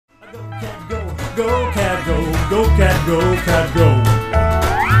Go cat go, go cat go, cat go.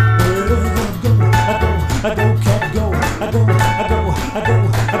 I go cat go, I go cat go, I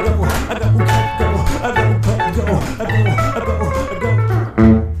go cat go, I go.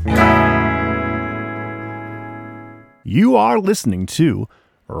 You are listening to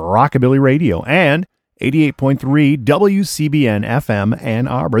Rockabilly Radio and 88.3 WCBN FM Ann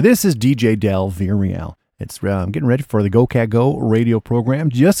Arbor. This is DJ Del Villarreal. I'm getting ready for the Go Cat Go radio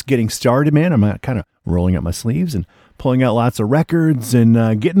program. Just getting started, man. I'm kind of rolling up my sleeves and pulling out lots of records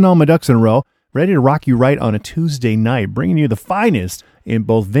and getting all my ducks in a row. Ready to rock you right on a Tuesday night, bringing you the finest in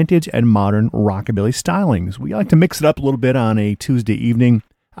both vintage and modern rockabilly stylings. We like to mix it up a little bit on a Tuesday evening.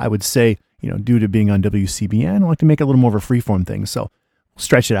 I would say, due to being on WCBN, I like to make it a little more of a freeform thing. So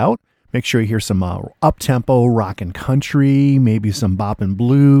stretch it out. Make sure you hear some up-tempo rock and country, maybe some bop and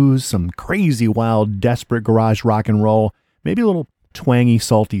blues, some crazy, wild, desperate garage rock and roll, maybe a little twangy,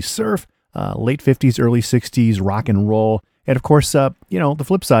 salty surf, late 50s, early 60s rock and roll. And of course, the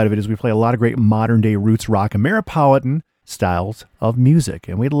flip side of it is we play a lot of great modern-day roots rock and Ameripolitan styles of music.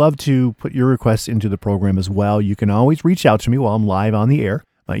 And we'd love to put your requests into the program as well. You can always reach out to me while I'm live on the air.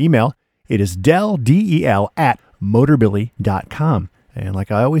 My email, it is del, at motorbilly.com. And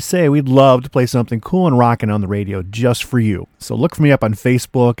like I always say, we'd love to play something cool and rocking on the radio just for you. So look for me up on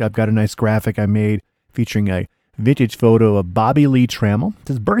Facebook. I've got a nice graphic I made featuring a vintage photo of Bobby Lee Trammell. It's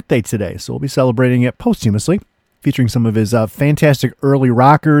his birthday today, so we'll be celebrating it posthumously, featuring some of his fantastic early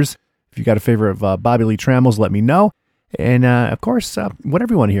rockers. If you got a favorite of Bobby Lee Trammell's, let me know. And of course,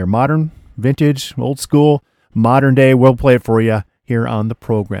 whatever you want to hear, modern, vintage, old school, modern day, we'll play it for you here on the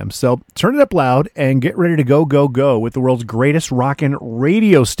program. So turn it up loud and get ready to go with the world's greatest rockin'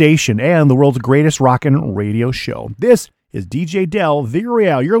 radio station and the world's greatest rockin' radio show. This is DJ Del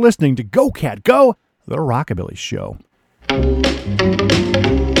Villarreal. You're listening to Go Cat Go, the Rockabilly Show.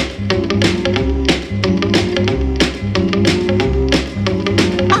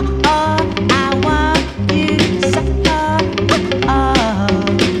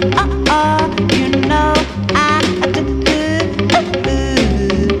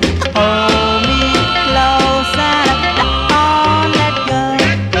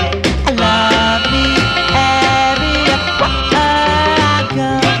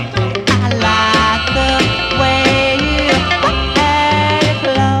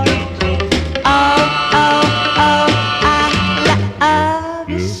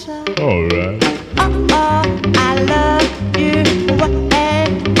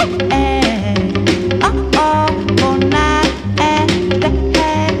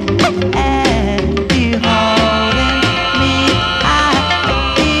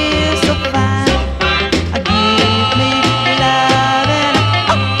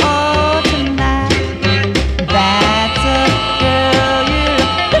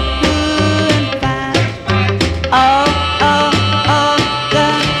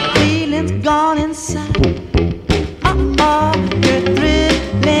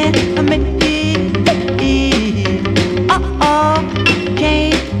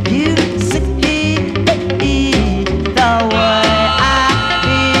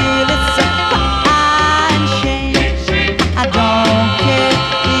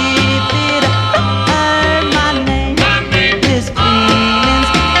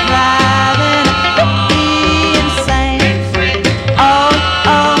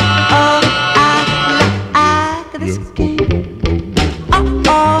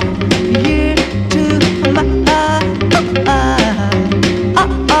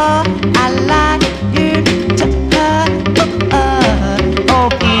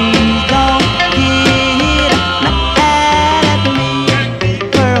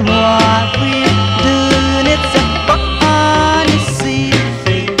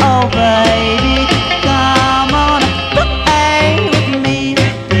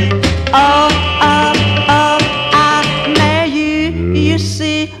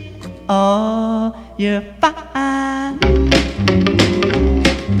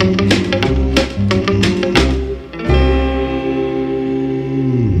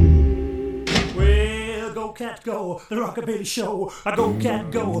 Show. I go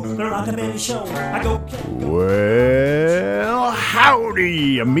cat go, the Rockabilly Show. I go cat go. Well,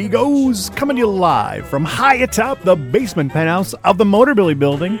 howdy, amigos. Coming to you live from high atop the basement penthouse of the Motorbilly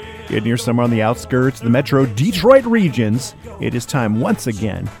Building, getting here somewhere on the outskirts of the Metro Detroit regions. It is time once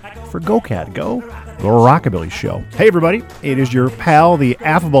again for Go Cat Go, the Rockabilly Show. Hey, everybody. It is your pal, the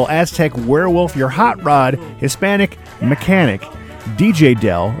affable Aztec werewolf, your hot rod Hispanic mechanic, DJ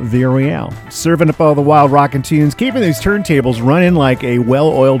Del Villarreal, serving up all the wild rockin' tunes, keeping these turntables running like a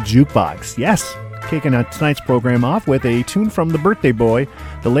well-oiled jukebox. Yes, kicking tonight's program off with a tune from the birthday boy,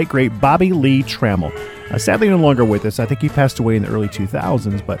 the late great Bobby Lee Trammell. Sadly no longer with us. I think he passed away in the early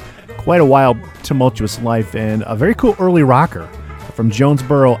 2000s, but quite a wild, tumultuous life and a very cool early rocker. From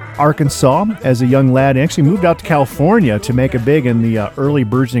Jonesboro, Arkansas, as a young lad, he actually moved out to California to make it big in the early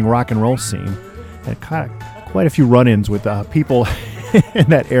burgeoning rock and roll scene. And quite a few run-ins with people in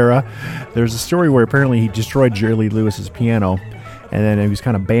that era. There's a story where apparently he destroyed Jerry Lee Lewis's piano, and then he was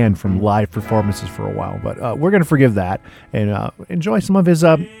kind of banned from live performances for a while. But we're going to forgive that and enjoy some of his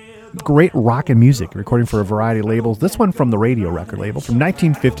great rock and music, recording for a variety of labels. This one from the Radio record label from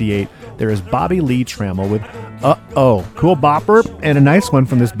 1958. There is Bobby Lee Trammell with Uh-Oh, cool bopper, and a nice one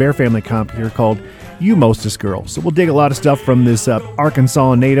from this Bear Family comp here called You Mostest Girl. So we'll dig a lot of stuff from this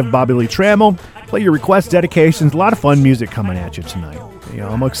Arkansas native Bobby Lee Trammell. Play your requests, dedications, a lot of fun music coming at you tonight.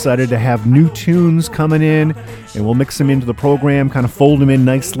 I'm excited to have new tunes coming in, and we'll mix them into the program, kind of fold them in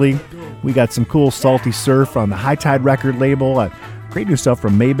nicely. We got some cool salty surf on the High Tide record label. Great new stuff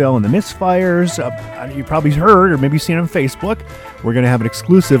from Maybell and the Misfires. You probably heard or maybe seen on Facebook. We're going to have an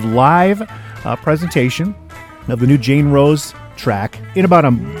exclusive live presentation of the new Jane Rose track in about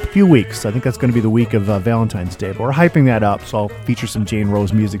a few weeks. I think that's going to be the week of Valentine's Day, but we're hyping that up, so I'll feature some Jane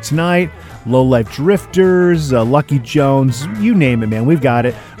Rose music tonight. Low Life Drifters, Lucky Jones, you name it, man. We've got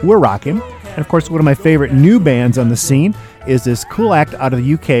it. We're rocking. And of course, one of my favorite new bands on the scene is this cool act out of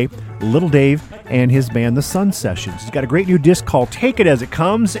the UK, Little Dave and his band, The Sun Sessions. He's got a great new disc called Take It As It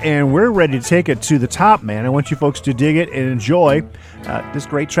Comes, and we're ready to take it to the top, man. I want you folks to dig it and enjoy this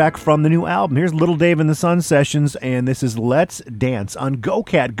great track from the new album. Here's Little Dave and The Sun Sessions, and this is Let's Dance on Go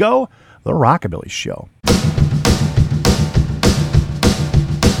Cat Go, the Rockabilly Show.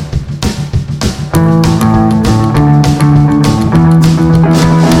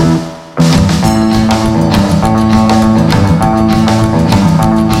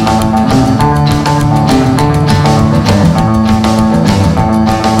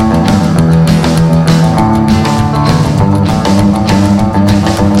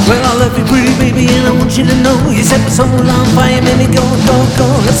 You to know you set my soul on fire, make me go, go, go.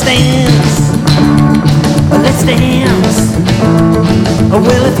 Let's dance, let's dance.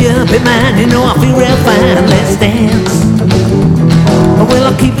 Well, if you be mine, you know I feel real fine. Let's dance. Well,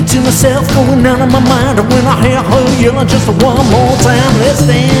 I'll keep it to myself, going out of my mind. When I hear her yelling just one more time, let's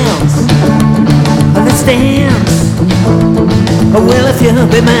dance, let's dance. Well, if you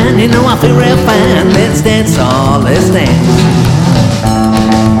be mine, you know I feel real fine. Let's dance, oh, let's dance.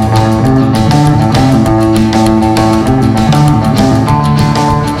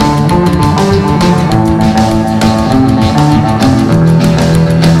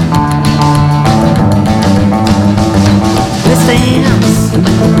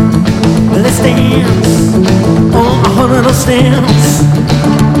 Dance.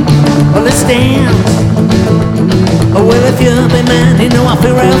 Let's dance. Well, if you be mine, you know I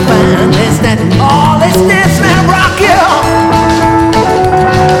feel real fine. Let's dance. Oh, let's dance now, rock you.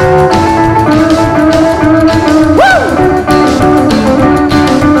 Woo!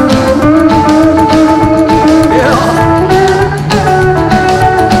 Yeah.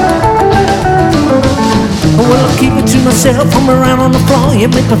 Well, I'll keep it to myself. I'm around on the floor. You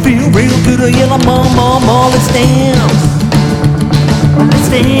make me feel real good. I yell, more, more, more. Let's dance. Let's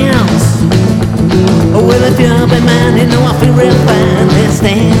dance. Well, if you'll be mine, you know I feel real fine. Let's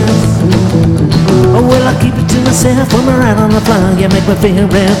dance. Well, I keep it to myself when we're out on the floor. You make me feel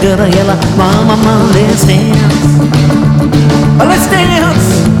real good. I yell, mama, mama, let's dance. Let's dance.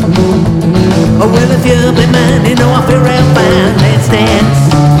 Well, if you'll be mine, you know I feel real fine. Let's dance.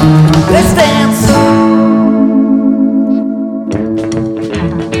 Let's dance.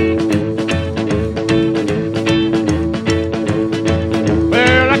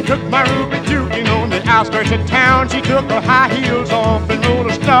 Outskirts of town, she took her high heels off and rolled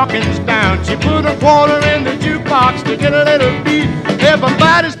her stockings down. She put a quarter in the jukebox to get a little beat.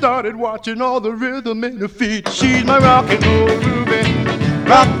 Everybody started watching all the rhythm in her feet. She's my rock and roll Ruby,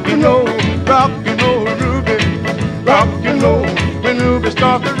 rock and roll Ruby, rock and roll. When Ruby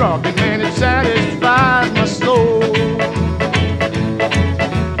starts to rockin', man, it satisfies my soul.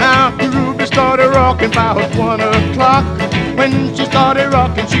 Now Ruby started rocking about 1 o'clock. When she started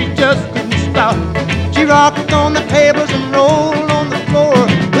rocking, she just couldn't stop. She rocked on the tables and rolled on the floor,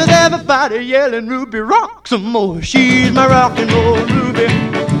 with everybody yelling, Ruby, rock some more. She's my rock and roll Ruby,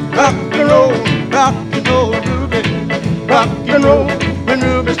 rock and roll Ruby, rock and roll. When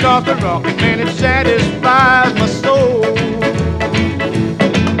Ruby starts to rockin', man, it satisfies my soul.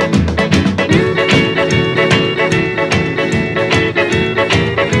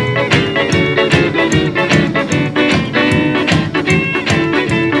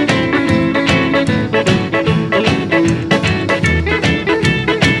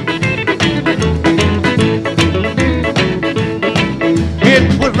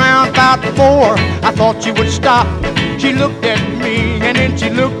 thought she would stop. She looked at me and then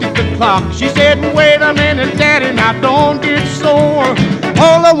she looked at the clock. She said, wait a minute, Daddy, now don't get sore.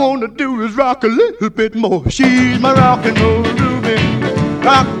 All I wanna do is rock a little bit more. She's my rock and roll Ruby.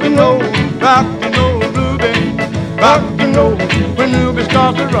 Rock and roll Ruby. Rock and roll. When Ruby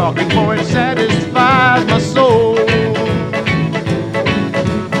starts to rockin', boy, it satisfies my soul.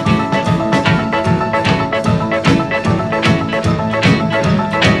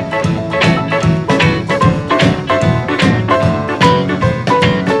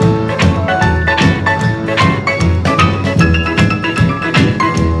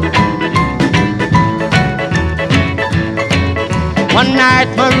 One night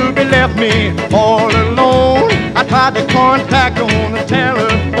my Ruby left me all alone. I tried to contact her on the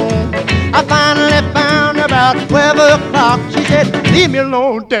telephone. I finally found her about 12 o'clock. She said, leave me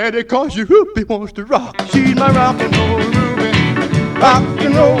alone, Daddy, cause your Ruby wants to rock. She's my rock and roll Ruby. Rock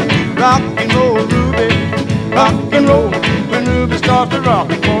and roll Ruby. Rock and roll. When Ruby starts to rock,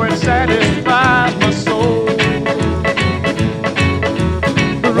 boy, it satisfies my soul.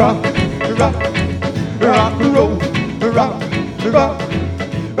 Rock, rock, rock and roll. Rock, rock,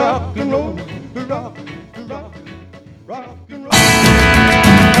 rock and roll. Rock, rock, rock and roll.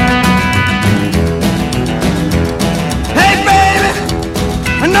 Hey baby,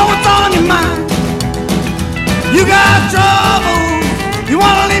 I know what's on your mind. You got trouble, you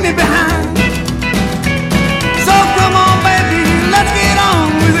wanna leave me behind. So come on baby, let's get on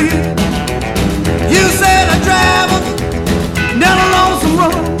with it. You said I traveled down a lonesome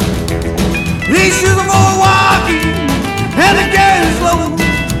road. These shoes are for walking and the gas is low.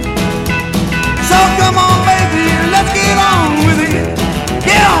 So come on baby, let's get on with it.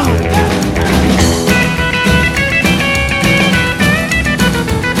 Get on with it.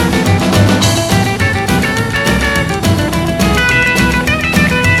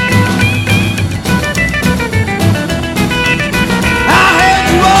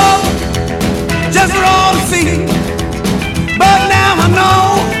 Just for all to see, but now I know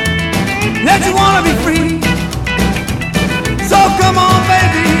that you wanna be free. So come on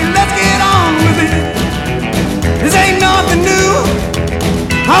baby, let's get on with it. This ain't nothing new,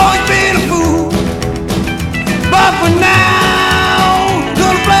 always been a fool, but for now,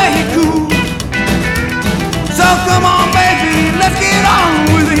 gonna play it cool. So come on baby, let's get on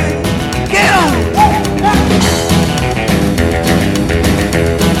with it. Get on.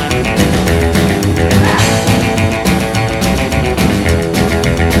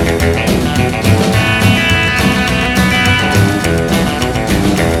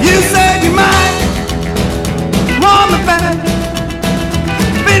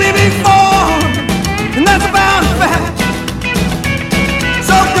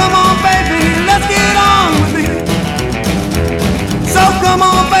 Come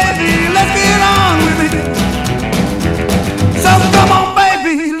on, baby, let's get on with it. So come on,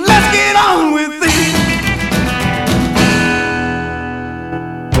 baby, let's get on with it.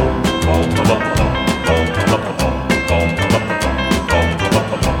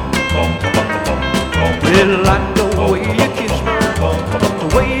 Well, I like the way you kiss me, the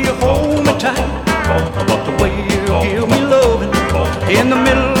way you hold me tight, the way you give me loving in the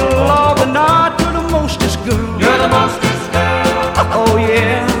middle of the night. You're the mostest girl. You're the mostest. Oh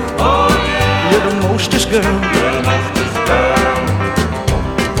yeah, you're the mostest girl. You're the mostest girl.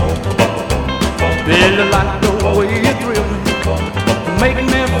 Really like the way you thrill me, making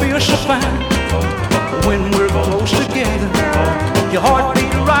me feel so fine. When we're close together, your heart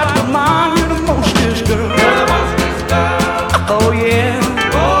beat right to mine. You're the mostest girl. You're the mostest girl. Oh yeah,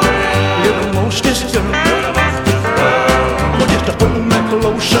 you're the mostest girl. You're the mostest girl. Well, just to hold me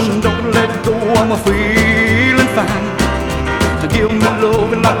close and don't let go, I'm feeling fine. Give me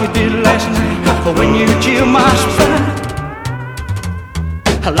loving like you did last night, but when you chill my spine.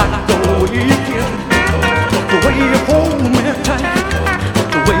 I like the way you kiss me, the way you hold me tight,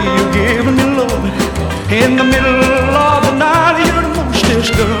 the way you give me loving in the middle of the night. You're the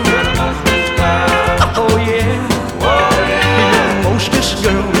mostest girl. Oh yeah, you're the mostest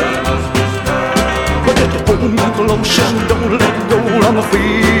girl. But just hold me close and don't let go, I'm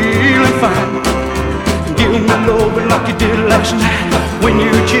feeling fine. Give me loving like you did last night when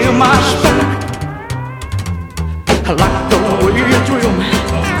you chill my spine. I like the way you thrill me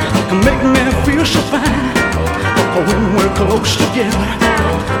and make me feel so fine. When we're close together,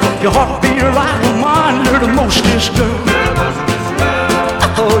 your heart beat right on mine. You're the mostest girl.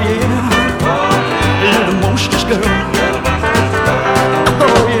 Oh yeah, you're the mostest girl.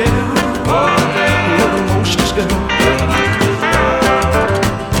 Oh yeah, you're the mostest girl.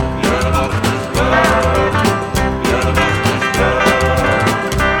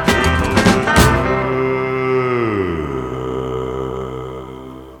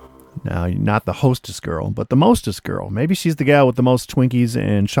 hostess girl, but the mostest girl. Maybe she's the gal with the most Twinkies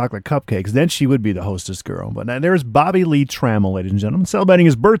and chocolate cupcakes. Then she would be the hostess girl. But now there's Bobby Lee Trammell, ladies and gentlemen, celebrating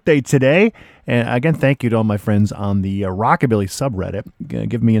his birthday today. And again, thank you to all my friends on the Rockabilly subreddit,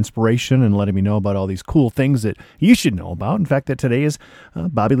 giving me inspiration and letting me know about all these cool things that you should know about. In fact, that today is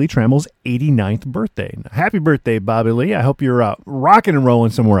Bobby Lee Trammell's 89th birthday. Happy birthday, Bobby Lee. I hope you're rocking and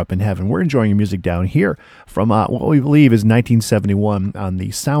rolling somewhere up in heaven. We're enjoying your music down here from what we believe is 1971 on the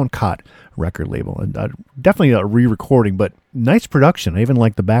Soundcott record label. And definitely a re-recording, but nice production. I even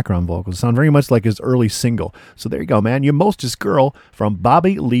like the background vocals. Sound very much like his early single. So there you go, man. Your Mostest Girl from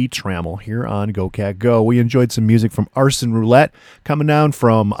Bobby Lee Trammell here on Go Cat Go. We enjoyed some music from Arson Roulette coming down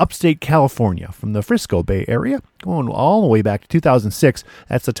from upstate California, from the Frisco Bay Area, going all the way back to 2006.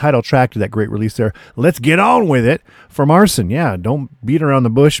 That's the title track to that great release there. Let's Get On With It from Arson. Yeah, don't beat around the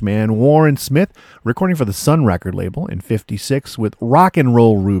bush, man. Warren Smith recording for the Sun record label in 56 with Rock and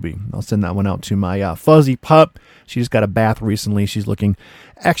Roll Ruby. I'll send that one out to my fuzzy pup. She just got a bath recently. She's looking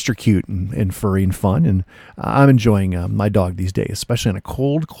extra cute and furry and fun, and I'm enjoying my dog these days, especially on a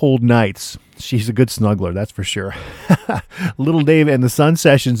cold nights. She's a good snuggler, that's for sure. Little Dave and the Sun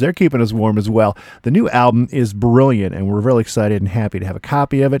Sessions, they're keeping us warm as well. The new album is brilliant, and we're really excited and happy to have a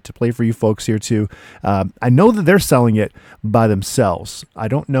copy of it to play for you folks here too. I know that they're selling it by themselves. I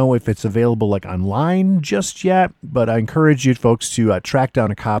don't know if it's available like online just yet, but I encourage you folks to track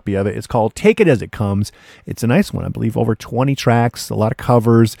down a copy of it. It's called Take It As It Comes. It's a nice one, I believe, over 20 tracks, a lot of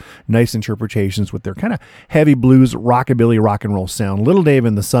covers, nice interpretations with their kind of heavy blues, rockabilly, rock and roll sound. Little Dave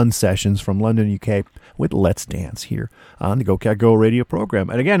and the Sun Sessions from London, UK with Let's Dance here on the Go Cat Go radio program.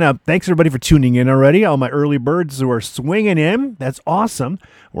 And again, thanks everybody for tuning in already. All my early birds who are swinging in, that's awesome.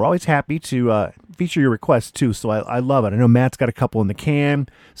 We're always happy to feature your requests too, so I love it. I know Matt's got a couple in the can,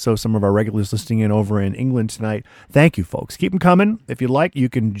 so some of our regulars listening in over in England tonight, thank you folks. Keep them coming. If you'd like, you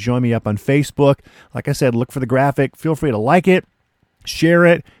can join me up on Facebook. Like I said, look for the graphic. Feel free to like it, share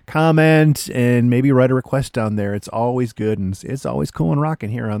it, comment, and maybe write a request down there. It's always good, and it's always cool and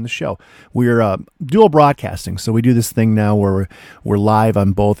rocking here on the show. We're dual broadcasting, so we do this thing now where we're live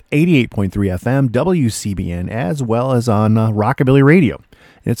on both 88.3 FM, WCBN, as well as on Rockabilly Radio.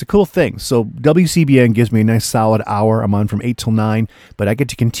 And it's a cool thing. So WCBN gives me a nice solid hour. I'm on from 8 till 9, but I get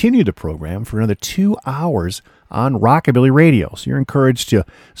to continue the program for another 2 hours on Rockabilly Radio. So you're encouraged to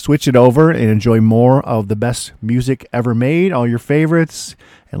switch it over and enjoy more of the best music ever made, all your favorites.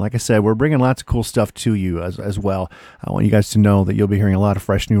 And like I said, we're bringing lots of cool stuff to you as well. I want you guys to know that you'll be hearing a lot of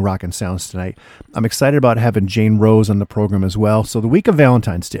fresh new rockin' sounds tonight. I'm excited about having Jane Rose on the program as well. So the week of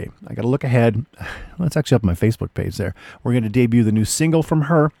Valentine's Day, I got to look ahead. Well, it's actually up on my Facebook page there. We're going to debut the new single from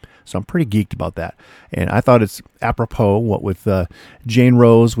her. So I'm pretty geeked about that. And I thought it's apropos, what with Jane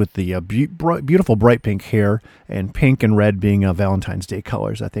Rose with the beautiful bright pink hair and pink and red being Valentine's Day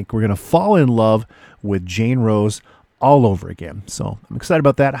colors. I think we're going to fall in love with Jane Rose all over again. So I'm excited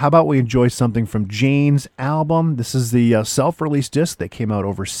about that. How about we enjoy something from Jane's album? This is the self-released disc that came out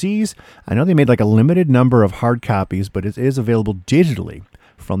overseas. I know they made like a limited number of hard copies, but it is available digitally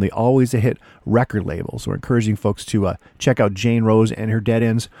from the Always a Hit record label. So we're encouraging folks to check out Jane Rose and her Dead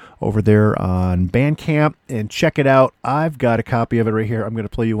Ends over there on Bandcamp and check it out. I've got a copy of it right here. I'm going to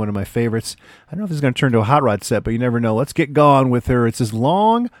play you one of my favorites. I don't know if it's going to turn to a hot rod set, but you never know. Let's get gone with her. It's this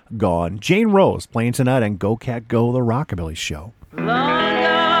Long Gone. Jane Rose playing tonight on Go Cat Go, the Rockabilly Show. Long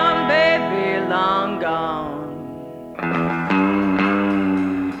gone, baby, long gone.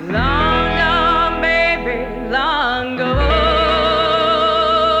 Long gone, baby, long gone.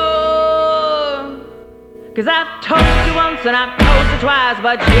 'Cause I've told you once and I've told you twice,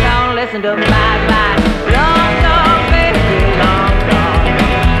 but you don't listen to my advice. Long gone, baby, long gone.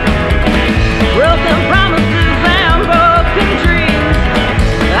 Broken promises and broken dreams.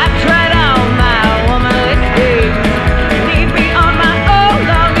 I've tried all my womanly schemes. Need me on my own,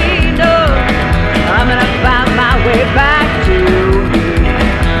 lonely note. I'm gonna find my way back to you.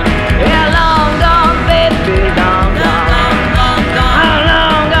 Yeah, long gone, baby, long gone.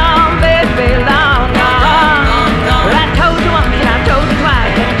 Long gone, baby, long gone.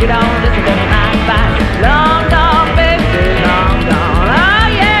 You don't listen to my advice. Long gone, baby, long gone. Oh,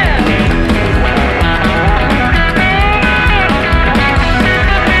 yeah.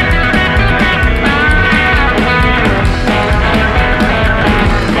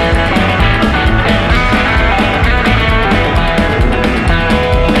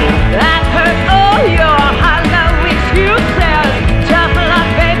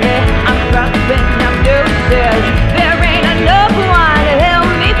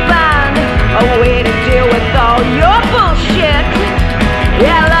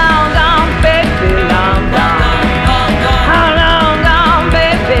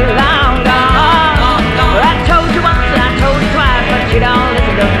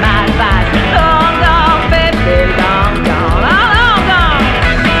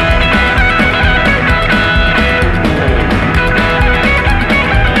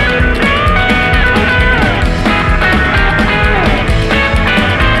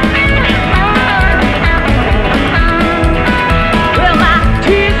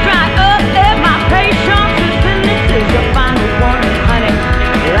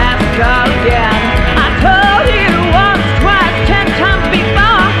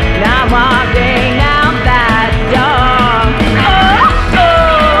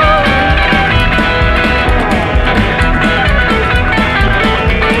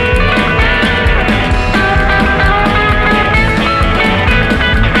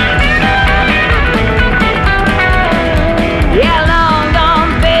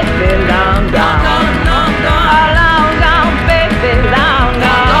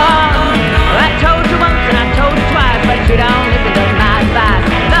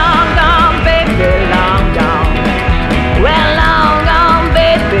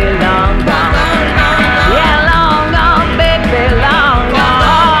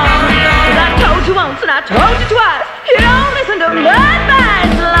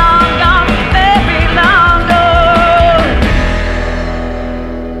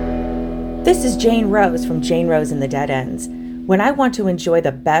 Jane Rose from Jane Rose and the Dead Ends. When I want to enjoy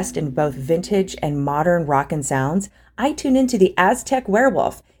the best in both vintage and modern rockin' sounds, I tune into the Aztec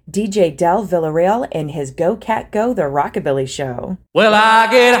Werewolf, DJ Del Villarreal and his Go Cat Go, the Rockabilly Show. Well, I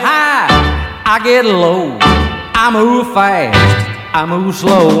get high, I get low, I move fast, I move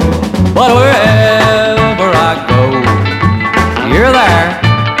slow, but wherever I go, you're there.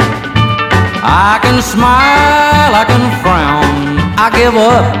 I can smile, I can frown, I give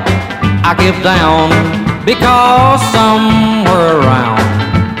up, I give down, because somewhere around,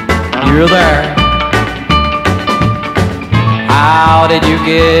 you're there. How did you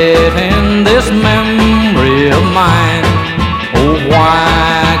get in this memory of mine? Oh,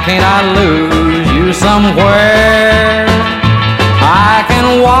 why can't I lose you somewhere? I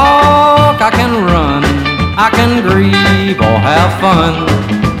can walk, I can run, I can grieve or have fun,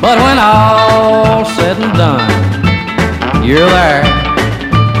 but when all's said and done, you're there.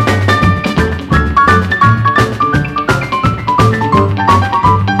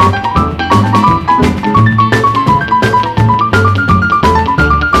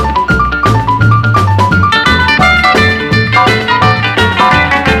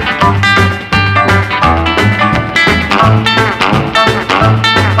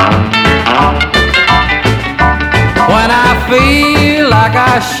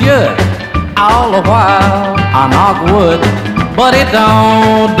 I should, all the while I knock wood, but it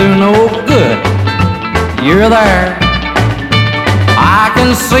don't do no good. You're there. I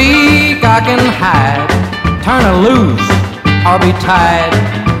can seek, I can hide, turn her loose or be tied,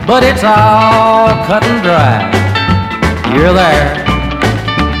 but it's all cut and dry. You're there.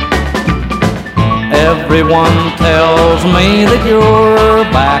 Everyone tells me that you're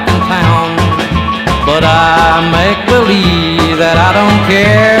back in town, but I make believe that I don't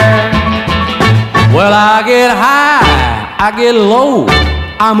care. Well, I get high, I get low,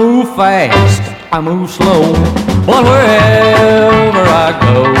 I move fast, I move slow, but wherever I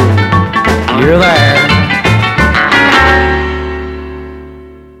go, you're there.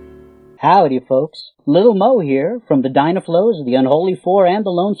 Howdy, folks. Little Mo here from the Dynaflows, the Unholy Four, and the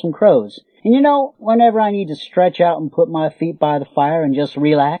Lonesome Crows. And you know, whenever I need to stretch out and put my feet by the fire and just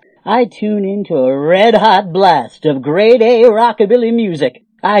relax, I tune into a red-hot blast of grade A rockabilly music.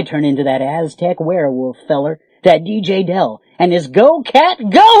 I turn into that Aztec Werewolf feller, that DJ Del, and his Go Cat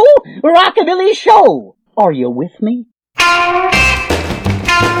Go Rockabilly Show. Are you with me?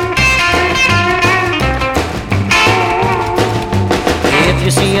 If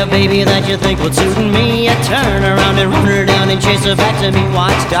you see a baby that you think would suit me, you turn around and run her down and chase her back to me.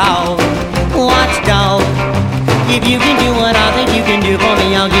 Watchdog, watchdog. If you can do what I think you can do for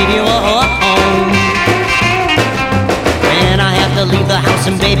me, I'll give you a home. When I have to leave the house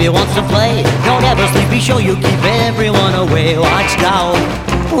and baby wants to play, don't ever sleep, be sure you keep everyone away. Watchdog,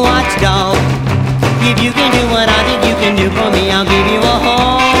 watchdog. If you can do what I think you can do for me, I'll give you a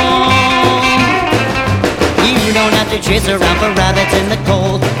home. You don't have to chase around for rabbits in the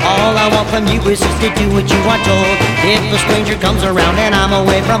cold. All I want from you is just to do what you are told. If a stranger comes around and I'm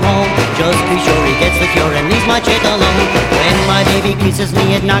away from home, just be sure he gets the cure and leaves my chick alone. When my baby kisses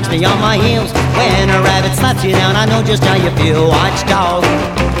me, it knocks me on my heels. When a rabbit slaps you down, I know just how you feel. Watchdog,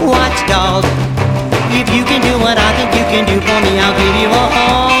 watchdog. If you can do what I think you can do for me, I'll give you a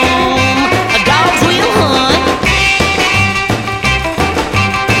home. A dog's real hunt.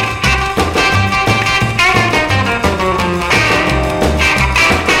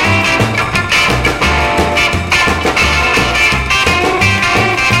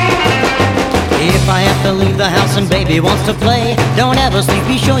 If I have to leave the house and baby wants to play, don't ever sleep,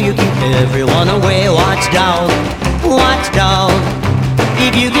 be sure you keep everyone away. Watchdog, watchdog.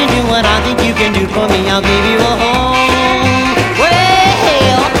 If you can do what I think you can do for me, I'll give you a home.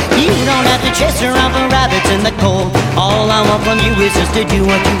 Well, you don't have to chase around for rabbits in the cold. All I want from you is just to do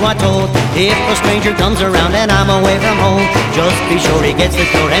what you are told. If a stranger comes around and I'm away from home, just be sure he gets the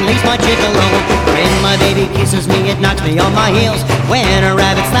cure and leaves my chick alone. When my baby kisses me, it knocks me on my heels. When a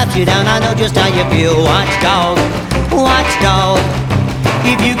rabbit slaps you down, I know just how you feel. Watchdog, watchdog.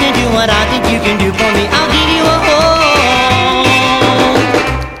 If you can do what I think you can do for me, I'll give you a home.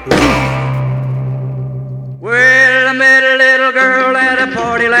 Well, I met a little girl at a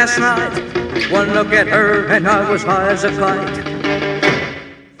party last night. One look at her and I was high as a kite.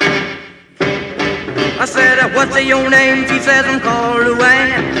 I said, what's your name? She says, I'm called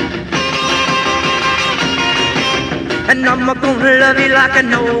Luann. And I'm gonna love you like a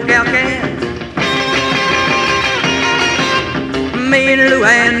no gal can. Me and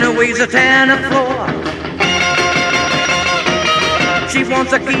Luann, we's a tanning floor. She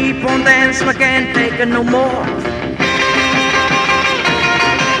wants to keep on dancing, I can't take her no more.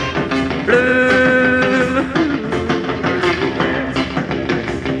 blue.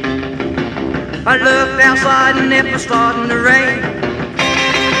 I looked outside and it was starting to rain.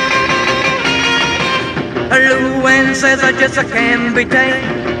 Luann says I just can't be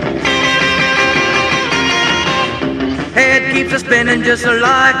tamed. Head keeps a spinning just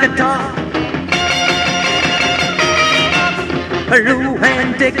like a top.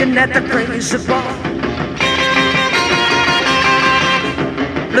 Luann digging at the crazy bar.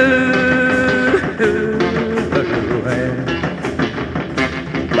 Luann.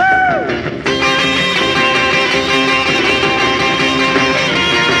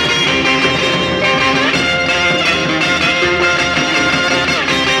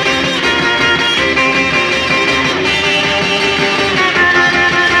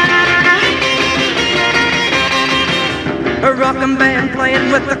 A rockin' band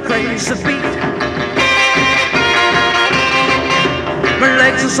playing with the crazy beat. My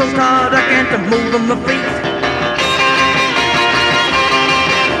legs are so tired I can't move on my feet.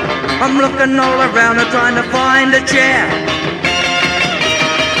 I'm looking all around and trying to find a chair.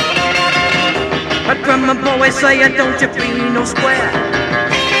 A drummer boy saying, don't you be no square.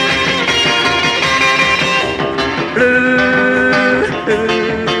 Blue.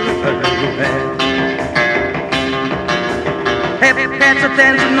 Happy cats are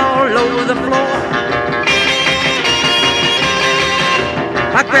dancing all over the floor.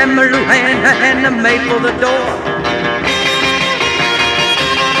 I grabbed my little hand and I made for the door.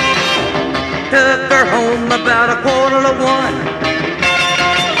 Took her home about 1:45.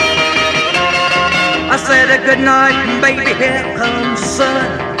 I said a good night and baby, here comes the sun.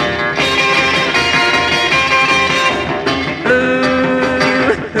 Blue.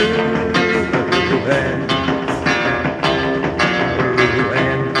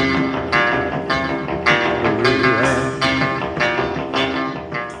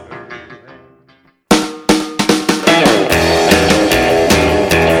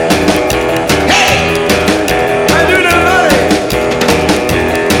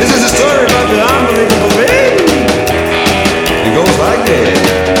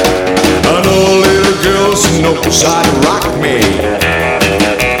 Side rock me.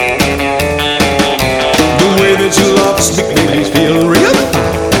 The way that you love to speak made me feel real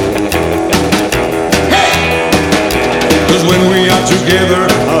fine. Hey! 'Cause when we are together,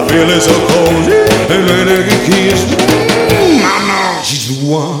 I feel it so cozy. And when I get kissed, I know she's the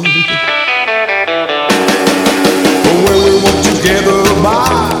one. But when we walk together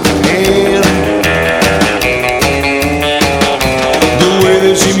by hand, the way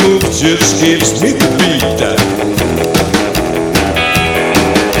that she moves just gives me the beat.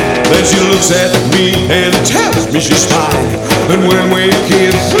 Then she looks at me and tells me she's fine. And when we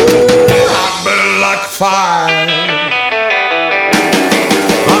kiss, I burn like fire.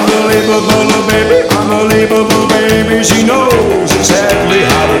 Unbelievable, baby, unbelievable, baby. She knows exactly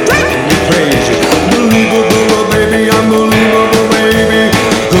how to drive me crazy. Unbelievable, baby, unbelievable, baby.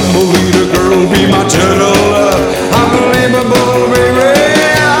 Come on, little girl, be my turtle love. Unbelievable, baby,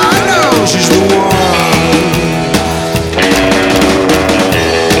 I know she's the one.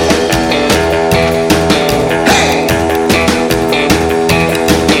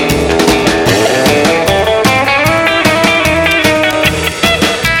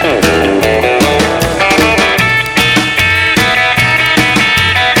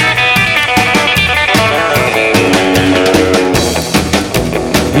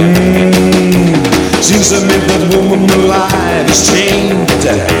 Since I met that woman, my life has changed.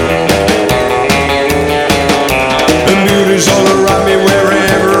 The beauty's all around me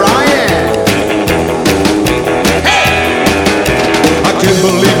wherever I am. Hey! I can't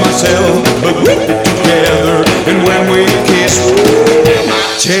believe myself, but we're together. And when we kiss, my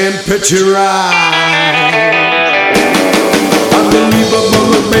temperature rise.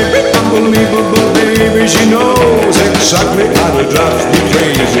 Unbelievable, baby, unbelievable, baby. She knows exactly how to drive me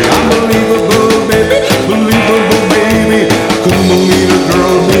crazy. Unbelievable, baby, unbelievable, baby. Come on, little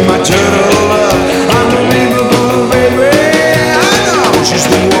girl, be my turtle love. Unbelievable, baby, I know she's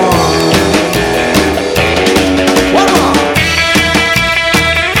the one. One more.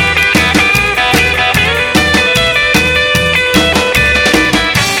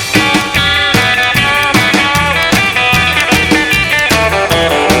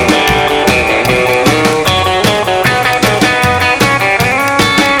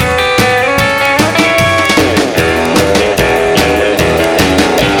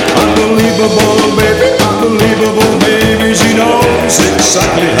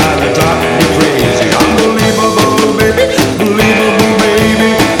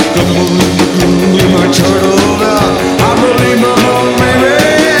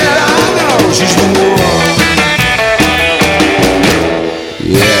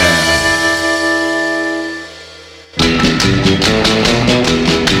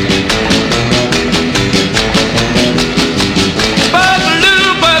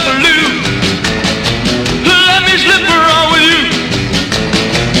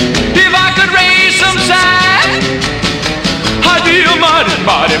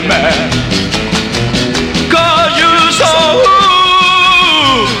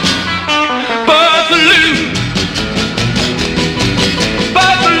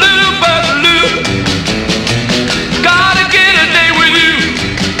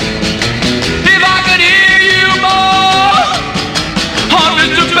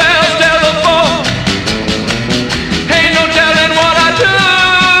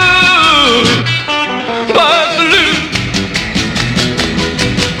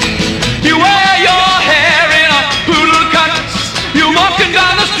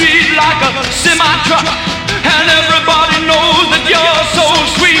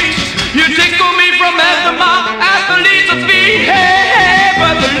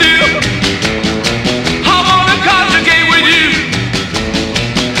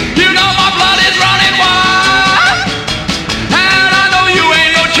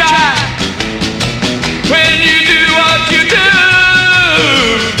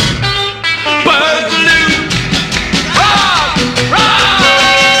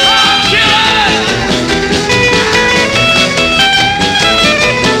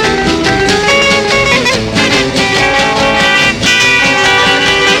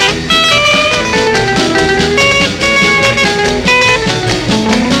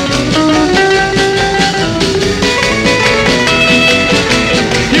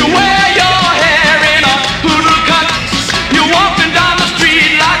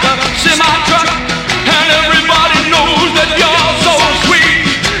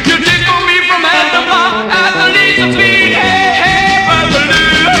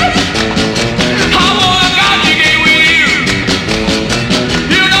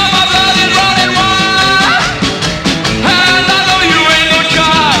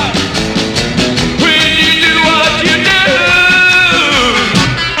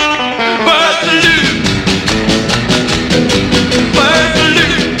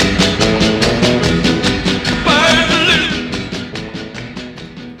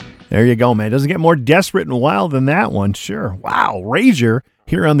 There you go, man. Doesn't get more desperate and wild than that one. Sure. Wow. Rager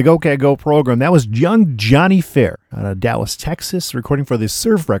here on the Go Cat Go program. That was young Johnny Fair out of Dallas, Texas, recording for the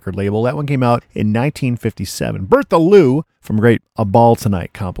Surf record label. That one came out in 1957. Bertha Lou from great A Ball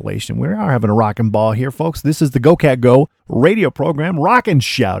Tonight compilation. We are having a rockin' ball here, folks. This is the Go Cat Go radio program. Rockin'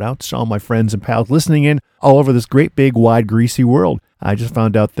 shout out to all my friends and pals listening in all over this great, big, wide, greasy world. I just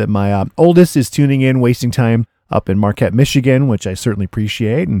found out that my oldest is tuning in, wasting time up in Marquette, Michigan, which I certainly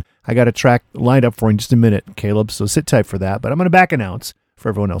appreciate. And I got a track lined up for in just a minute, Caleb, so sit tight for that. But I'm going to back announce for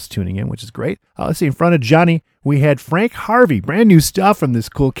everyone else tuning in, which is great. Let's see, in front of Johnny, we had Frank Harvey, brand new stuff from this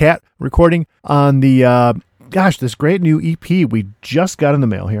cool cat, recording on the, this great new EP we just got in the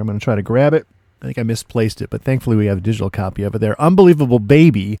mail here. I'm going to try to grab it. I think I misplaced it, but thankfully we have a digital copy of it there. Unbelievable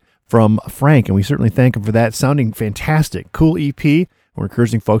Baby from Frank, and we certainly thank him for that. Sounding fantastic. Cool EP. We're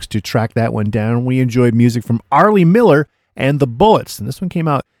encouraging folks to track that one down. We enjoyed music from Arlie Miller and the Bullets, and this one came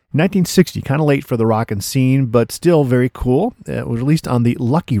out 1960, kind of late for the rockin' scene, but still very cool. It was released on the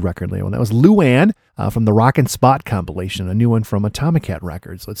Lucky record label. That was Luann from the Rockin' Spot compilation, a new one from Atomic Cat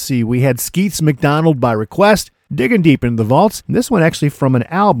Records. Let's see, we had Skeets McDonald by request, digging deep into the vaults. And this one actually from an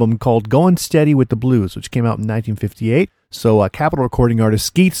album called Goin' Steady with the Blues, which came out in 1958. So Capitol recording artist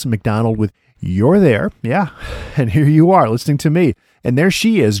Skeets McDonald with You're There. Yeah, and here you are listening to me. And there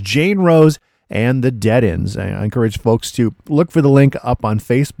she is, Jane Rose and the Dead Ends. I encourage folks to look for the link up on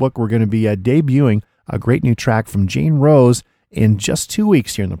Facebook. We're going to be debuting a great new track from Jane Rose in just 2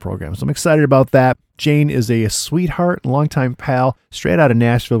 weeks here in the program. So I'm excited about that. Jane is a sweetheart, longtime pal, straight out of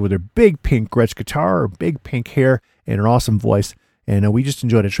Nashville with her big pink Gretsch guitar, her big pink hair, and her awesome voice. And we just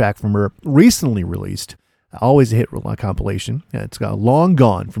enjoyed a track from her recently released, always a hit compilation. It's got Long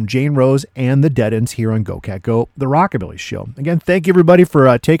Gone from Jane Rose and the Dead Ends here on Go Cat Go, the Rockabilly Show. Again, thank you everybody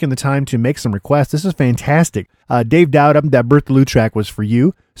for taking the time to make some requests. This is fantastic. Dave Dowd, that Bertha Lou track was for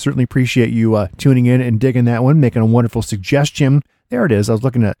you. Certainly appreciate you tuning in and digging that one, making a wonderful suggestion. There it is. I was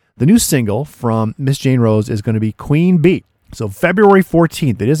looking at the new single from Miss Jane Rose is going to be Queen Bee. So February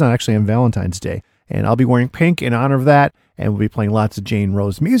 14th, it is actually on Valentine's Day. And I'll be wearing pink in honor of that. And we'll be playing lots of Jane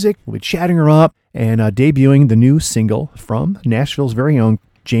Rose music. We'll be chatting her up and debuting the new single from Nashville's very own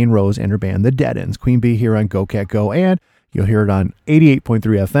Jane Rose and her band, The Dead Ends. Queen Bee here on Go Cat Go. And you'll hear it on 88.3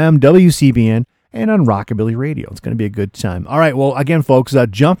 FM, WCBN, and on Rockabilly Radio. It's going to be a good time. All right, well, again, folks,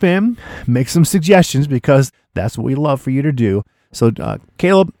 jump in, make some suggestions because that's what we love for you to do. So,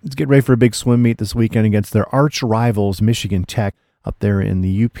 Caleb, let's get ready for a big swim meet this weekend against their arch rivals, Michigan Tech, up there in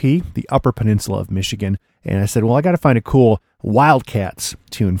the UP, the Upper Peninsula of Michigan. And I said, well, I got to find a cool Wildcats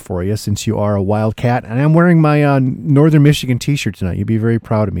tune for you since you are a Wildcat. And I'm wearing my Northern Michigan t-shirt tonight. You'd be very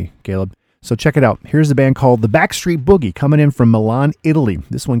proud of me, Caleb. So check it out. Here's a band called the Backstreet Boogie coming in from Milan, Italy.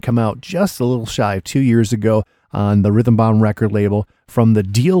 This one came out just a little shy of 2 years ago on the Rhythm Bomb record label from the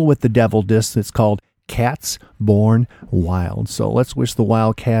Deal with the Devil disc. It's called Cats Born Wild. So let's wish the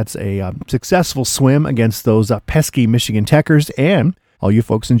Wildcats a successful swim against those pesky Michigan Techers and all you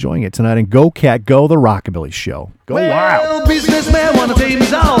folks enjoying it tonight. And Go Cat Go, the Rockabilly Show. Go wild. Well, businessman wanna take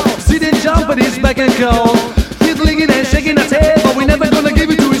his out. Sit and jump at his back and call. Fiddling and shaking his head, but we never gonna give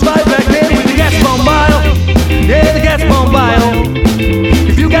it to his right back then with the gas bomb bile. Yeah, the gas bomb bile.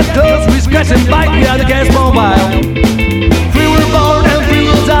 If you get close, we scratch and bite. We are the gas bomb bile. Free will born and free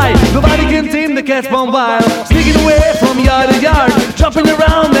will die. Nobody can tame the gas bomb bile. Sneaking away from yard to yard, jumping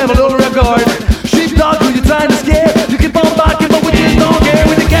around, never lower a guard. Sheepdog, who you trying to scare? You keep on barking, but we just don't care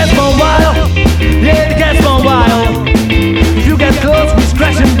with the gas bomb bile. Yeah, the gas bomb bile. If you get close, we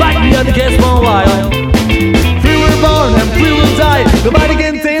scratch and bite. We are the gas bomb bile. Free will born and free will die. Nobody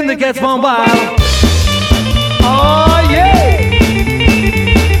can tame the gas bomb bile. Oh yeah.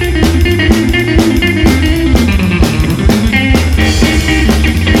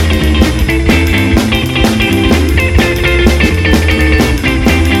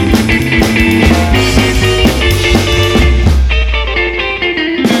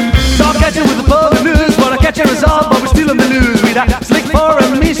 Us all, but we're still in the news with a slick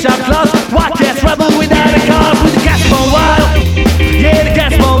foreign me-shot class. Wildcats rebel without a cause with the gas bomb wild. Yeah, the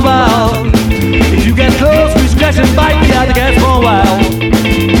gas bomb wild. If you get close, we scratch and bite. We are the gas bomb wild.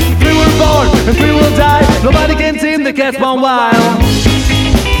 Free will born and free will die. Nobody can tame the gas bomb wild.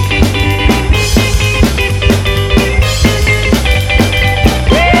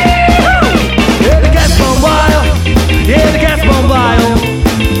 Yeah, the gas bomb wild. Yeah, the gas bomb wild.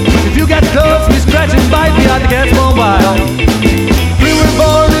 If you get close, we scratch and bite. We are the gas bomb wild. We were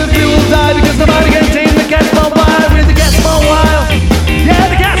born and we will die because nobody can tame the gas bomb wild. We're the gas bomb wild. Yeah,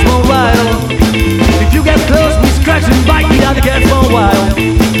 the gas bomb wild. If you get close, we scratch and bite. We are the gas bomb wild.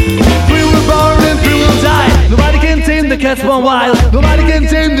 We were born and we will die. Nobody can tame the catch one wild. Nobody can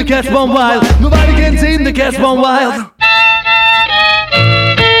seem to catch one wild. Nobody can seem to catch one wild.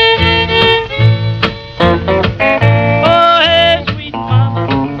 Oh, hey, sweet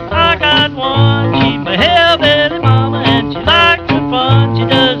mama, I got one. She's my hillbilly mama, and she likes the fun. She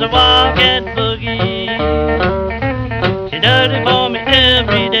does a walk and boogie. She does it for me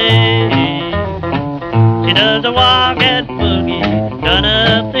every day. She does a walk and boogie, done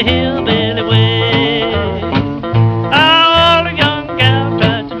up the hillbilly way. All the young gals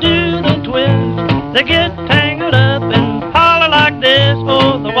try to do the twist. They get tangled up and holler like this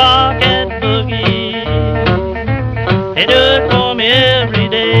for the walk and boogie. They do it for me every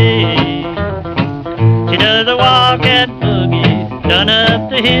day. She does a walk and boogie, done up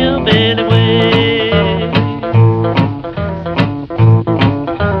the hillbilly way.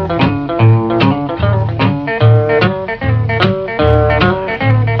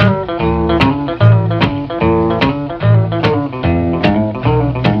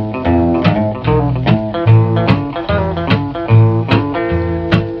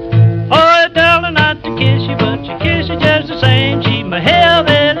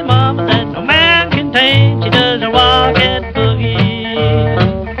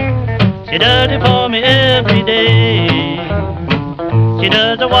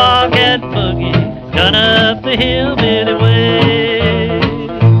 Walk and boogie, done up the hillbilly way.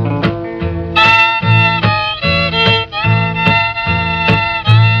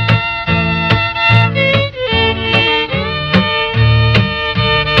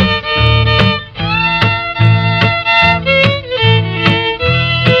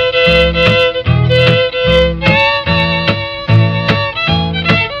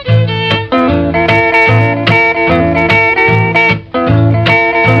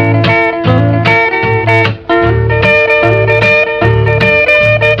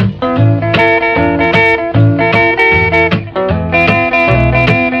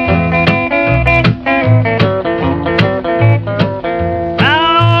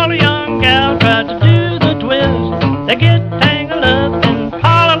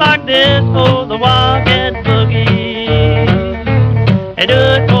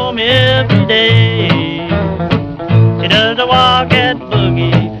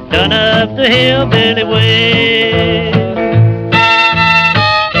 The hillbilly way.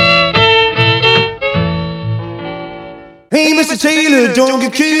 Hey, Mr. Taylor, don't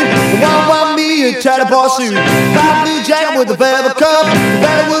get cute. Want me a tatty bar suit. Buy a blue jacket with a velvet cup. You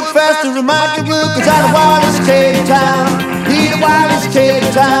better work faster and mind your work, cause I'm the wildest kid in town. He the wildest kid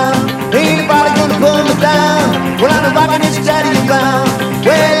in town. Ain't nobody gonna pull me down when I'm rocking this daddy around.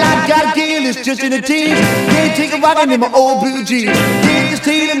 Well, I got a deal, it's just in the teens. Can't take a rockin' in my old blue jeans. Get this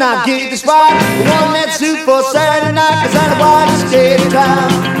tea and I get this ride. Want that suit for Saturday night, cause I'm the wildest kid in town.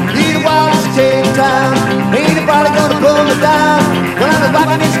 He the wildest kid in town. Ain't nobody gonna pull me down when I'm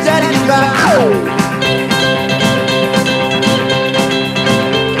rockin' this daddy around.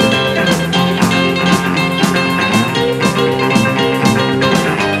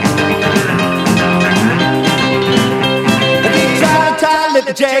 Let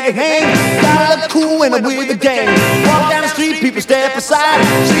the jacket hang. Gotta look cool when I'm with the gang. Walk down the street, people step aside.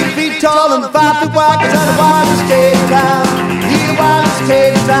 6 feet tall and 5 feet wide, cause I'm the wildest kid in town. He's the wildest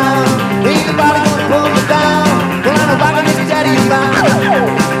kid in town. Ain't nobody gonna pull me down when I'm rockin' this daddy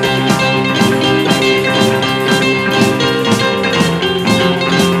around.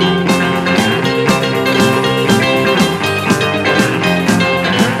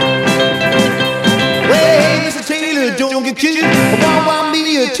 Cute. I want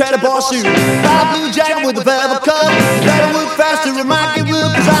me a tatty bar suit. Buy a blue jacket with a velvet cup. Better work faster and mind your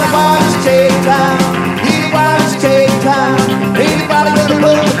work, cause I'm the wildest kid in town. He's the wildest kid in town. Ain't nobody gonna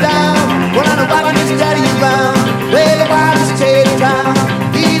pull me down when I'm rocking this daddy around. We're the wildest kid in town.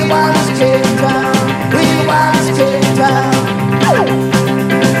 He's the wildest kid in town. We're the wildest kid in town.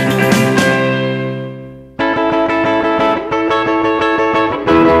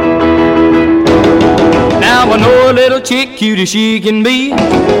 Now I know a little chick, cute as she can be.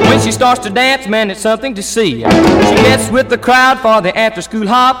 When she starts to dance, man, it's something to see. She gets with the crowd for the after-school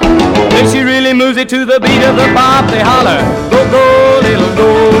hop. Then she really moves it to the beat of the bop. They holler, go, go, little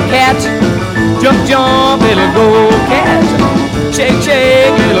go-cat. Jump, jump, little go-cat. Shake,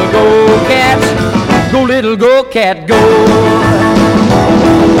 shake, little go-cat. Go, little go-cat, go.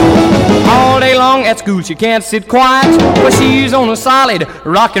 All day long at school she can't sit quiet, but she's on a solid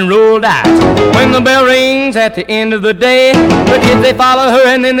rock and roll diet. When the bell rings at the end of the day, the kids they follow her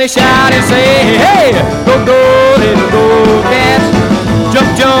and then they shout and say, hey, go, go, little go-cat.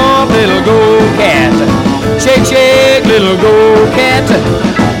 Jump, jump, little go-cat. Shake, shake, little go-cat.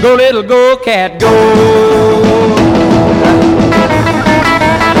 Go, little go-cat, go.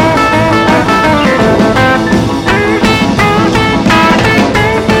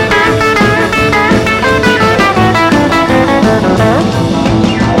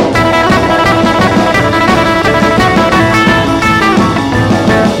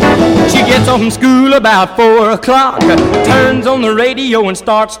 on from school about 4 o'clock, turns on the radio and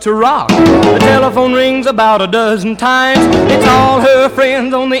starts to rock. The telephone rings about a dozen times. It's all her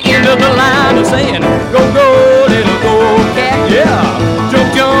friends on the end of the line saying, go, go, little go cat, yeah.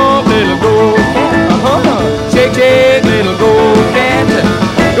 Jump, jump, little go cat, uh-huh. Shake, shake, little go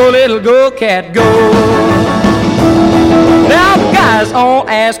cat. Go, little go cat, go. Now the guys all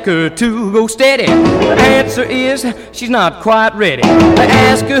ask her to go steady. The answer is she's not quite ready. They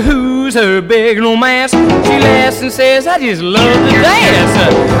ask her who's her big romance. She laughs and says, I just love to dance.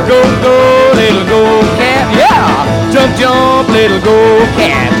 Go, go, little go cat, yeah. Jump, jump, little go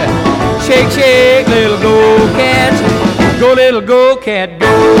cat. Shake, shake, little go cat. Go, little go cat, go.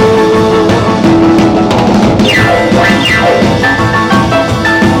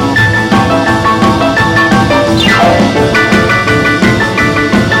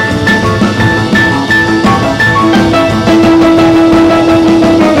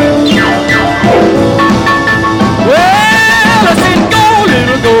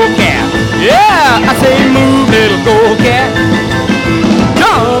 I say move, little go cat.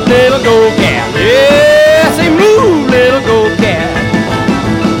 Jump, little go cat. Yeah, I say move, little go cat.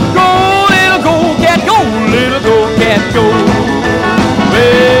 Go, little go cat. Go, little go cat. Go.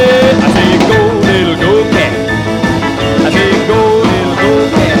 Well, I say go, little go cat. I say go, little go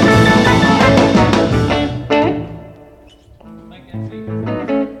cat.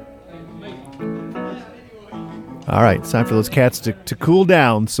 All right, it's time for those cats to cool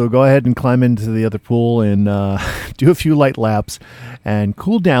down. So go ahead and climb into the other pool and do a few light laps and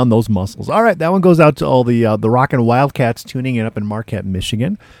cool down those muscles. All right, that one goes out to all the Rockin' Wildcats tuning in up in Marquette,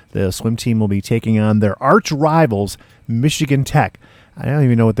 Michigan. The swim team will be taking on their arch rivals, Michigan Tech. I don't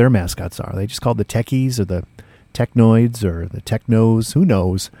even know what their mascots are. Are they just called the Techies or the Technoids or the Technos? Who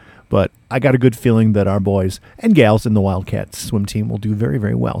knows? But I got a good feeling that our boys and gals in the Wildcats swim team will do very,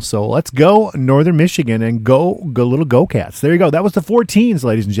 very well. So let's go Northern Michigan and go little Go Cats. There you go. That was the 14s,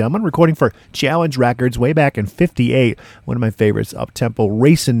 ladies and gentlemen, recording for Challenge Records way back in 58. One of my favorites, up-tempo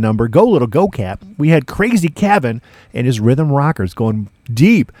racing number. Go little Go Cat. We had Crazy Kevin and his Rhythm Rockers going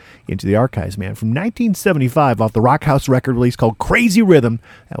deep into the archives, man. From 1975 off the Rock House record release called Crazy Rhythm.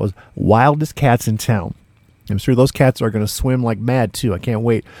 That was Wildest Cats in Town. I'm sure those cats are going to swim like mad, too. I can't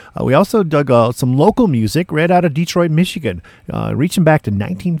wait. We also dug some local music right out of Detroit, Michigan, reaching back to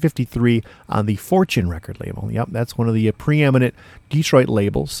 1953 on the Fortune record label. Yep, that's one of the preeminent Detroit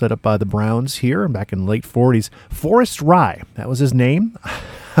labels set up by the Browns here back in the late 40s. Forrest Rye, that was his name.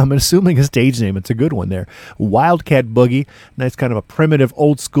 I'm assuming a stage name. It's a good one there. Wildcat Boogie. Nice kind of a primitive,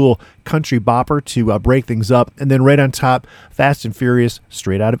 old-school country bopper to break things up. And then right on top, Fast and Furious,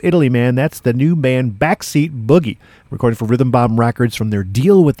 straight out of Italy, man. That's the new band Backseat Boogie, recorded for Rhythm Bomb Records from their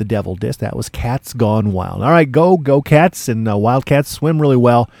Deal with the Devil disc. That was Cats Gone Wild. All right, go Cats, and Wildcats swim really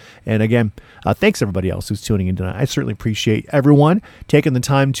well. And again, thanks everybody else who's tuning in tonight. I certainly appreciate everyone taking the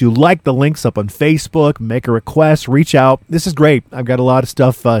time to like the links up on Facebook, make a request, reach out. This is great. I've got a lot of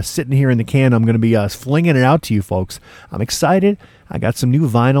stuff sitting here in the can. I'm going to be flinging it out to you folks. I'm excited. I got some new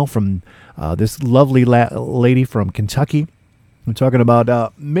vinyl from this lovely lady from Kentucky. I'm talking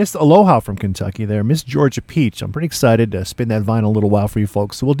about Miss Aloha from Kentucky there, Miss Georgia Peach. I'm pretty excited to spin that vinyl a little while for you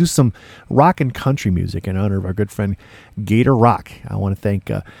folks. So we'll do some rock and country music in honor of our good friend Gator Rock. I want to thank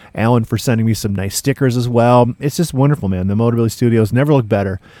Alan for sending me some nice stickers as well. It's just wonderful, man. The Motorbilly Studios never look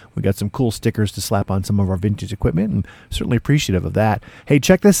better. We got some cool stickers to slap on some of our vintage equipment, and certainly appreciative of that. Hey,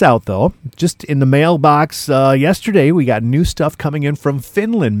 check this out, though. Just in the mailbox yesterday, we got new stuff coming in from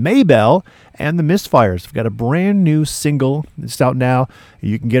Finland. Maybell and the Misfires. We've got a brand new single. It's out now.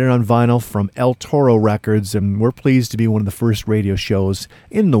 You can get it on vinyl from El Toro Records, and we're pleased to be one of the first radio shows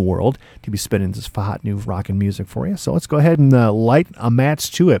in the world to be spinning this hot new rockin' music for you. So let's go ahead and light a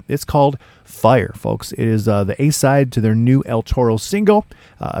match to it. It's called Fire, folks. It is the A-side to their new El Toro single.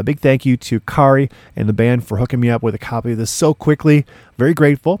 A big thank you to Kari and the band for hooking me up with a copy of this so quickly. Very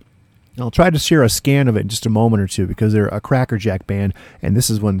grateful. I'll try to share a scan of it in just a moment or two because they're a crackerjack band, and this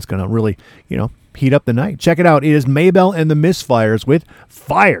is one that's going to really, heat up the night. Check it out. It is Maybell and the Misfires with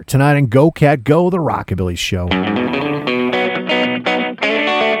Fire tonight on Go Cat Go, the Rockabilly Show.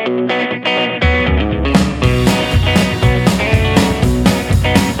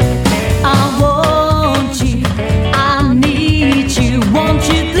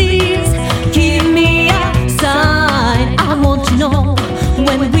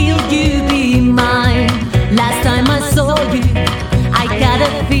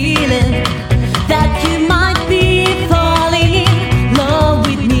 Feeling that you might be falling in love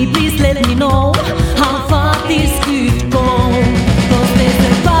with me. Please let me know how far this could go. 'Cause there's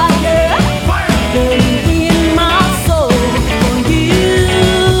a fire burning in my soul for you.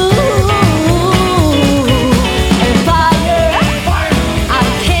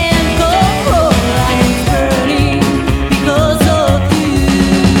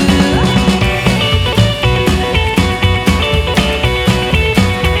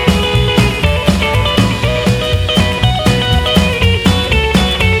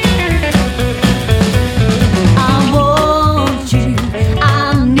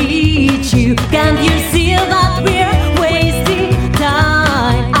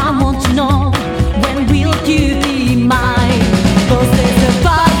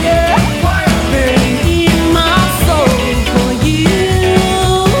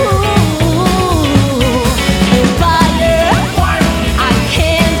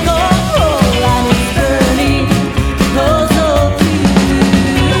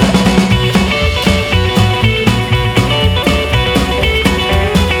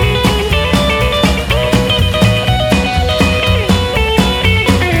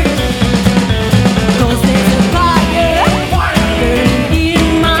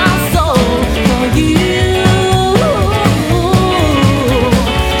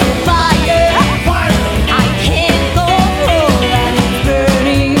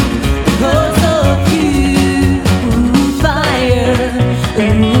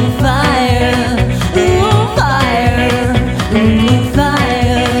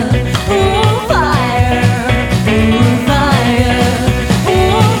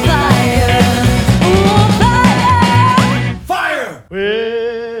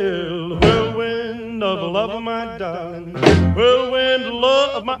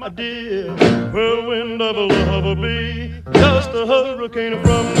 my dear. Whirlwind of a lover be just a hurricane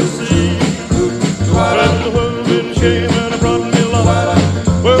from the sea. When the whirlwind came and it brought me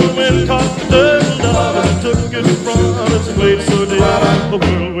love, whirlwind caught the devil down and took it from its place so dear. The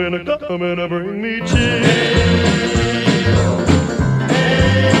whirlwind come and bring me cheer.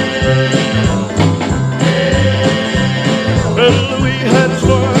 Well, we had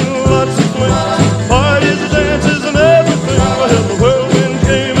fun, lots of fun, parties, dances, and everything. Well, the whirlwind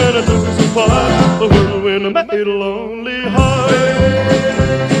came and it took us apart. The whirlwind made a lonely heart.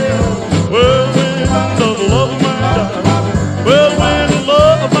 Whirlwind of the love of my darling, whirlwind of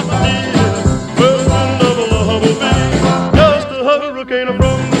love of my dear, whirlwind of a love of me, just a hurricane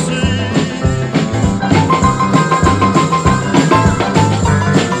from the sea.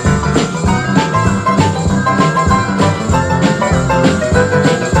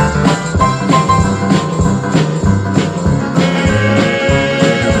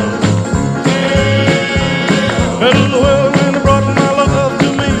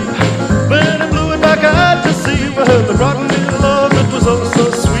 It brought me love that was oh so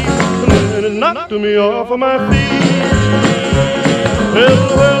sweet, and then it knocked me off of my feet. Well,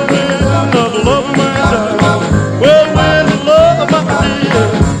 whirlwind of the love of my darling, whirlwind of love of my dear,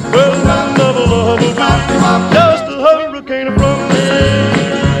 whirlwind of the love of me, just a hurricane from the sea.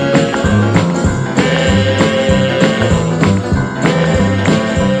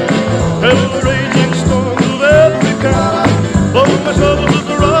 And the raging storms of every kind blow my troubles at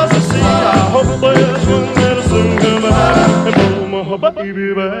the Ross Sea. I hope there's one that'll soon come out and blow my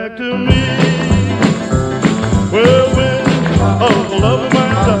baby back to me. Whirlwind of the love of my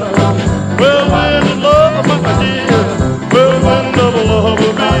darling, whirlwind of love of my dear, whirlwind of the love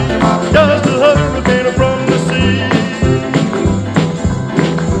of me, just a hurricane from the sea.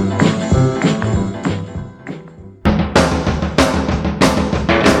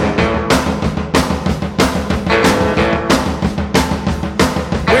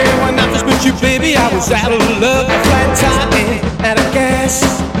 Baby, I was out of love, a flat tire and out of gas.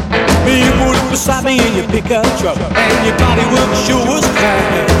 You pulled up beside me in your pickup truck, and your body work sure was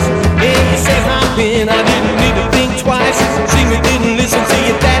class. Yeah, you said hop in, I didn't need to think twice. See me didn't listen to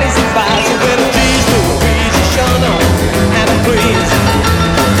your daddy's advice. So well, geez, Louise, you sure know how to please.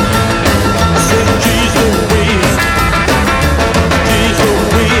 I said, geez, Louise, geez,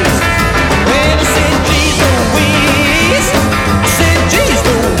 Louise. Well, I said, geez, Louise, I said, geez,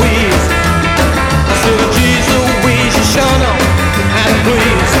 Louise. Geez Louise, you sure know how to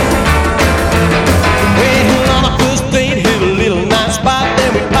please. Well, on our first date, hit a little nice spot,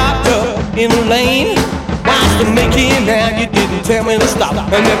 then we parked up in the lane. Watched the making out, you didn't tell me to stop,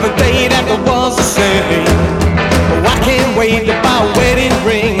 and every date after was the same. Oh, I can't wait to buy a wedding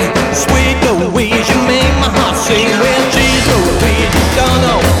ring. Sweet Louise, you make my heart sing. Well, geez Louise, you sure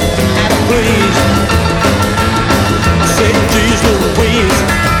know how to please. I said, geez Louise,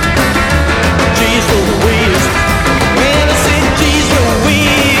 geez Louise. When I said geez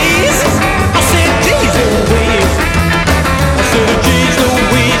Louise, I said geez Louise. I said geez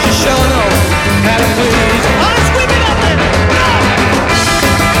Louise, you sure know how to please. Oh, scream it up then.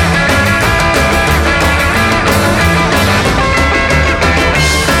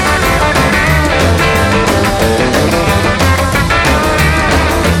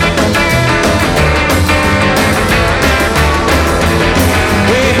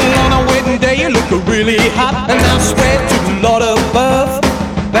 Well, on our wedding day you look really hot, and I swear to the Lord above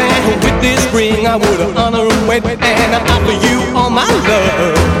that with this ring I would honor and wed, and I offer you all my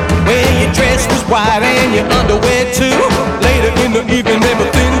love. Well, your dress was white and your underwear too. Later in the evening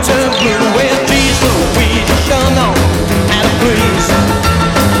everything turned blue. Well, geez Louise, you sure know how to please.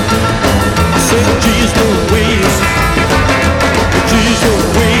 I said, geez Louise, geez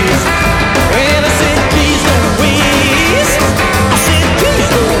Louise. Well, I said, geez Louise, I said, geez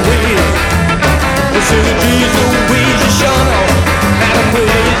Louise. I said, geez Louise, you sure know how to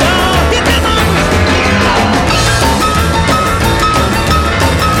please. Oh, get that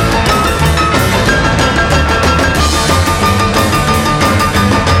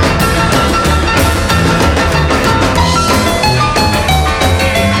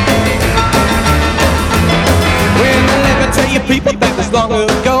people that was long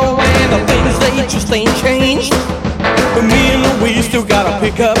ago, and the things they just ain't changed. But me and Louise still got a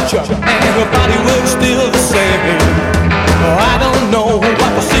pickup truck, and her body works still the same. Oh, I don't know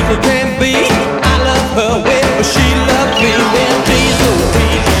what the secret can be. I love her way, but she loves me. Well, geez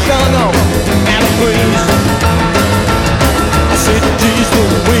Louise, you sure know how to please. I said, geez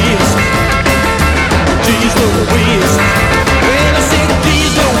Louise, geez Louise. Well, I said,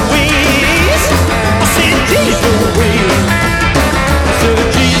 geez Louise, I said, geez Louise. I said,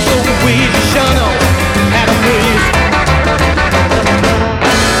 geez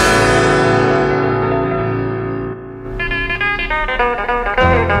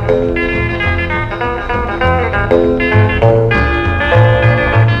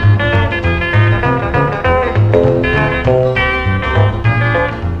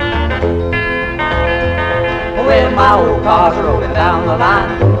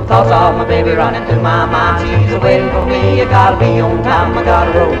baby running through my mind. She's waiting for me, I gotta be on time. I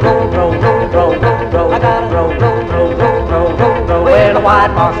gotta roll, roll, roll, roll, roll, roll, roll. I gotta roll, roll, roll, roll, roll, roll, roll. Well, the white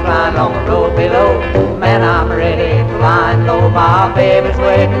moth's flying on the road below. Man, I'm ready to line low. My baby's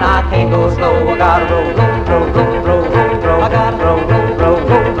waiting, I can't go slow. I gotta roll, roll, roll, roll, roll, roll, roll. I gotta roll, roll, roll,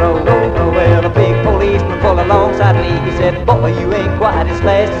 roll, roll, roll, roll. Well, a big policeman pulled alongside me. He said, boy, you ain't quite as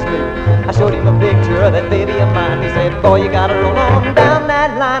fast as me. I showed him a picture of that baby of mine. He said, boy, you gotta roll on down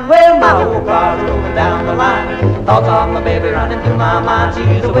that line. Well, my old car's rolling down the line. Thoughts of my baby running through my mind.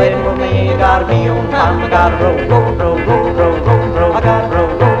 She's waiting for me, I gotta be on time. I gotta roll, roll, roll, roll, roll, roll, roll. I gotta roll,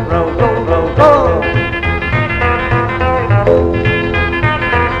 roll, roll, roll, roll, roll.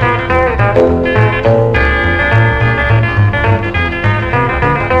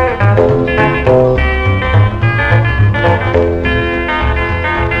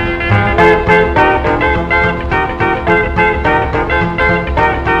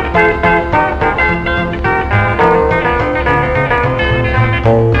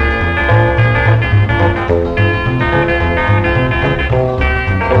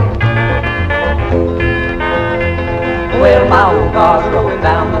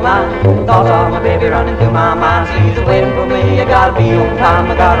 Thoughts of my baby running through my mind. She's waiting for me, I gotta be on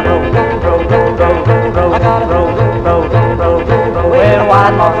time. I gotta roll, roll, roll, roll, roll, roll, roll. I gotta roll, roll, roll, roll, roll, roll, roll. Well, a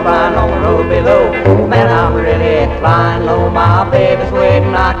white moth's flying on the road below. Man, I'm really flying low. My baby's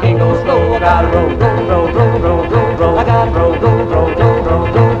waiting, I can't go slow. I gotta roll, roll, roll, roll, roll, roll, roll. I gotta roll, roll, roll, roll, roll,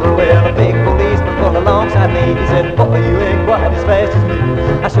 roll, roll. Well, a big policeman pulled alongside me. He said, boy, you ain't quite as fast as me.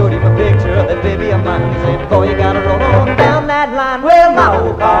 I showed him a picture of that baby of mine. He said, boy, you gotta roll on down that line. Well, my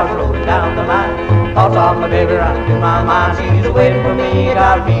old car's rolling down the line. Thoughts of my baby running through my mind. She's waiting for me, I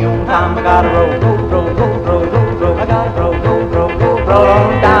gotta be on time. I gotta roll, roll, roll, roll, roll, roll, roll. I gotta roll, roll, roll, roll, roll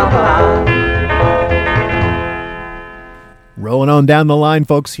on down the line. Rolling on down the line,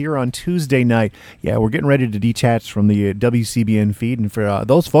 folks, here on Tuesday night. Yeah, we're getting ready to detach from the WCBN feed. And for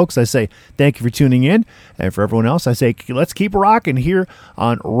those folks, I say thank you for tuning in. And for everyone else, I say let's keep rocking here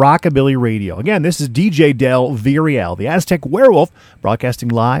on Rockabilly Radio. Again, this is DJ Del Villarreal, the Aztec Werewolf, broadcasting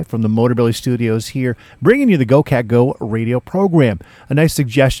live from the Motorbilly Studios here, bringing you the Go Cat Go radio program. A nice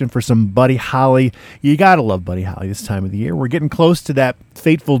suggestion for some Buddy Holly. You got to love Buddy Holly this time of the year. We're getting close to that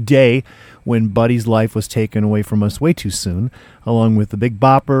fateful day when Buddy's life was taken away from us way too soon, along with the Big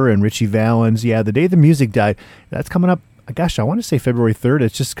Bopper and Richie Valens. Yeah, the day the music died, that's coming up, gosh, I want to say February 3rd.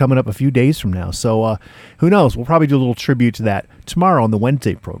 It's just coming up a few days from now. So who knows? We'll probably do a little tribute to that tomorrow on the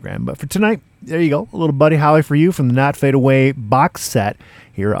Wednesday program. But for tonight, there you go. A little Buddy Holly for you from the Not Fade Away box set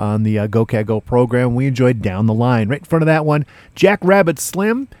here on the Go Cat Go program. We enjoyed Down the Line. Right in front of that one, Jack Rabbit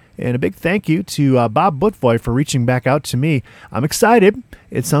Slim. And a big thank you to Bob Butvoy for reaching back out to me. I'm excited.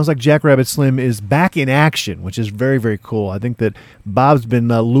 It sounds like Jackrabbit Slim is back in action, which is very, very cool. I think that Bob's been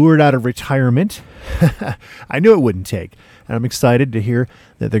lured out of retirement. I knew it wouldn't take. And I'm excited to hear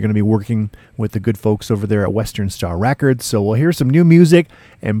that they're going to be working with the good folks over there at Western Star Records. So we'll hear some new music.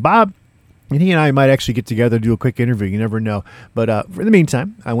 And Bob, and he and I might actually get together to do a quick interview. You never know. But for the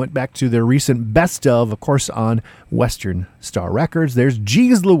meantime, I went back to their recent best of course, on Western Star Records. There's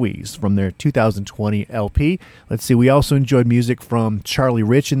Jeez Louise from their 2020 LP. Let's see, we also enjoyed music from Charlie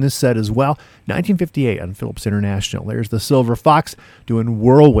Rich in this set as well. 1958 on Philips International. There's the Silver Fox doing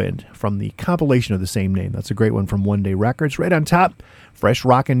Whirlwind from the compilation of the same name. That's a great one from One Day Records. Right on top, fresh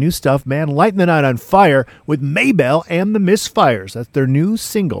rockin' new stuff, man. Lighting the Night on Fire with Maybelle and the Misfires. That's their new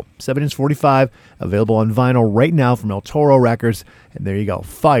single, 7-inch 45, available on vinyl right now from El Toro Records. And there you go,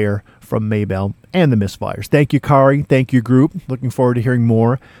 Fire from Maybelle and the Misfires. Thank you, Kari. Thank you, group. Looking forward to hearing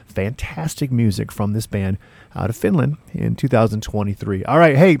more fantastic music from this band out of Finland in 2023. All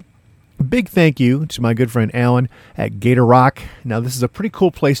right, hey, big thank you to my good friend Alan at Gator Rock. Now, this is a pretty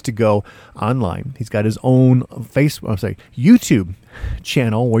cool place to go online. He's got his own YouTube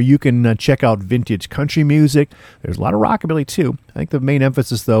channel where you can check out vintage country music. There's a lot of rockabilly too. I think the main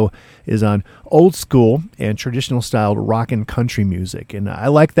emphasis, though, is on old school and traditional styled rock and country music. And I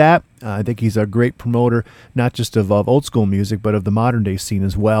like that. I think he's a great promoter, not just of old school music, but of the modern day scene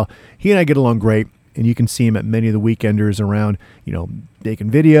as well. He and I get along great. And you can see him at many of the weekenders around,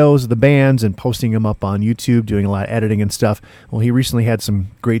 making videos of the bands and posting them up on YouTube, doing a lot of editing and stuff. Well, he recently had some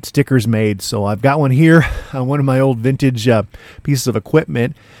great stickers made, so I've got one here on one of my old vintage pieces of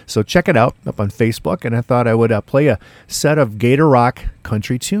equipment. So check it out up on Facebook, and I thought I would play a set of Gator Rock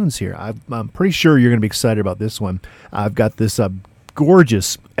country tunes here. I'm pretty sure you're going to be excited about this one. I've got this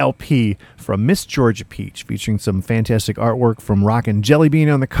gorgeous LP from Miss Georgia Peach, featuring some fantastic artwork from Rockin' Jelly Bean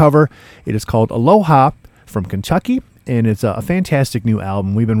on the cover. It is called Aloha from Kentucky, and it's a fantastic new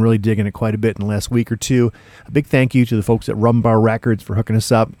album. We've been really digging it quite a bit in the last week or two. A big thank you to the folks at Rumbar Records for hooking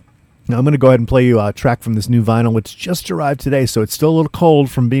us up. Now I'm going to go ahead and play you a track from this new vinyl, which just arrived today, so it's still a little cold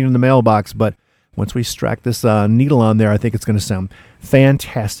from being in the mailbox, but once we strap this needle on there, I think it's going to sound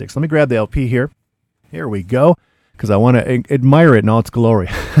fantastic. So let me grab the LP here. Here we go, because I want to admire it in all its glory.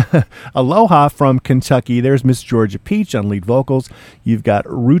 Aloha from Kentucky. There's Miss Georgia Peach on lead vocals. You've got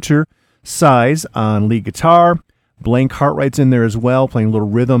Rooter Size on lead guitar. Blaine Cartwright's in there as well, playing a little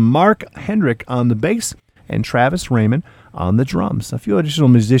rhythm. Mark Hendrick on the bass, and Travis Raymond on the drums. A few additional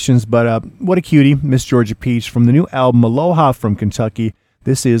musicians, but what a cutie, Miss Georgia Peach from the new album Aloha from Kentucky.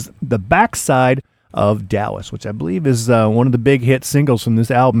 This is The Backside of Dallas, which I believe is one of the big hit singles from this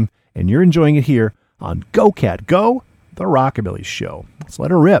album, and you're enjoying it here on Go Cat Go, the Rockabilly Show. Let's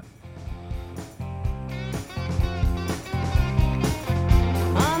let her rip.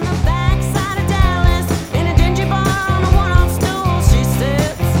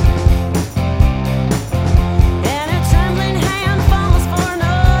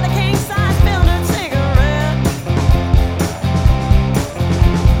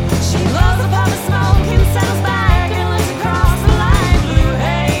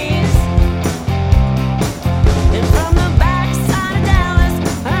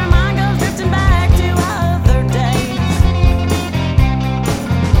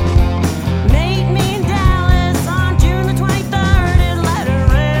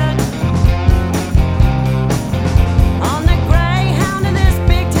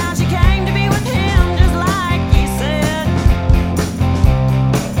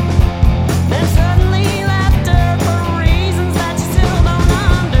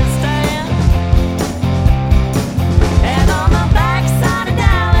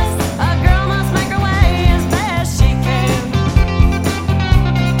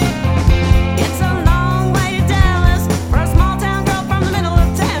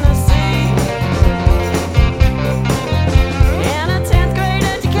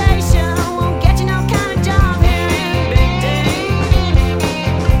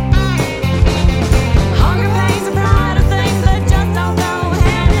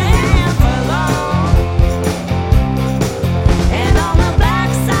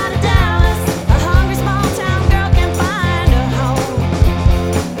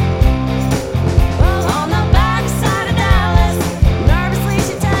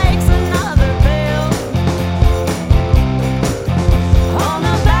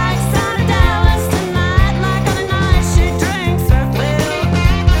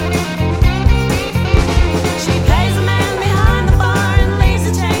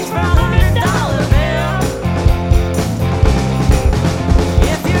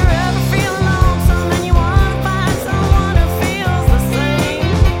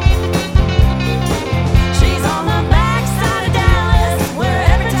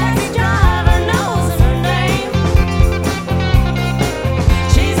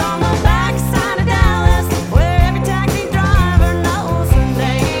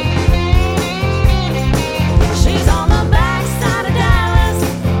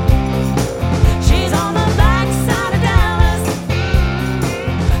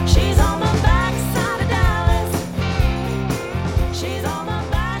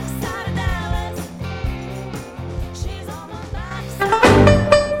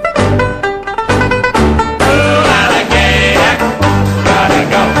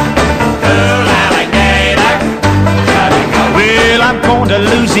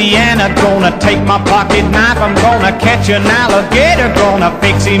 Gonna take my pocket knife, I'm gonna catch an alligator, gonna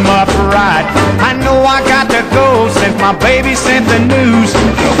fix him up right. I know I got to go since my baby sent the news.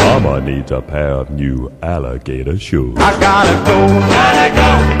 Your mama needs a pair of new alligator shoes. I gotta go,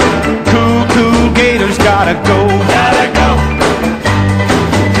 cool gators gotta go,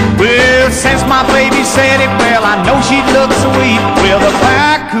 Well, since my baby said it, well, I know she looks sweet. Well, the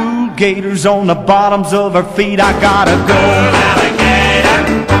black cool gators on the bottoms of her feet, I gotta go,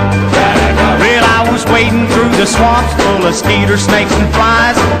 Well, I was wading through the swamps full of skeeter, snakes, and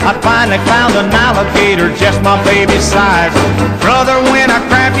flies. I finally found an alligator just my baby's size. Brother, when I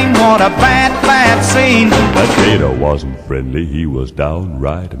grabbed him, what a bad scene. That gator wasn't friendly, he was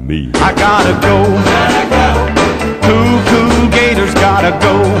downright mean. I gotta go, cool gators gotta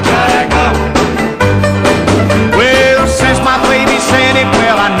go, Well, since my baby said it,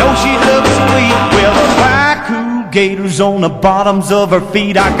 well, I know she looks sweet. Well, the black cool gators on the bottoms of her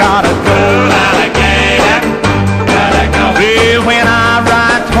feet, I gotta go, Well, when I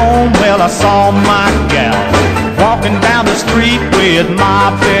arrived home, well, I saw my gal walking down the street with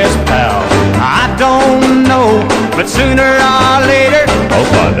my best pal. I don't know, but sooner or later I'll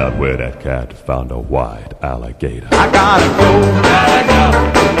find out where that cat found a white alligator. I gotta go,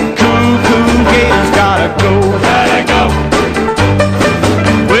 cool gators gotta go,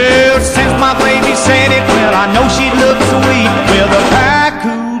 Well, said it, well, I know she looked sweet with a pair of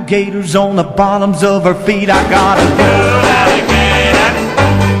cool gators on the bottoms of her feet. I got a girl alligator,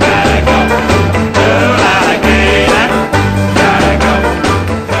 gotta go. Girl alligator, gotta go.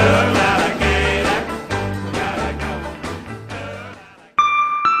 Girl alligator, gotta go.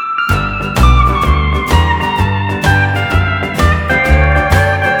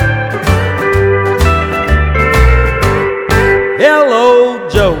 Hello,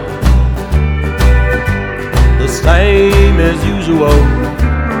 Joe. The same as usual.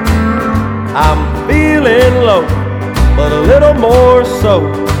 I'm feeling low, but a little more so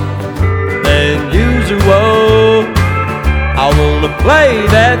than usual. I wanna play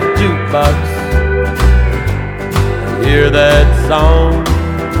that jukebox, hear that song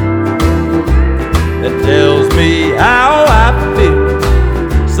that tells me how I feel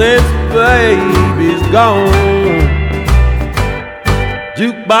since baby's gone.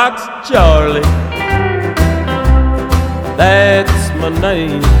 Jukebox Charlie, that's my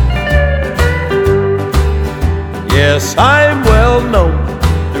name. Yes, I'm well known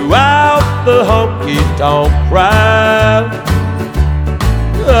throughout the honky-tonk crowd.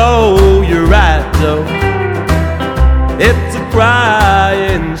 Oh, you're right, Joe, it's a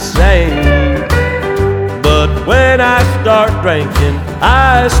crying shame. But when I start drinking,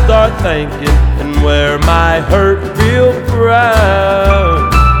 I start thinking and wear my hurt real proud.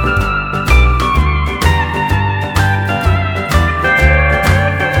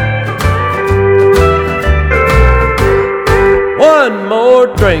 One more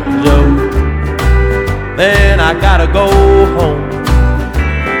drink, Joe, then I gotta go home.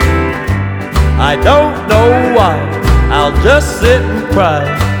 I don't know why, I'll just sit and cry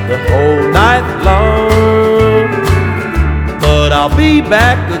the whole night long. But I'll be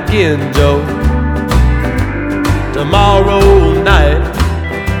back again, Joe, tomorrow night,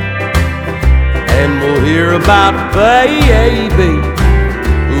 and we'll hear about baby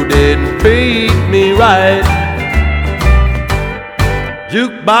who didn't treat me right.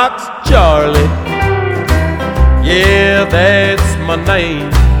 Jukebox Charlie, yeah, that's my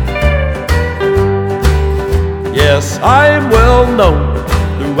name. Yes, I'm well known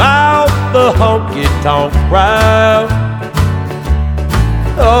throughout the honky-tonk crowd.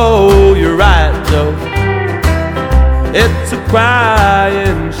 Oh, you're right, Joe, it's a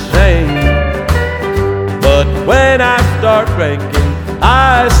crying shame. But when I start drinking,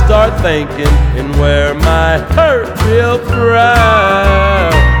 I start thinking and wear my hurt real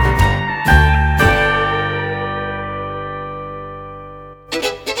proud.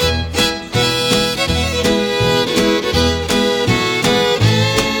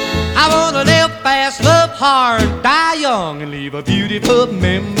 I wanna live fast, love hard, die young, and leave a beautiful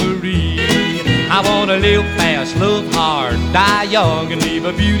memory. I wanna live fast, love hard, die young, and leave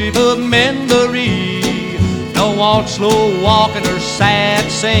a beautiful memory. Don't want slow walking or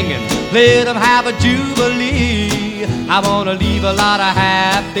sad singing, let them have a jubilee. I wanna leave a lot of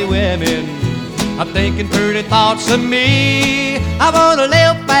happy women, I'm thinking pretty thoughts of me. I wanna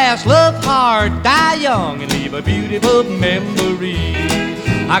live fast, love hard, die young, and leave a beautiful memory.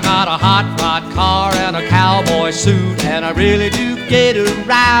 I got a hot rod car and a cowboy suit, and I really do get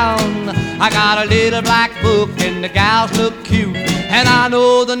around. I got a little black book and the gals look cute, and I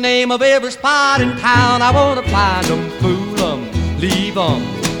know the name of every spot in town. I wanna find them, fool them, leave them,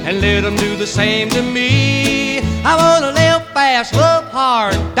 and let them do the same to me. I wanna live fast, love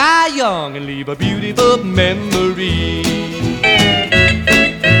hard, die young, and leave a beautiful memory.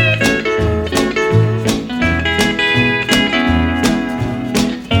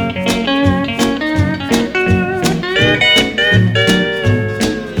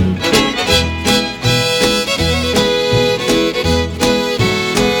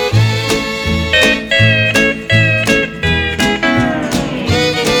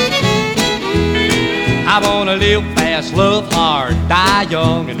 I wanna live fast, love hard, die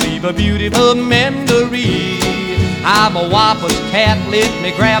young, and leave a beautiful memory. I'm a Wappa's cat, let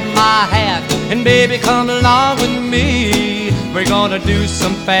me grab my hat, and baby come along with me. We're gonna do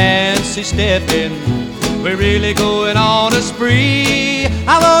some fancy stepping, we're really going on a spree.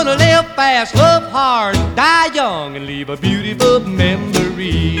 I wanna live fast, love hard, die young, and leave a beautiful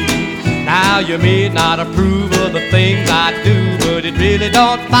memory. Now you may not approve of the things I do, but it really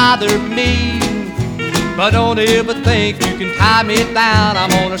don't bother me. But don't ever think you can tie me down, I'm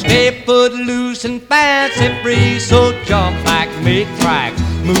gonna stay footloose and fancy free. So jump back, make tracks,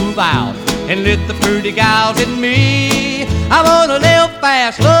 move out, and let the pretty gals in me. I wanna live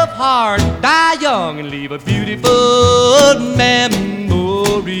fast, love hard, die young, and leave a beautiful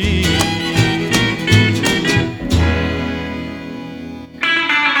memory.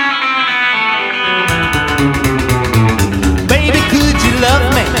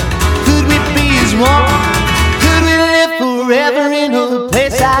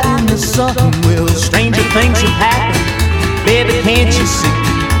 can't you see?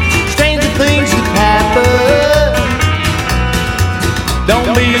 Stranger things have happened.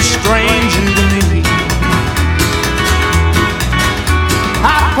 Don't be a stranger to me.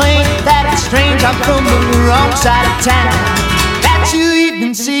 I think that it's strange I'm from the wrong side of town, that you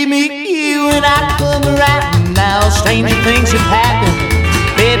even see me when I come around. Now stranger things have happened,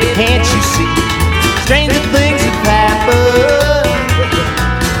 baby, can't you see? Stranger things have happened.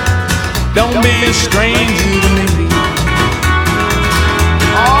 Don't be a stranger to me.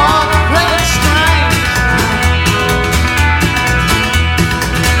 Oh, really strange.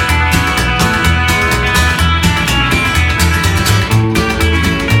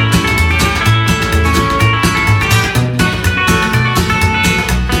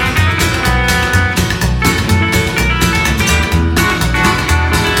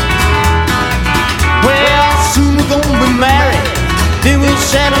 Well, soon we're gonna be married, then we'll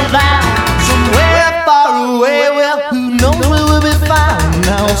settle down somewhere far away. Well, who knows where we'll be found?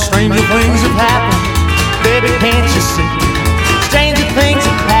 Now stranger things have happened, baby, can't you see? Stranger things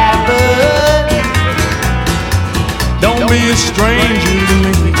have happened. Don't be a stranger to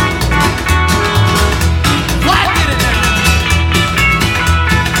me. Why get it now?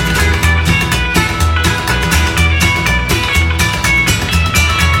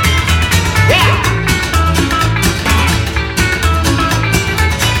 Yeah.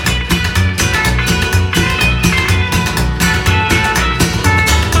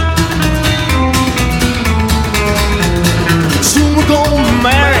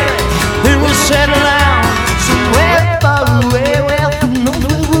 Married, then we'll settle down somewhere far away. Well, who knows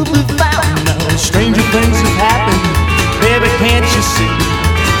where we'll be found? Now, stranger things have happened, baby, can't you see?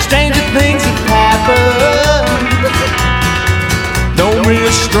 Stranger things have happened. Don't be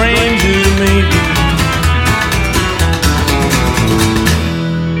a stranger to me.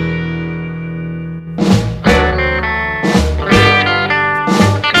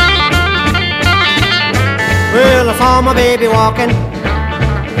 Well, I saw my baby walking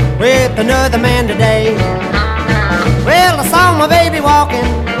with another man today. Well, I saw my baby walking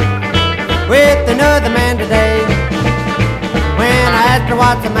with another man today. When I asked her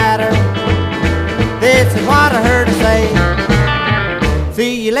what's the matter, this is what I heard her say.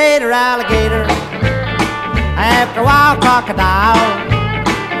 See you later, alligator. After a while, crocodile.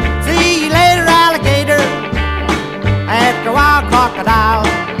 See you later, alligator. After a while, crocodile.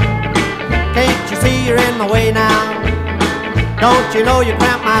 Can't you see you're in my way now? Don't you know you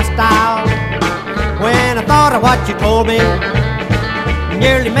cramp my style? When I thought of what you told me, it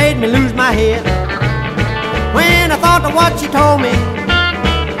nearly made me lose my head. When I thought of what you told me,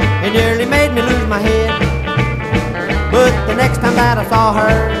 it nearly made me lose my head. But the next time that I saw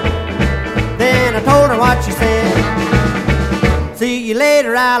her, then I told her what she said. See you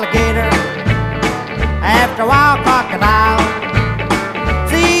later, alligator. After a while, crocodile.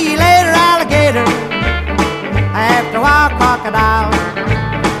 See you later, alligator. After a while, crocodile.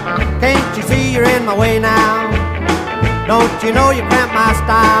 Can't you see you're in my way now? Don't you know you cramp my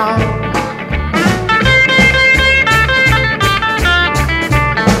style?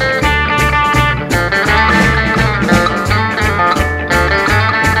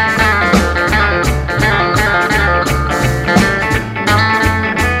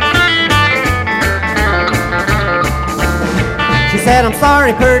 She said, I'm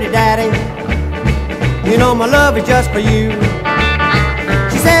sorry, pretty daddy. You know my love is just for you.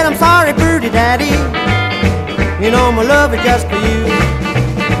 She said, I'm sorry, pretty daddy. You know my love is just for you.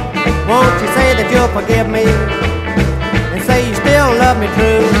 Won't you say that you'll forgive me and say you still love me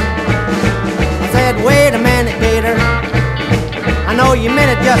true? I said, wait a minute, Gator. I know you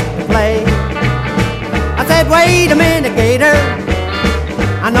meant it just to play. I said, wait a minute, Gator.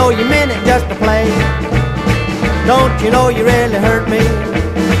 I know you meant it just to play. Don't you know you really hurt me?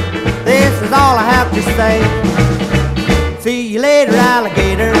 This is all I have to say. See you later,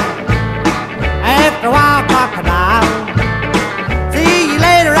 alligator. After a while, crocodile. See you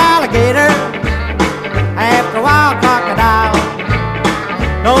later, alligator. After a while, crocodile.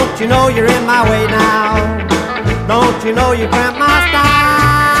 Don't you know you're in my way now? Don't you know you cramp my style?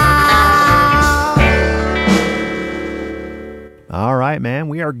 All right, man.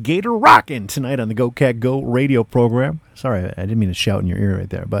 We are Gator rocking tonight on the Go Cat Go radio program. Sorry, I didn't mean to shout in your ear right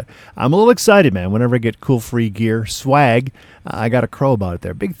there, but I'm a little excited, man. Whenever I get cool free gear, swag, I got a crow about it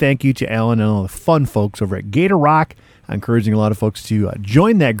there. Big thank you to Alan and all the fun folks over at Gator Rock. I'm encouraging a lot of folks to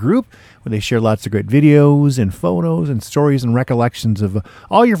join that group where they share lots of great videos and photos and stories and recollections of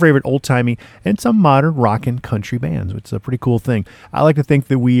all your favorite old-timey and some modern rock and country bands. It's a pretty cool thing. I like to think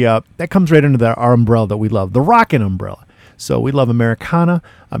that we that comes right under our umbrella that we love, the rockin' umbrella. So we love Americana,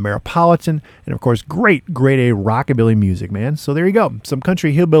 Ameripolitan, and of course, great A rockabilly music, man. So there you go. Some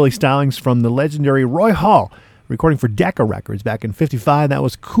country hillbilly stylings from the legendary Roy Hall, recording for Decca Records back in '55. That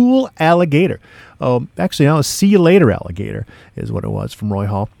was Cool Alligator. Oh, actually, that was See You Later Alligator is what it was from Roy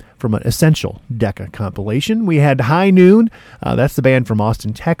Hall, from an Essential Decca compilation. We had High Noon. That's the band from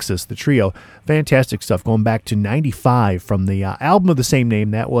Austin, Texas, the trio. Fantastic stuff going back to '95 from the album of the same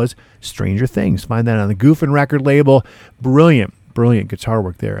name. That was Stranger Things. Find that on the Goofin' record label. Brilliant guitar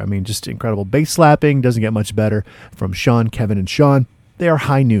work there. I mean, just incredible bass slapping. Doesn't get much better from Sean, Kevin, and Sean. They are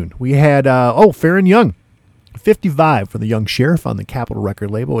High Noon. We had, Fair and Young. 55 for the Young Sheriff on the Capitol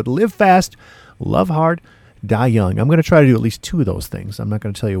record label with Live Fast, Love Hard, Die Young. I'm going to try to do at least two of those things. I'm not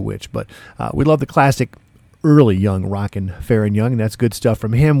going to tell you which, but we love the classic early Young rockin' Fair and Young, and that's good stuff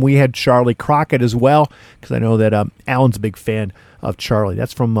from him. We had Charlie Crockett as well, because I know that Alan's a big fan of Charlie.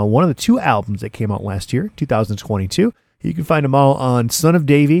 That's from one of the two albums that came out last year, 2022. You can find them all on Son of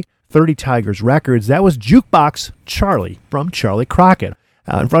Davy, 30 Tigers Records. That was Jukebox Charlie from Charlie Crockett.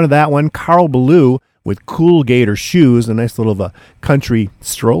 In front of that one, Carl Ballou with Cool Gator Shoes, a nice little country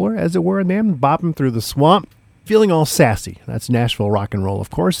stroller, as it were, man, bopping through the swamp, feeling all sassy. That's Nashville rock and roll, of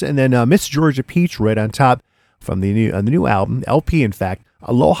course. And then Miss Georgia Peach right on top from the new album, LP, in fact,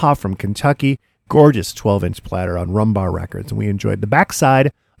 Aloha from Kentucky, gorgeous 12-inch platter on Rumbar Records, and we enjoyed the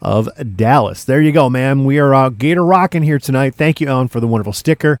backside of Dallas. There you go, man. We are Gator rocking here tonight. Thank you, Ellen, for the wonderful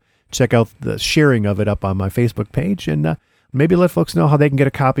sticker. Check out the sharing of it up on my Facebook page, and maybe let folks know how they can get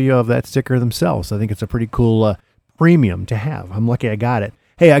a copy of that sticker themselves. I think it's a pretty cool premium to have. I'm lucky I got it.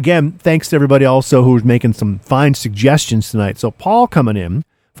 Hey, again, thanks to everybody also who's making some fine suggestions tonight. So Paul coming in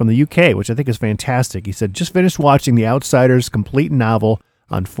from the UK, which I think is fantastic. He said, just finished watching The Outsiders complete novel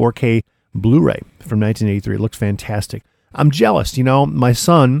on 4K Blu-ray from 1983. It looks fantastic. I'm jealous. You know, my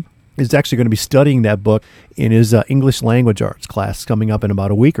son is actually going to be studying that book in his English language arts class coming up in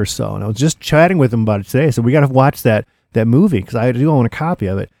about a week or so. And I was just chatting with him about it today. I said, we got to watch that movie because I do own a copy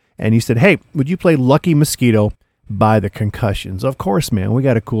of it. And he said, hey, would you play Lucky Mosquito by the Concussions? Of course, man. We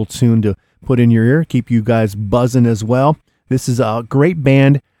got a cool tune to put in your ear, keep you guys buzzing as well. This is a great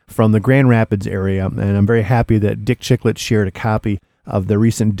band from the Grand Rapids area, and I'm very happy that Dick Chiclet shared a copy of the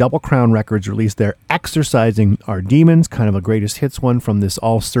recent Double Crown Records release there, Exorcising Our Demons, kind of a greatest hits one from this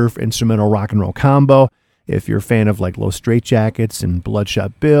all-surf instrumental rock and roll combo. If you're a fan of like Low Straitjackets and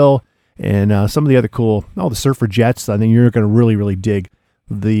Bloodshot Bill and some of the other cool, the Surfer Jets, I think you're going to really, really dig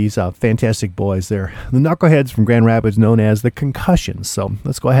these fantastic boys there. The Knuckleheads from Grand Rapids, known as the Concussions. So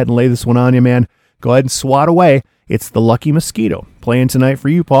let's go ahead and lay this one on you, man. Go ahead and swat away. It's the Lucky Mosquito playing tonight for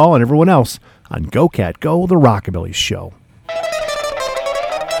you, Paul, and everyone else on Go Cat Go, the Rockabilly Show.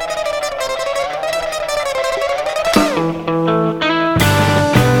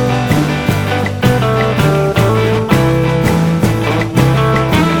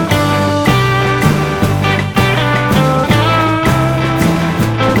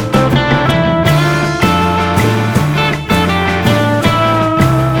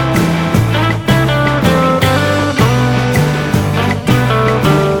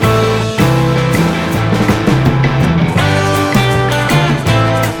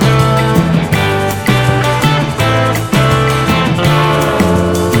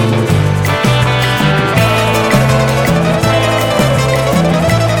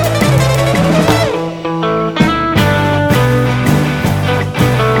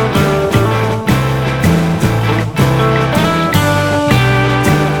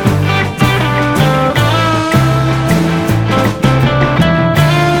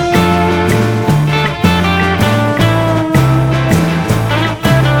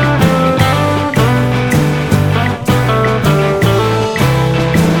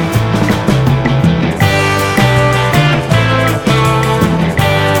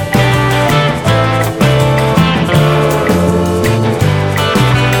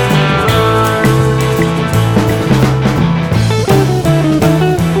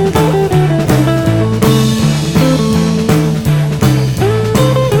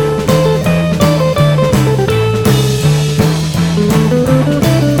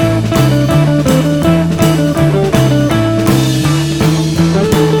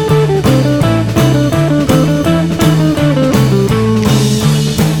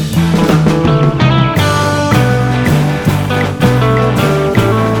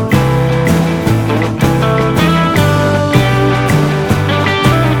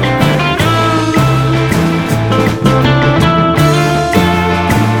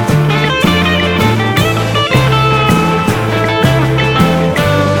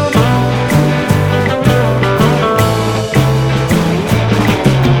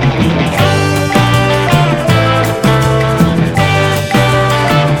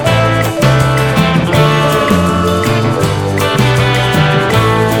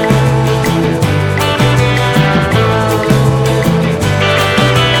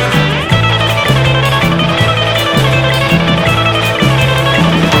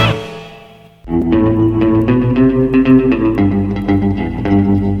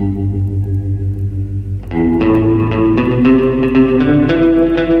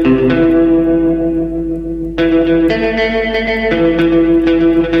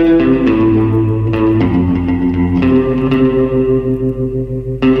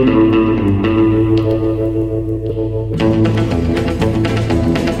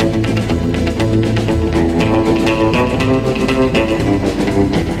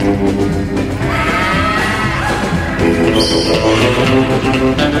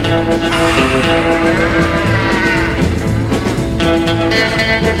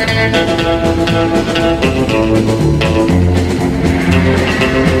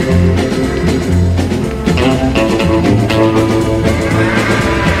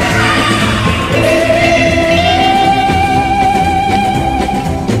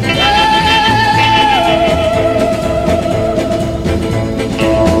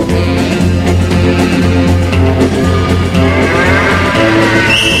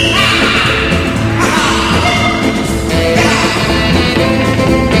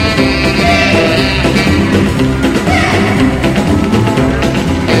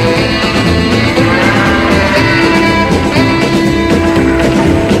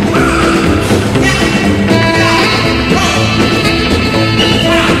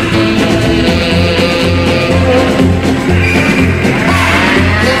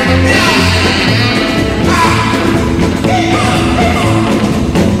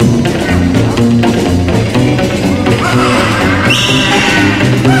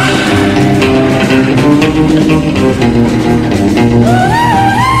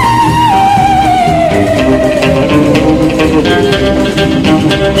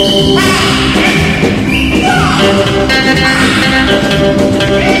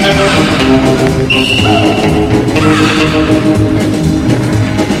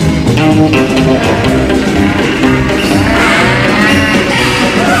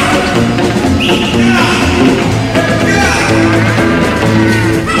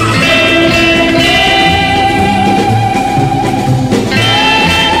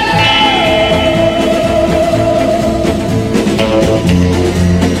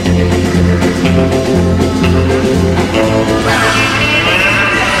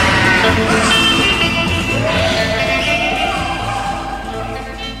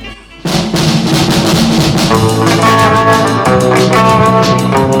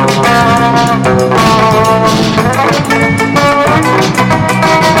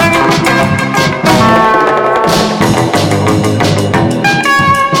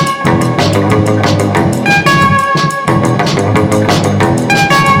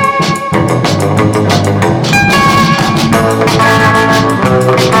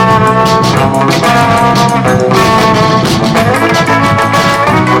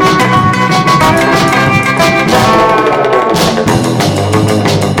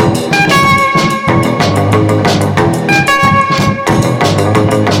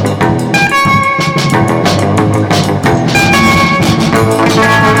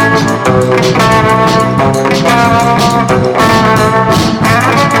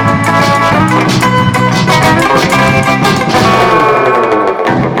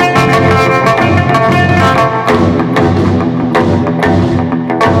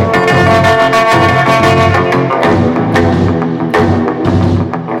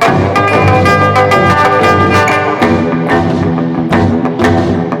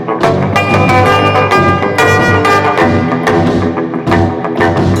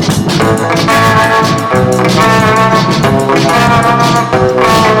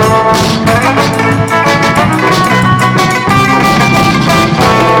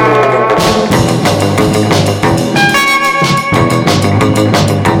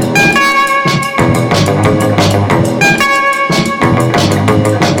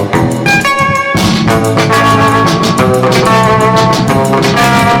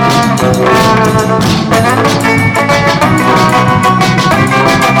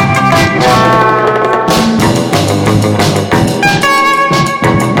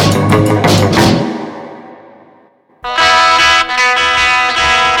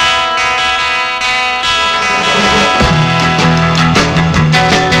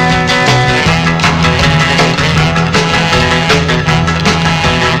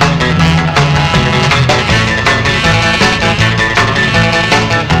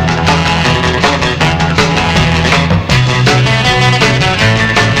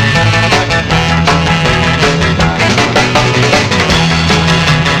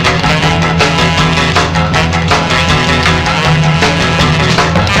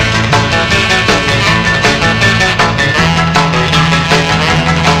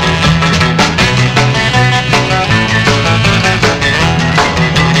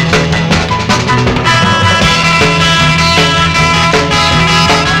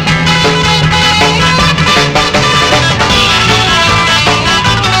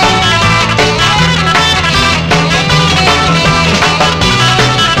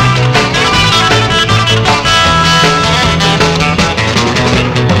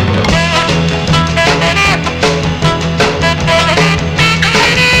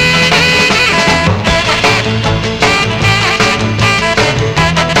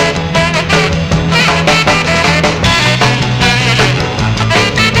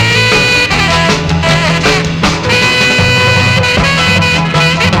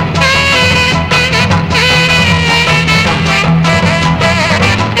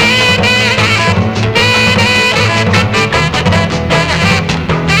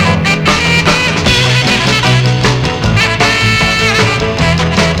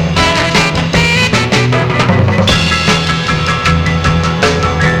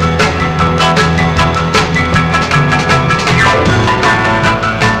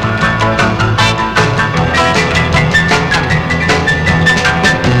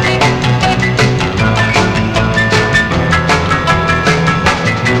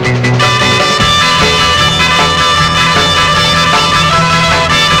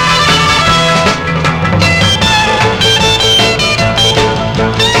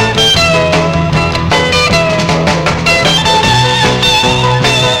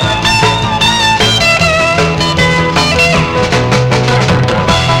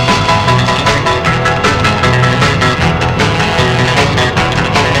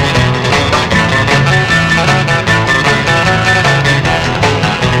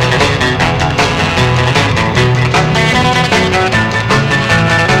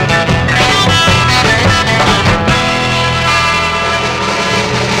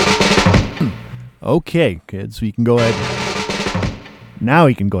 Okay, kids, we can go ahead. Now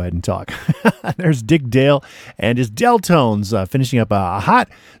he can go ahead and talk. There's Dick Dale and his Deltones finishing up a hot,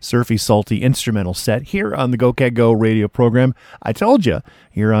 surfy, salty instrumental set here on the Go Cat Go radio program. I told you,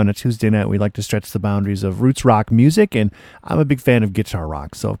 here on a Tuesday night, we like to stretch the boundaries of roots rock music, and I'm a big fan of guitar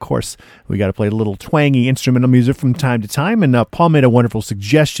rock. So, of course, we got to play a little twangy instrumental music from time to time, and Paul made a wonderful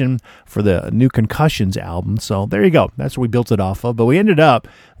suggestion for the new Concussions album. So there you go. That's where we built it off of. But we ended up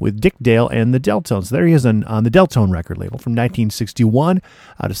with Dick Dale and the Deltones. There he is on the Deltone record label from 1961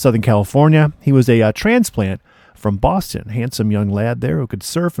 out of Southern California. He was a transplant from Boston. Handsome young lad there who could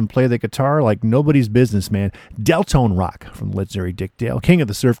surf and play the guitar like nobody's business, man. Deltone rock from legendary Dick Dale, king of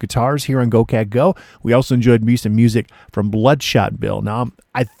the surf guitars here on Go Cat Go. We also enjoyed some music from Bloodshot Bill. Now,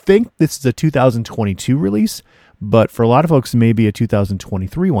 I think this is a 2022 release, but for a lot of folks, it may be a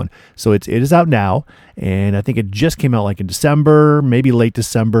 2023 one. So it is out now, and I think it just came out like in December, maybe late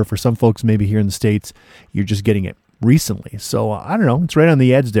December. For some folks, maybe here in the States, you're just getting it recently. So I don't know, it's right on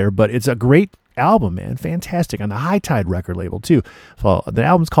the edge there, but it's a great album, man. Fantastic. On the High Tide record label, too. So the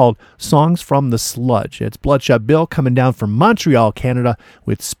album's called Songs from the Sludge. It's Bloodshot Bill coming down from Montreal, Canada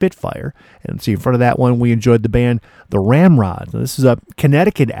with Spitfire. And see, in front of that one, we enjoyed the band The Ramrods. Now, this is a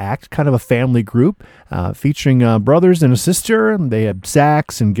Connecticut act, kind of a family group, featuring brothers and a sister. They had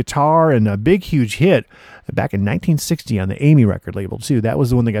sax and guitar and a big, huge hit back in 1960 on the Amy record label, too. That was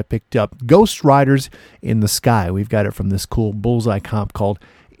the one that got picked up. Ghost Riders in the Sky. We've got it from this cool Bullseye comp called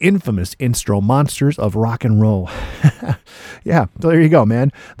Infamous Instro Monsters of Rock and Roll. Yeah, so there you go,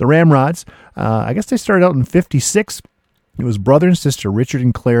 man. The Ramrods, I guess they started out in 56. It was brother and sister Richard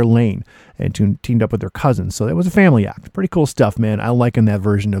and Claire Lane, and teamed up with their cousins. So that was a family act. Pretty cool stuff, man. I'm liking that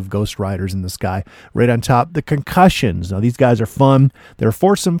version of Ghost Riders in the Sky. Right on top, the Concussions. Now, these guys are fun. They're a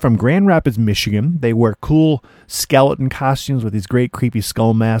foursome from Grand Rapids, Michigan. They wear cool skeleton costumes with these great creepy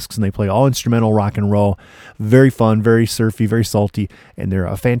skull masks, and they play all instrumental rock and roll. Very fun, very surfy, very salty, and they're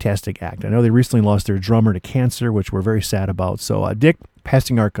a fantastic act. I know they recently lost their drummer to cancer, which we're very sad about. So, Dick,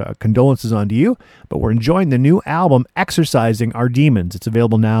 passing our condolences on to you, but we're enjoying the new album, Exercising Our Demons. It's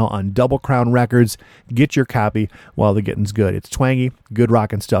available now on Double Crown Records. Get your copy while the getting's good. It's twangy, good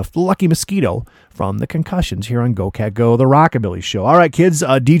rockin' stuff. Lucky Mosquito from the Concussions here on Go Cat Go, the Rockabilly Show. All right, kids,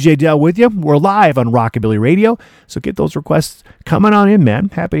 DJ Dell with you. We're live on Rockabilly Radio, so get those requests coming on in, man.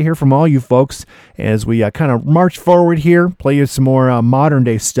 Happy to hear from all you folks as we kind of march forward here, play you some more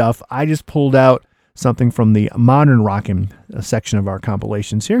modern-day stuff. I just pulled out something from the modern rockin' section of our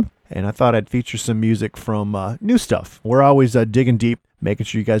compilations here, and I thought I'd feature some music from new stuff. We're always digging deep, making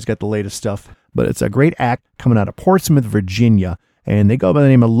sure you guys got the latest stuff, but it's a great act coming out of Portsmouth, Virginia, and they go by the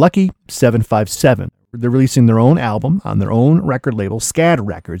name of Lucky 757. They're releasing their own album on their own record label, SCAD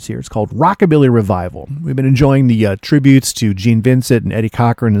Records here. It's called Rockabilly Revival. We've been enjoying the tributes to Gene Vincent and Eddie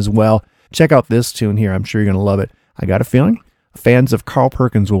Cochran as well. Check out this tune here. I'm sure you're going to love it. I got a feeling fans of Carl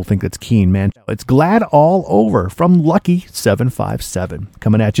Perkins will think that's keen, man. It's Glad All Over from Lucky 757.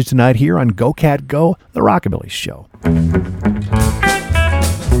 Coming at you tonight here on Go Cat Go, the Rockabilly Show.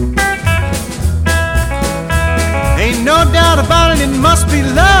 Ain't no doubt about it, it must be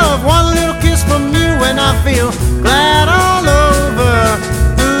love. One little kiss from you and I feel glad all over.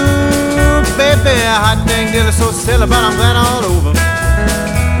 Ooh, baby, hot dang, diddle so silly, but I'm glad all over.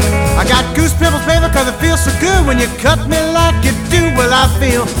 I got goose pimples, baby, cause it feels so good when you cut me like you do. Well, I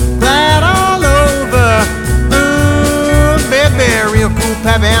feel glad all over. Ooh, baby, real cool,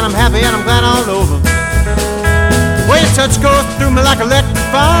 pappy, and I'm happy, and I'm glad all over. The way your touch goes through me like electric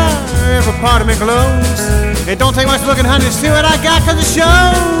fire, every part of me glows. It don't take much looking, honey, to see what I got, cause it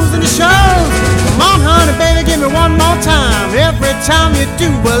shows, and it shows. Come on, honey, baby, give me one more time. Every time you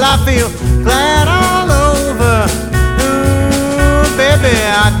do, well, I feel glad all over. Baby,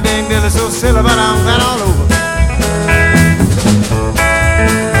 I think that it's so silly, but I'm glad all over.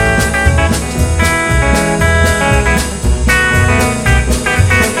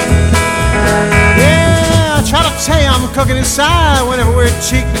 Yeah, I try to tell you I'm cooking inside whenever we're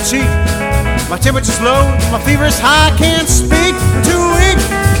cheek to cheek. My temperature's low, my fever's high, I can't speak, I'm too weak.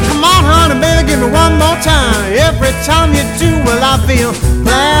 Come on, honey, baby, give me one more time. Every time you do, well, I feel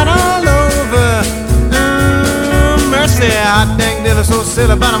glad all over. Mercy, hot dang diddle so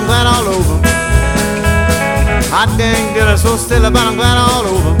silly, but I'm glad all over. Hot dang diddle so silly, but I'm glad all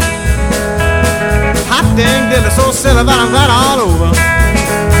over. Hot dang diddle so silly, but I'm glad all over.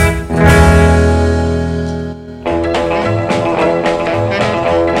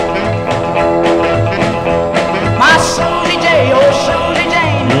 My Susie J, oh Susie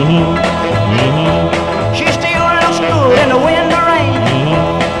Jane, she still looks good in the wind or rain.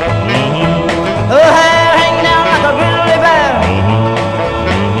 Her hair hanging down like a grizzly bear,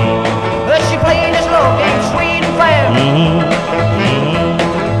 but she played this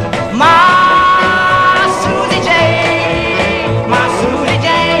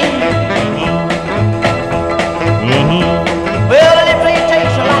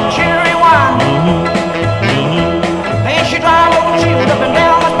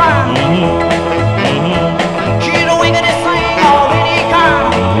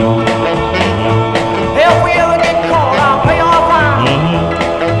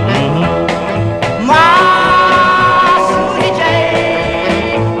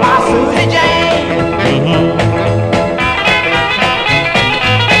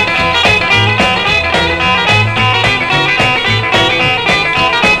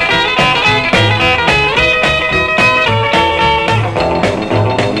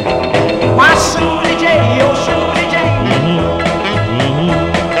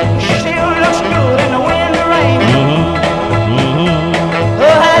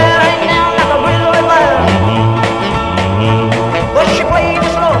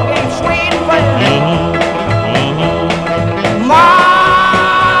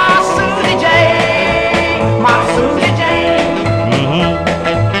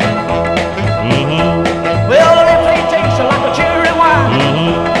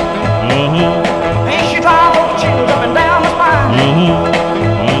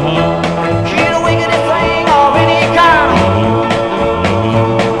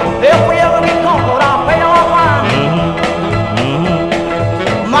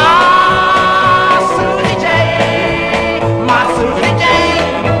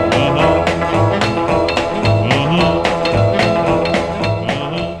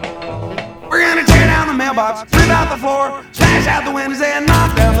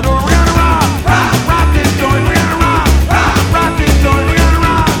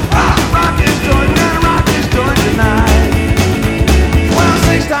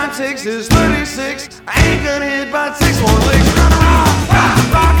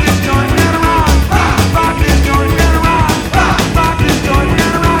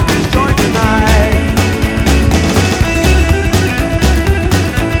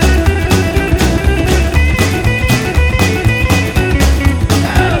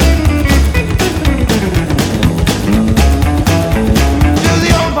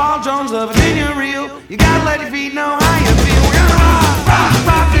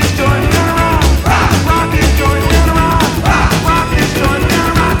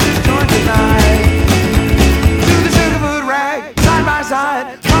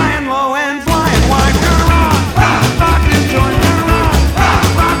tonight. Flying low and flying wide. We're gonna rock, rock, rock this joint. We're gonna rock,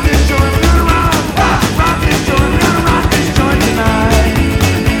 rock, rock this joint. We're gonna rock, rock, rock this joint. We're gonna rock this joint tonight.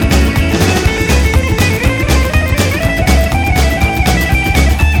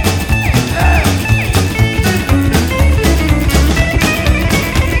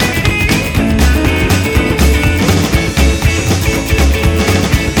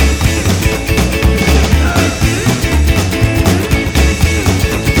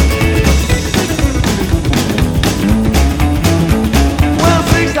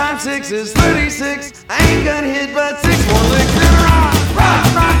 Six is 36. I ain't gonna hit but 6 more licks. We're gonna rock,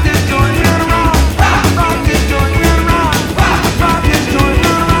 rock, rock this joint. We're gonna rock, rock, rock this joint. We're gonna rock, rock, rock this joint. We're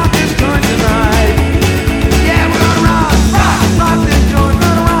gonna rock this joint tonight. Yeah, we're gonna rock, rock, rock this joint.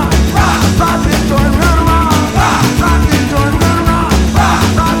 We're gonna rock, rock, rock this joint. We're gonna rock, rock, rock this joint. We're gonna rock, rock,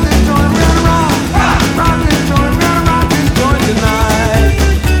 rock this joint. We're gonna rock, rock, rock this joint. We're gonna rock this joint tonight.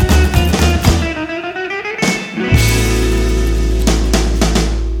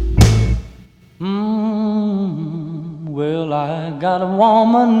 Well, I got a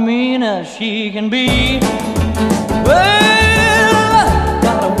woman mean as she can be. Well, I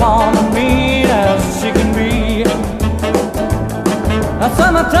got a woman mean as she can be. Now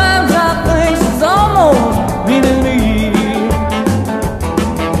sometimes I think she's almost meaning me.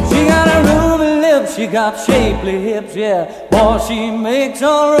 She got a ruby lips, she got shapely hips, yeah. Boy, she makes a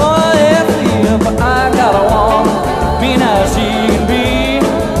royal flip. I got a woman mean as she can be.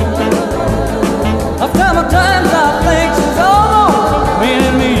 Sometimes I think she's almost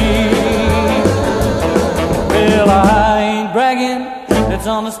meaning me. Well, I ain't bragging, it's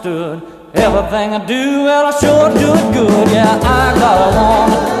understood. Everything I do, well, I sure do it good. Yeah, I got a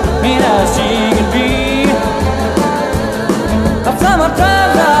woman, mean as she can be.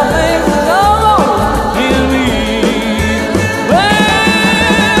 Sometimes I think she's almost meaning me.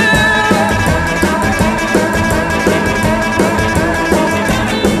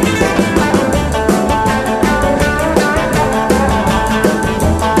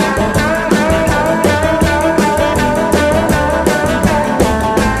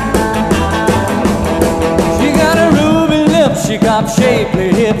 She got shapely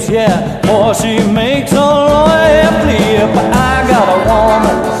hips, yeah. Boy, she makes a royal flip. I got a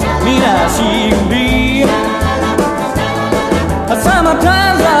woman, mean as she can be.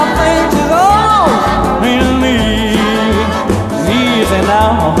 Sometimes I think she's almost meaning me. Easy now.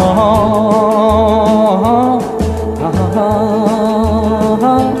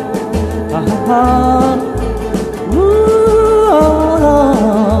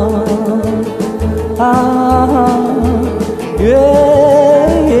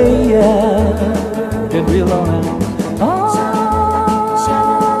 Yeah, yeah, yeah. Get real low now.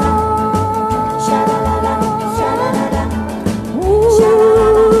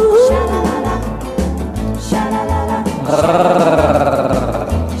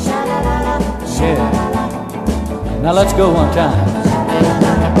 Yeah. Now let's go one time.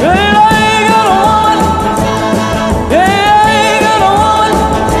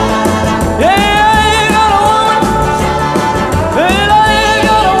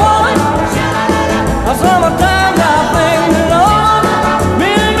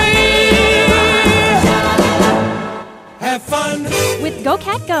 Go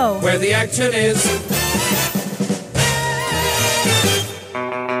Cat Go, where the action is.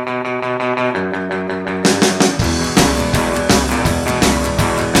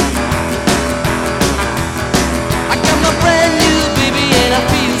 I got my brand new baby and I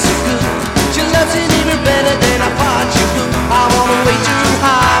feel so good. She loves it even better than I thought she would. I wanna wait too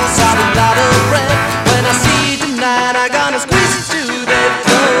high, sound a lot of breath. When I see you tonight, I gonna squeeze it to that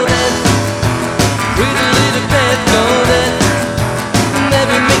golden, pretty little bit golden.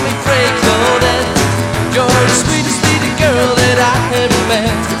 Never make me break, golden. You're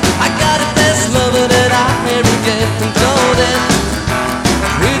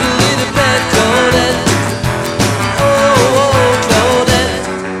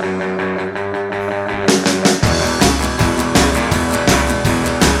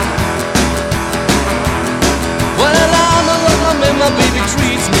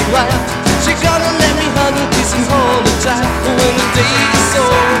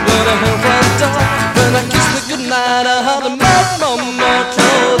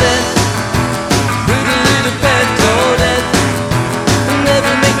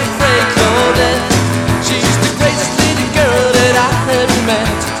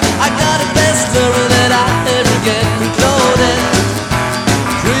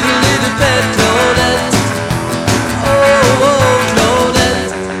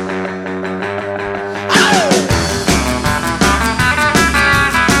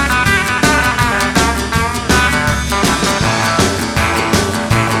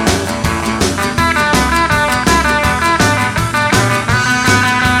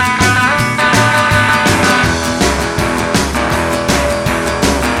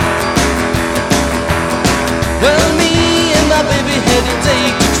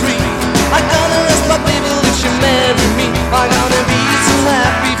take a tree. I'm gonna ask my baby if she marry me. I'm gonna be so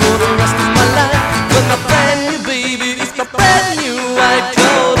happy for the rest of my life. But my brand new baby is my brand new white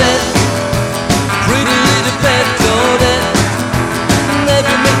Claudette. Pretty little pet Claudette.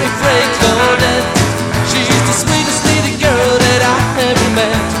 Never make me afraid Claudette. She's the sweetest little girl that I ever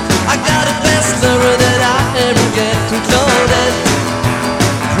met. I got the best lover that I ever get from Claudette.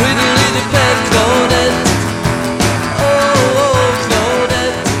 Pretty little pet Claudette. Oh,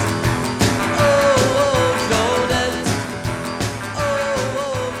 Claudette. Oh, Claudette.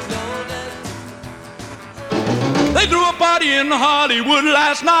 Oh, Claudette. They threw a party in Hollywood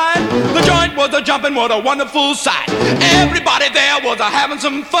last night. The joint was a jumping, what a wonderful sight. Everybody there was a having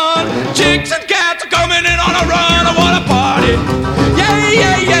some fun. Chicks and cats are coming in on a run. What a party! Yay,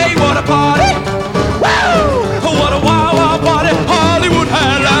 yay, yay, what a party! Woo! What a wild, wild party Hollywood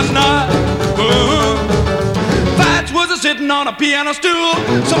had last night. Fats was a sitting on a piano stool.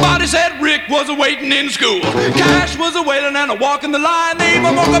 Somebody said Rick was a waiting in school. Cash was a waiting and a walking the line. They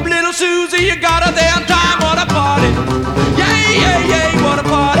even woke up little Susie. You got her there on time. What a party! Yay, yay, yay, what a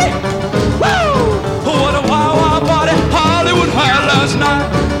party! Woo! What a wild, wild party Hollywood had last night.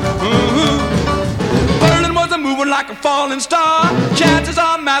 Berlin was a moving like a falling star. Chances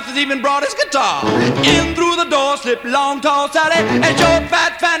are Mathis even brought his guitar. In through the door slipped long tall Sally, and short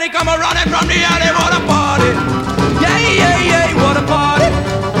fat Fanny come a running from the alley. What a party! Yay, yay, yay, what a party!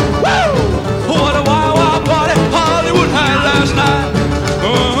 Woo! What a wild, wild party Hollywood had last night.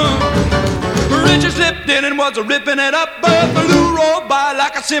 Richard slipped in and was ripping it up. Bertha Lou rolled by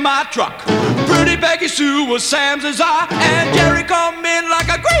like a semi-truck. Pretty Becky Sue was Sam's desire, and Jerry come in like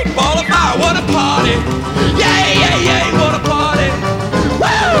a great ball of fire. What a party! Yay, yay, yay, what a party!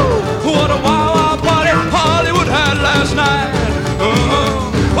 Woo! What a wild, wild party Hollywood had last night.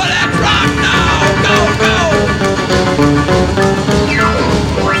 Well, let's rock now! Go, go!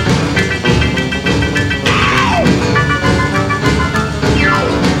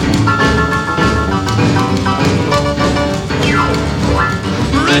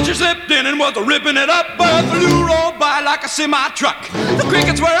 Richard slipped in and was ripping it up. Bertha Lou rolled by like a semi-truck. The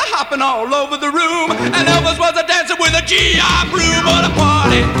crickets were hopping all over the room, and Elvis was a dancing with a G.I. broom. What a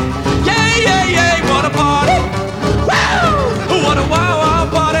party! Yay, yay, yay, what a party! Woo! What a wild,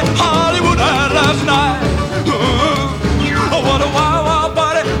 wild party Hollywood had last night. What a wild, wild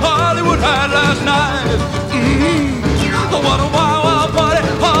party Hollywood had last night. What a wild, wild party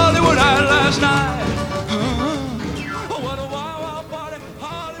Hollywood had last night.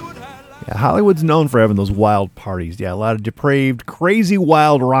 Yeah, Hollywood's known for having those wild parties. Yeah, a lot of depraved, crazy,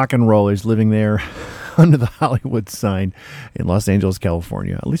 wild rock and rollers living there under the Hollywood sign in Los Angeles,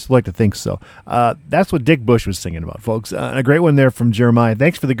 California. At least I'd like to think so. That's what Dick Bush was singing about, folks. A great one there from Jeremiah.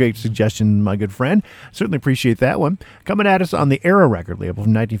 Thanks for the great suggestion, my good friend. Certainly appreciate that one. Coming at us on the Era record label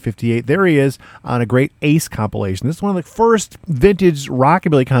from 1958. There he is on a great Ace compilation. This is one of the first vintage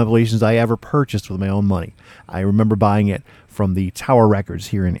rockabilly compilations I ever purchased with my own money. I remember buying it from the Tower Records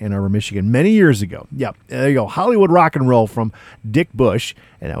here in Ann Arbor, Michigan, many years ago. Yeah, there you go. Hollywood Rock and Roll from Dick Bush,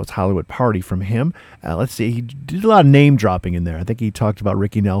 and that was Hollywood Party from him. Let's see, he did a lot of name dropping in there. I think he talked about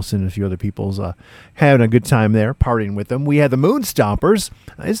Ricky Nelson and a few other people's having a good time there, partying with them. We had the Moonstompers.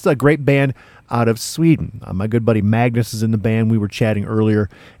 This is a great band out of Sweden. My good buddy Magnus is in the band. We were chatting earlier,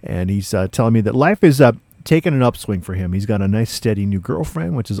 and he's telling me that life is taking an upswing for him. He's got a nice, steady new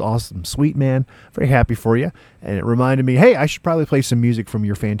girlfriend, which is awesome. Sweet man. Very happy for you. And it reminded me, hey, I should probably play some music from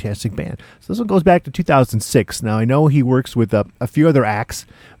your fantastic band. So this one goes back to 2006. Now, I know he works with a few other acts,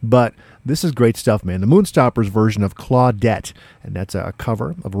 but this is great stuff, man. The Moonstompers version of Claudette, and that's a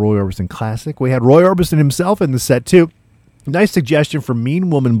cover of a Roy Orbison classic. We had Roy Orbison himself in the set, too. Nice suggestion from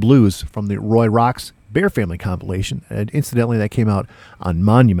Mean Woman Blues from the Roy Rocks Bear Family compilation. And incidentally, that came out on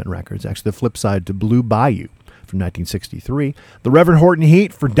Monument Records, actually the flip side to Blue Bayou from 1963. The Reverend Horton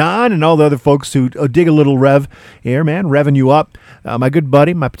Heat for Don and all the other folks who dig a little rev here, man, revving you up. My good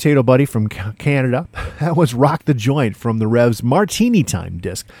buddy, my potato buddy from Canada, that was Rock the Joint from the Rev's Martini Time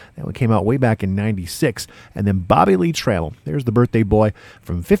disc. That one came out way back in 96. And then Bobby Lee Trammell, there's the birthday boy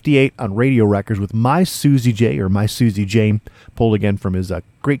from 58 on Radio Records with My Susie J, or My Susie Jane, pulled again from his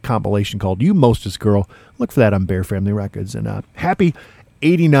great compilation called You Mostest Girl. Look for that on Bear Family Records. And happy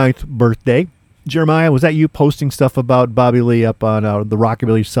 89th birthday. Jeremiah, was that you posting stuff about Bobby Lee up on the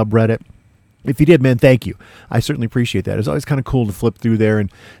Rockabilly subreddit? If you did, man, thank you. I certainly appreciate that. It's always kind of cool to flip through there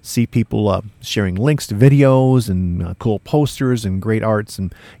and see people sharing links to videos and cool posters and great arts,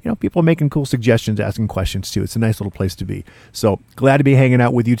 and people making cool suggestions, asking questions too. It's a nice little place to be. So glad to be hanging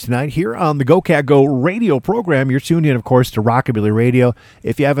out with you tonight here on the Go Cat Go radio program. You're tuned in, of course, to Rockabilly Radio.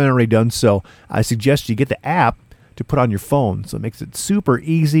 If you haven't already done so, I suggest you get the app. to put on your phone. So it makes it super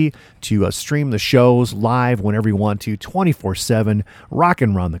easy to stream the shows live whenever you want to, 24/7,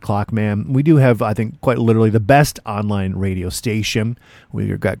 rocking around the clock, man. We do have, I think, quite literally the best online radio station.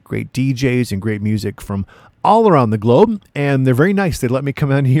 We've got great DJs and great music from all around the globe, and they're very nice. They let me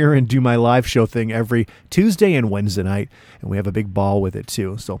come on here and do my live show thing every Tuesday and Wednesday night, and we have a big ball with it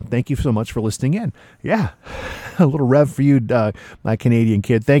too. So thank you so much for listening in. Yeah, a little rev for you, my Canadian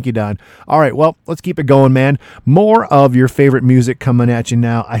kid. Thank you, Don. All right, well, let's keep it going, man. More of your favorite music coming at you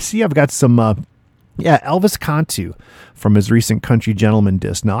now. I see I've got some Elvis Cantu from his recent Country Gentleman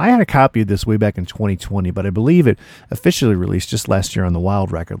disc. Now, I had a copy of this way back in 2020, but I believe it officially released just last year on the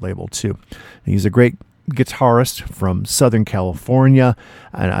Wild record label too. He's a great guitarist from Southern California,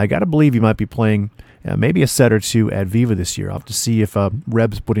 and I gotta believe you might be playing maybe a set or two at Viva this year. I'll have to see if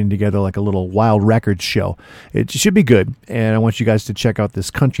Reb's putting together like a little Wild Records show. It should be good, and I want you guys to check out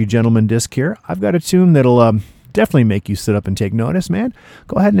this Country Gentleman disc here. I've got a tune that'll definitely make you sit up and take notice, man.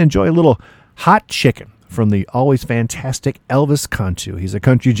 Go ahead and enjoy a little Hot Chicken from the always fantastic Elvis Cantu. He's a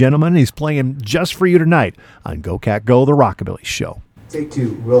country gentleman, and he's playing just for you tonight on Go Cat Go, the Rockabilly Show. Take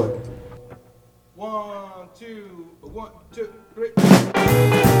two, roll it. 1, 2, 1, 2, 3.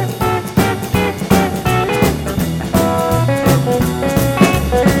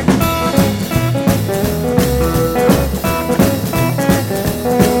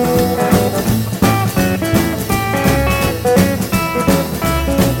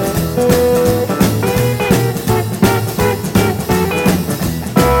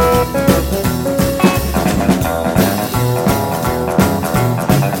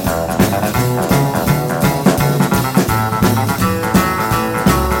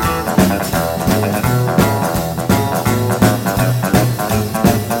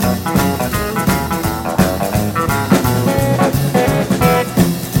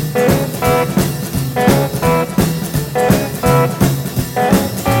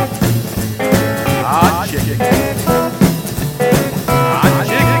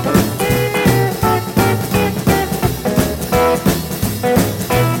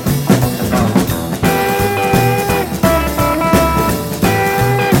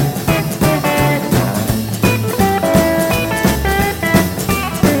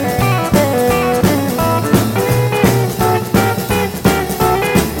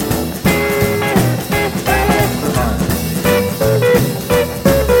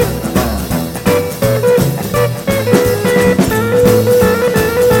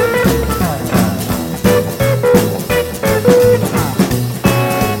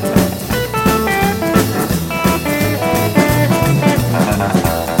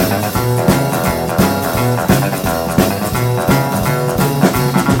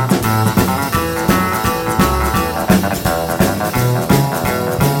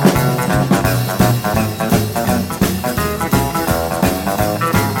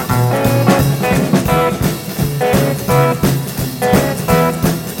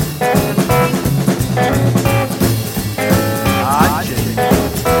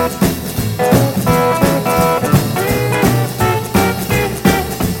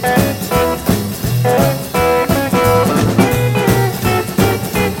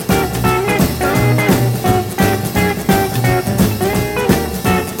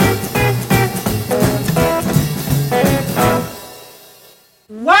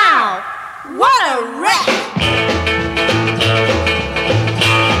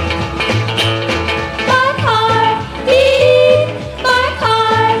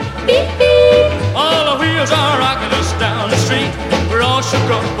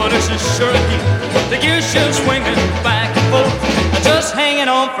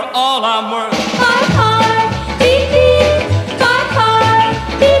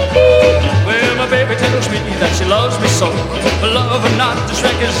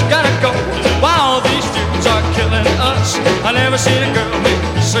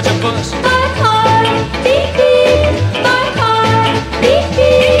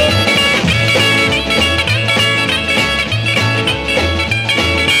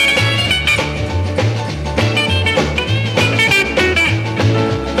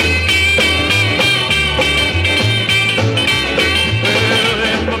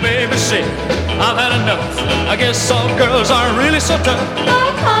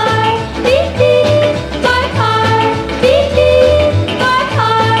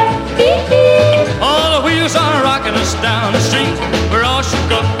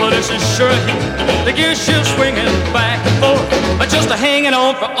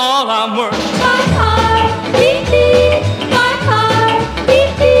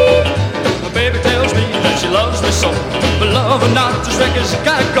 Love or not, this record's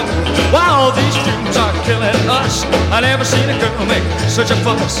gotta go. Why all these students are killing us? I never seen a girl make such a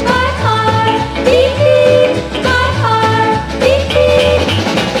fuss. My heart, beat, beat, my heart, beat, beat.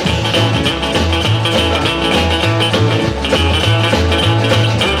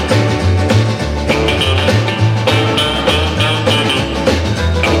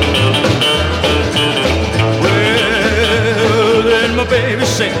 Well, then my baby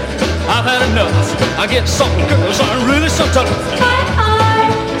said, I've had enough. I get some girls are really so tough. My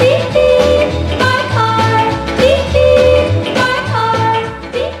heart, beat, beat, my heart, beat, beat, my heart,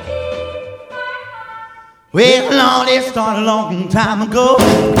 beat, beat. Well, Lord, it started a long time ago.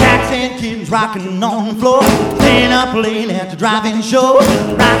 Cats and kittens rocking on the floor. Staying up late at the drive-in show.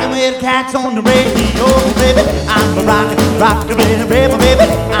 Rocking with cats on the radio, baby. I'm a rockabilly rebel, baby.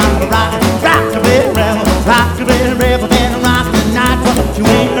 I'm a rockabilly rebel, rockabilly rebel. Been rocking the night, but you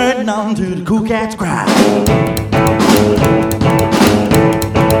ain't heard none to the cool cats cry.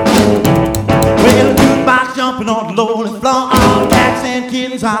 Well, the jukebox jumping on the lonely floor. All cats and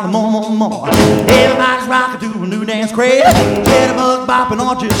kittens holler more, more, more. Everybody's rocking to a new dance craze. Jitterbug bopping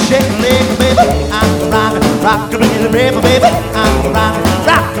or just shaking legs, baby. I'm a rockabilly rebel, baby. I'm a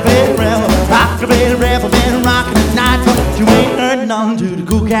rockabilly rebel, rockabilly rebel. Been rocking the night, but you ain't heard none to the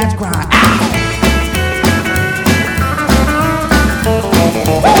cool cats cry.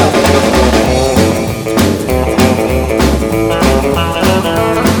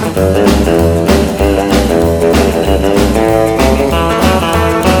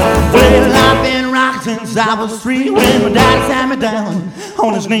 Well, I've been rocking since I was 3. When my daddy sat me down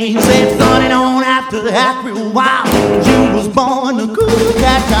on his knee, said, son, it on after that real while. You was born a cool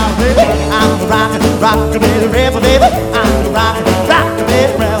cat child, baby. I'm a rockabilly rebel, baby. I'm a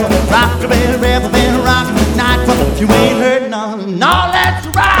rockabilly rebel, rockabilly rebel. Been rocking the night, but you ain't heard none. No, let's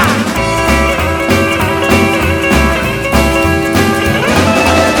rock.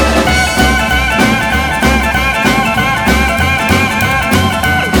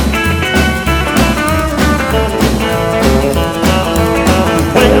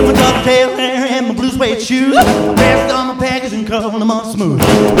 Tail hair and my blue suede shoes. Rest on my package and cover them up smooth.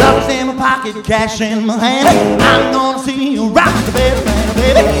 Rubbers in my pocket, cash in my hand. I'm gonna see you rock the baby.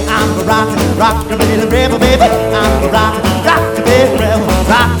 I'm a rockabilly rebel, baby. I'm a rockabilly rebel,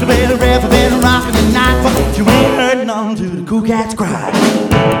 rockabilly rebel. Been rocking the night, but you ain't heard none to the cool cats cry.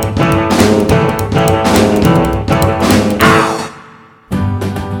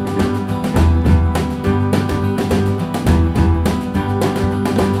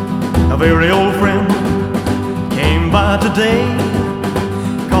 A very old friend came by today,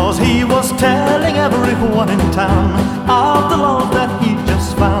 'cause he was telling everyone in town of the love that he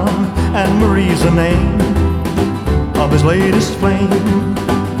just found. And Marie's the name of his latest flame.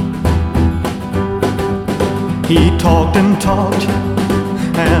 He talked and talked,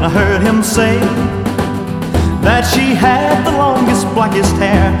 and I heard him say that she had the longest, blackest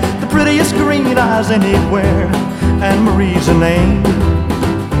hair, the prettiest green eyes anywhere. And Marie's the name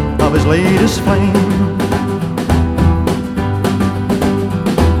of his latest flame.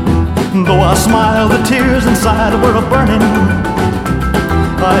 Though I smiled, the tears inside were a-burning.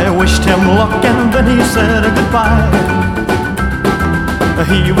 I wished him luck and then he said goodbye.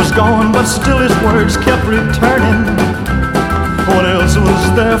 He was gone, but still his words kept returning. What else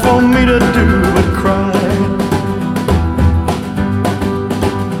was there for me to do but cry?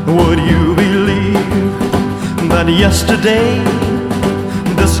 Would you believe that yesterday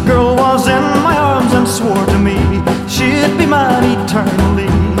this girl was in my arms and swore to me she'd be mine eternally?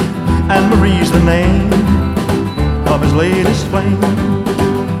 And Marie's the name of his latest flame.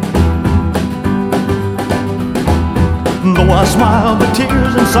 Though I smiled, the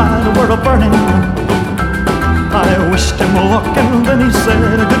tears inside were a-burning. I wished him luck and then he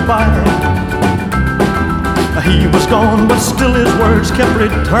said goodbye. He was gone, but still his words kept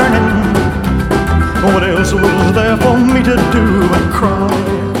returning. What else was there for me to do but cry?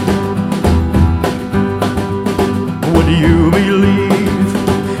 Would you believe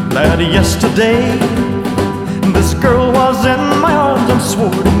that yesterday this girl was in my arms and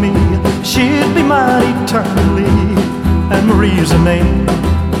swore to me she'd be mine eternally? And Marie's the name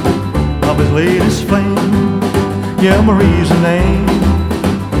of his latest flame. Yeah, Marie's the name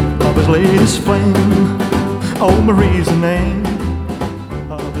of his latest flame. Oh, Marie's the name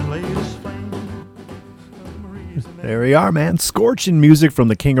of his latest flame. There There you are, man. Scorching music from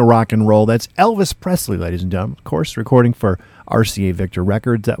the king of rock and roll. That's Elvis Presley, ladies and gentlemen. Of course, recording for RCA Victor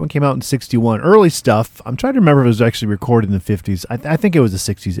Records. That one came out in 61. Early stuff. I'm trying to remember if it was actually recorded in the 50s. I think it was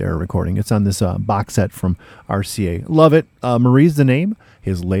a 60s era recording. It's on this box set from RCA. Love it. Marie's the Name.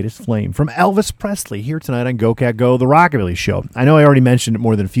 His Latest Flame. From Elvis Presley here tonight on Go Cat Go, the Rockabilly Show. I know I already mentioned it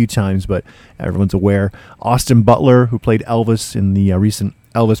more than a few times, but everyone's aware. Austin Butler, who played Elvis in the recent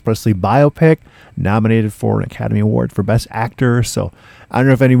Elvis Presley biopic, nominated for an Academy Award for Best Actor. So I don't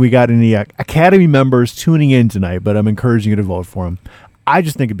know if we got any Academy members tuning in tonight, but I'm encouraging you to vote for him. I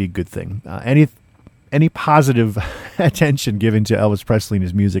just think it'd be a good thing. Any positive attention given to Elvis Presley and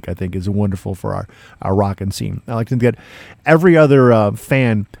his music, I think, is wonderful for our rockin' scene. I like to think that every other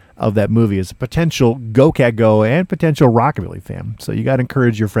fan of that movie is a potential Go Cat Go and potential Rockabilly fan. So you got to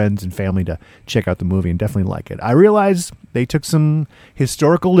encourage your friends and family to check out the movie and definitely like it. I realize they took some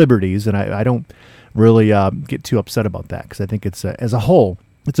historical liberties, and I don't really get too upset about that because I think it's as a whole,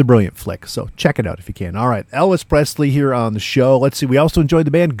 it's a brilliant flick. So check it out if you can. All right, Elvis Presley here on the show. Let's see. We also enjoyed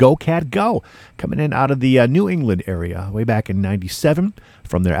the band Go Cat Go, coming in out of the New England area way back in 97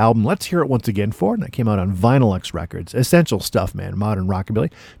 from their album Let's Hear It Once Again For. And that came out on Vinyl X Records. Essential stuff, man. Modern rockabilly.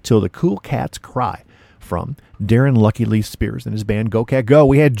 Till the Cool Cats Cry from Darren Lucky Lee Spears and his band Go Cat Go.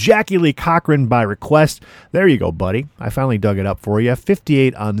 We had Jackie Lee Cochran by request. There you go, buddy. I finally dug it up for you.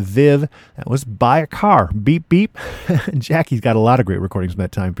 58 on Viv. That was Buy a Car. Beep, beep. Jackie's got a lot of great recordings from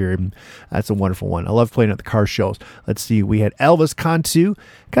that time period. That's a wonderful one. I love playing at the car shows. Let's see. We had Elvis Cantu.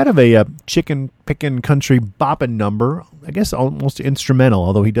 Kind of a chicken pickin' country boppin' number. I guess almost instrumental,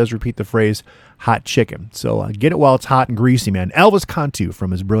 although he does repeat the phrase hot chicken. So get it while it's hot and greasy, man. Elvis Cantu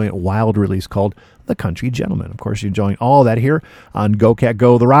from his brilliant Wild release called The Country Gentleman. Of course, you're enjoying all that here on Go Cat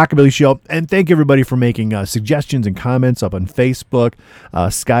Go, the Rockabilly Show. And thank everybody for making suggestions and comments up on Facebook.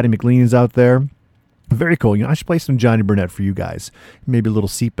 Scotty McLean is out there. Very cool. You know, I should play some Johnny Burnett for you guys. Maybe a little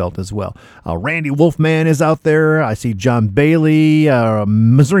seatbelt as well. Randy Wolfman is out there. I see John Bailey,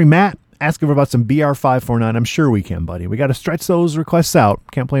 Missouri Matt asking about some BR549. I'm sure we can, buddy. We got to stretch those requests out.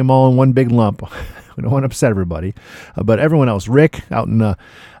 Can't play them all in one big lump. We don't want to upset everybody. But everyone else, Rick out in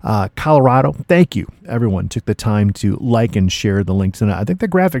Colorado, thank you. Everyone took the time to like and share the links. And I think the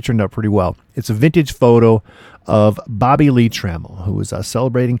graphic turned out pretty well. It's a vintage photo of Bobby Lee Trammell, who was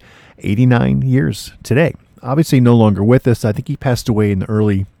celebrating 89 years today. Obviously no longer with us. I think he passed away in the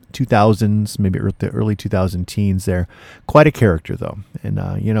early 2000s, maybe the early 2010s there. Quite a character, though. And,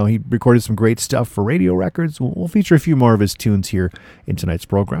 he recorded some great stuff for radio records. We'll feature a few more of his tunes here in tonight's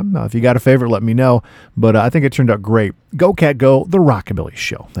program. If you got a favorite, let me know. But I think it turned out great. Go Cat Go, the Rockabilly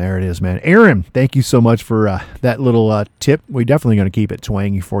Show. There it is, man. Aaron, thank you so much for that little tip. We're definitely going to keep it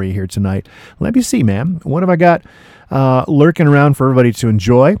twangy for you here tonight. Let me see, man. What have I got lurking around for everybody to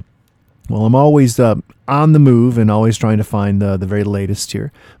enjoy? Well, I'm always on the move and always trying to find the very latest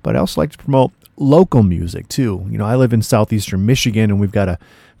here. But I also like to promote local music, too. You know, I live in southeastern Michigan, and we've got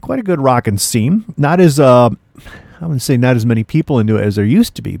quite a good rockin' scene. Not as, I wouldn't say not as many people into it as there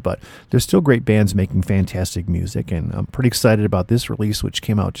used to be, but there's still great bands making fantastic music, and I'm pretty excited about this release, which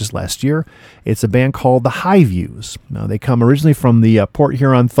came out just last year. It's a band called the High Views. Now, they come originally from the Port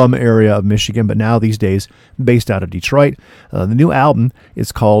Huron Thumb area of Michigan, but now these days based out of Detroit. The new album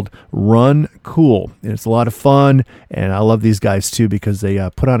is called Run Cool, and it's a lot of fun, and I love these guys, too, because they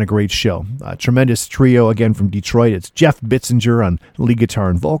put on a great show. A tremendous trio, again, from Detroit. It's Jeff Bitzinger on lead guitar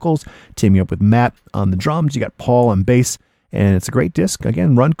and vocals, teaming up with Matt on the drums. You got Paul on bass, and it's a great disc.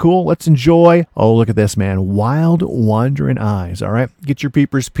 Again, Run Cool. Let's enjoy. Oh, look at this, man. Wild Wandering Eyes. All right, get your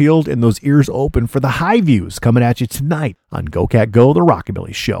peepers peeled and those ears open for the High Views coming at you tonight on Go Cat Go, the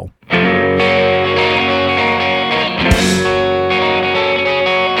Rockabilly Show.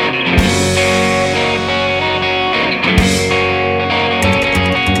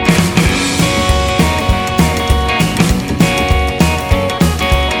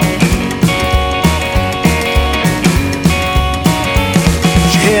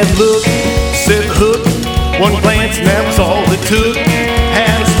 Had look, set the hook, one glance and that was all it took.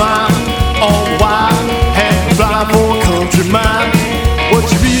 Had a smile, all the while, had to fly for a country mile. What's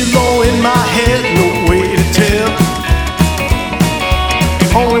real low in my head, no way to tell.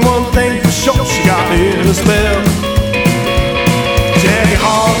 Only one thing for sure, she got me in a spell. Jackie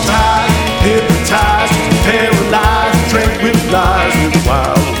hard tied, hypnotized, paralyzed, tranquilized with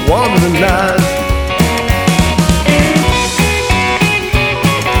wild wandering eyes.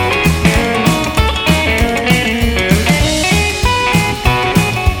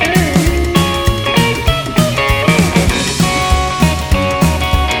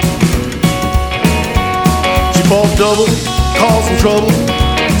 Bought double, causing trouble,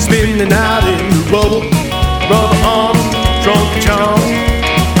 spinning out in the bubble. Brother Armstrong, John,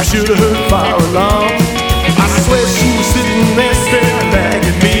 I should have heard fire alarm. I swear she was sitting there staring back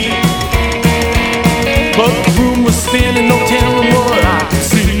at me, but the room was spinning, no telling what I could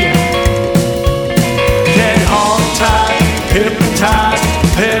see. Daddy hog-tied, hypnotized,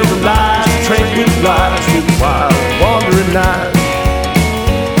 paralyzed, tranquilized with wild, wandering eyes.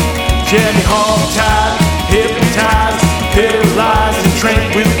 Daddy hog-tied, hypnotized, paralyzed, and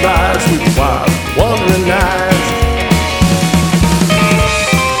tranquilized with wild, wandering eyes.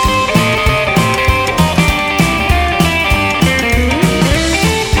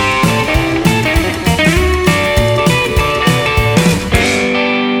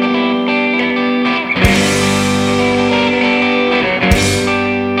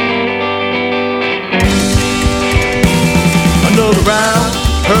 Around,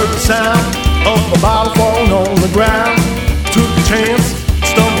 heard the sound of a bottle falling on the ground. Took a chance,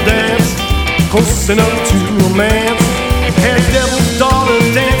 stumbled dance, close enough to romance. Had a devil's daughter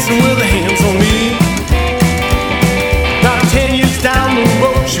dancing with her hands on me. Now 10 years down the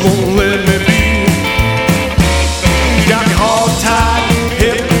road, she won't let me be. Got me hog-tied,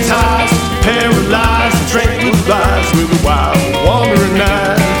 hypnotized, paralyzed, and tranquilized with a wild, wandering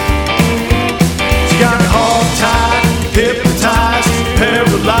eyes. She got me hog-tied, hypnotized,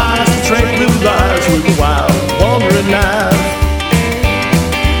 paralyzed, tranquilized with wild, wandering eyes.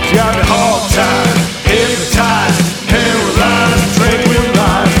 She got me hog-tied, hypnotized, paralyzed,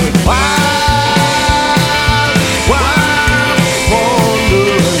 tranquilized with wild, wild,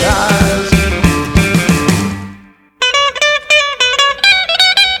 wandering eyes.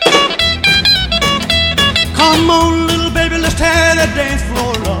 Come on, little baby, let's tear that dance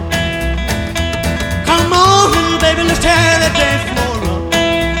floor up. Come on, little baby, let's tear that dance floor up.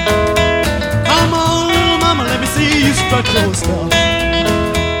 Come on, little mama, let me see you strut your stuff.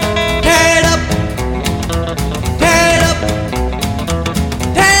 Tear it up, tear it up,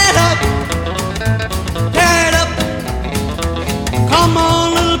 tear it up, tear it up. Come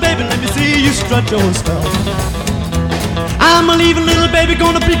on, little baby, let me see you strut your stuff. I'm a leaving, little baby,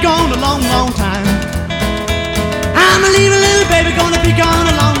 gonna be gone a long, long time. I'm a leaving, little baby, gonna be gone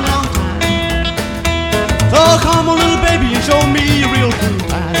a long, long time. So come on, little baby, and show me a real cool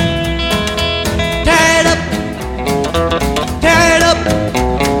time. Tear it up, tear it up,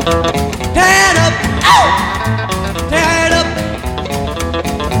 tear it up, oh! Tear it up.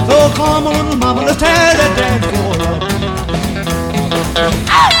 So come on, little mama, let's tear that dance floor up.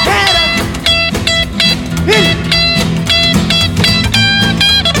 Oh, tear it up. Hit it.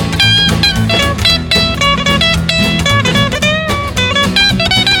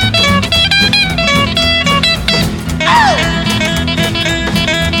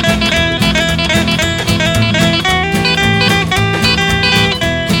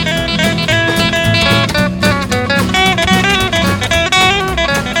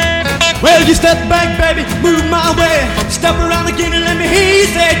 Well, you step back, baby, move my way. Step around again and let me hear you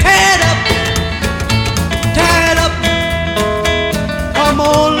say, tear it up, tear it up. Come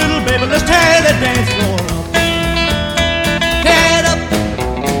on, little baby, let's tear that dance floor up. Tear it up,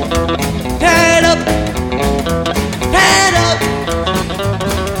 tear it up, tear it up,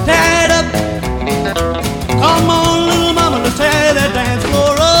 tear it up. Come on, little mama, let's tear that dance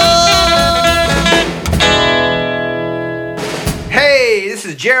floor up. Hey, this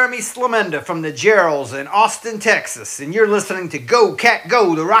is Jeremy Slamenda from the Geralds in Austin, Texas, and you're listening to Go Cat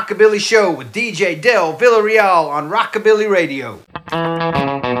Go, the Rockabilly Show with DJ Del Villarreal on Rockabilly Radio.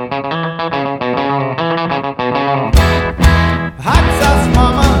 Hot sauce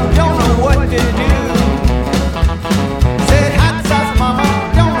mama, don't know what to do. Said hot sauce mama,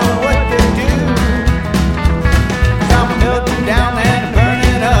 don't know what to do. 'Cause I'm melting down and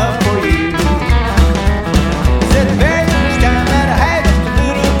burning up for you. Said the very first time that I had just a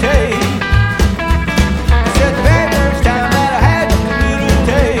little taste. Said the very first time that I had just a little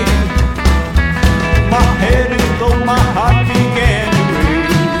taste. My head exploded, my heart began to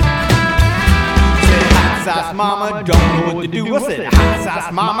race. Said hot sauce mama, don't know what to do. I said hot sauce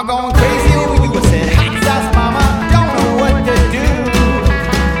mama, going crazy over you. I said hot sauce mama, don't know what to do.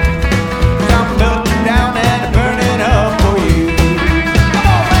 'Cause I'm melting down and burning up for you.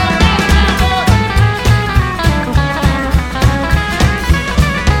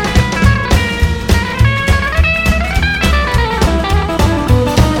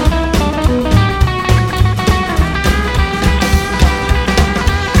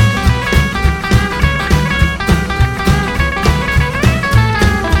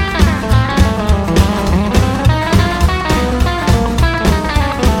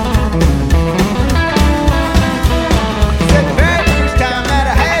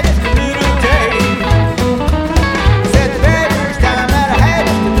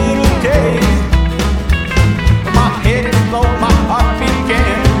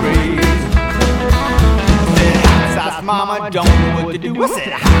 mama, don't know what to do. I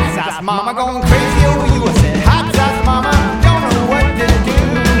said, hot sauce mama, going crazy over you. I said, hot sauce mama, don't know what to do.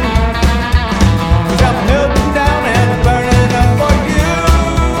 'Cause I'm melting down and burning up for you.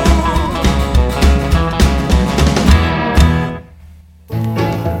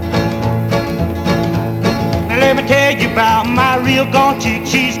 Let me tell you about my real gone chick.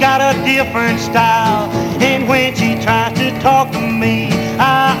 She's got a different style, and when she tries to talk to me,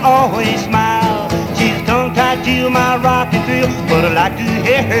 I always smile. She's tongue-tied to my rock and thrill, but I like to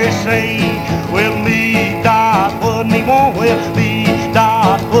hear her say, well, me, dot, what me want, well, me,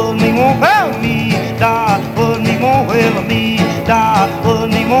 dot, what me want, well, me, dot, what me want, well, me, dot, what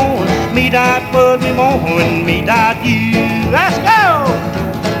me want, me, dot, what me want, and me, dot, you. Let's go!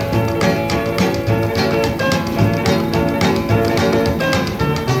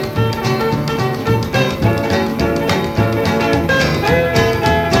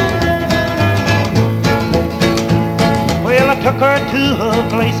 Took her to a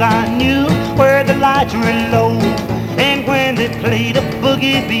place I knew where the lights were low, and when they played a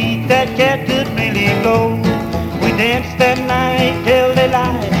boogie beat, that cat could really go. We danced that night till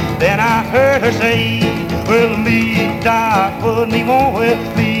daylight. Then I heard her say, well, me, dot, put me on,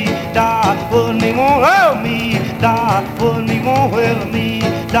 well, me, dot, put me on, oh, me, dot, put me on, well, me,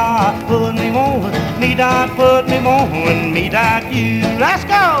 dot, put me on, me, dot, put me on, and me, dot, you. Let's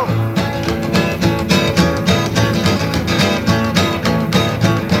go!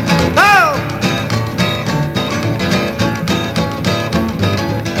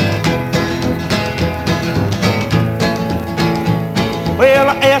 Well,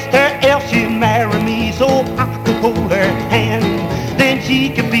 I asked her if she'd marry me so I could hold her hand. Then she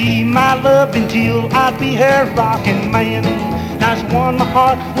could be my love until I'd be her rocking man. Now she won my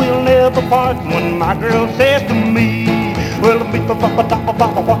heart, we'll never part. When my girl says to me, well, me pa pa da pa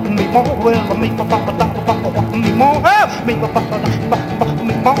pa wa me more. Well, me pa pa da pa pa wa me more. Me pa pa da pa pa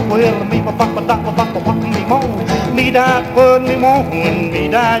me more. Well, me pa pa da pa pa wa me more. Me that put me more and me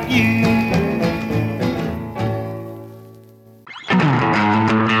that you.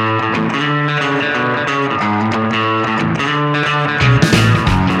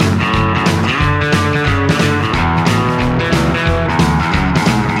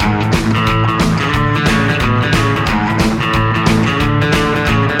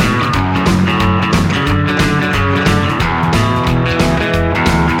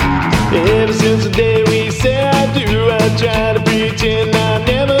 Ever since the day we said I do, I tried to pretend I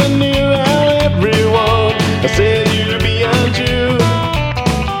never knew how everyone I said you'd be untrue.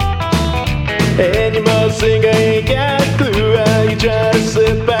 And you must think I ain't got a clue how you try to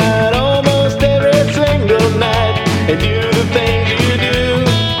slip out almost every single night and do the things you do.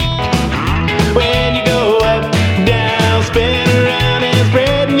 When you go up, down, spin around and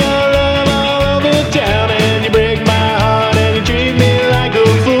spreading your love all over town, and you break my heart and you treat me like a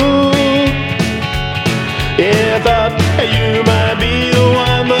fool. Yeah, I thought you might be the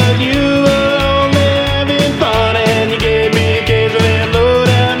one, but you were only having fun, and you gave me a case of that low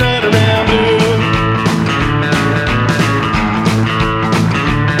down, run around blue.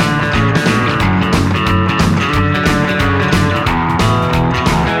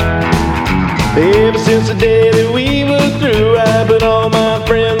 Ever since the day that we were through, I put all my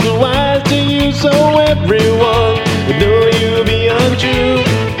friends wise to you, so everyone would know you'll be untrue.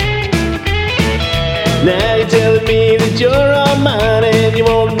 Now you're telling me that you're all mine, and you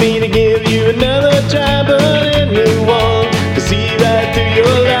want me to give you another try, but anyone can see right through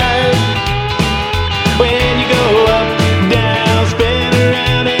your lies. When you go up, down, spin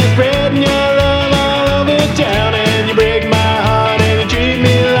around and spreading your love all over town, and you break my heart and you treat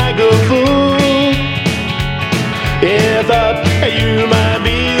me like a fool. Yeah, I thought you might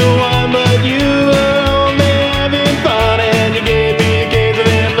be the one, but you were only having fun, and you gave me a case of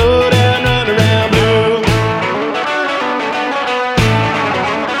that low down, run around blue.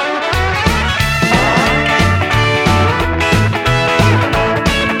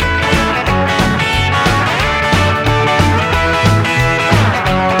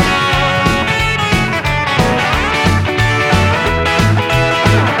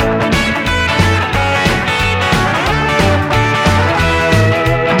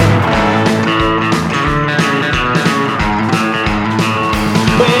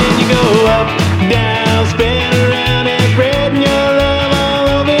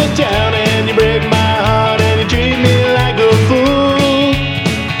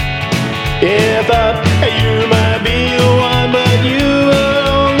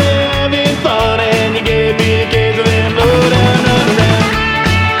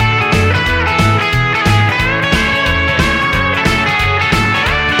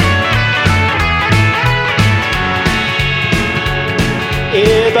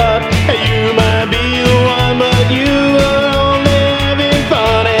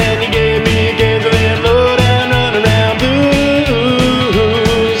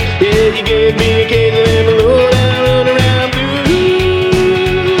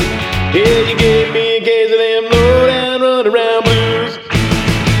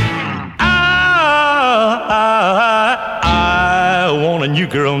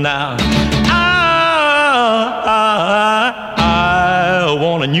 now. I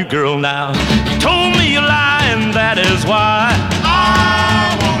want a new girl now. You told me you lie, and that is why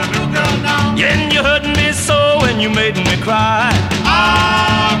I want a new girl now. Yeah, and you hurt me so, and you made me cry.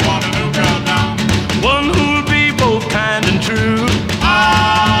 I want a new girl now. One who'll be both kind and true.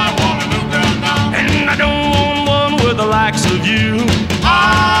 I want a new girl now. And I don't want one with the likes of you.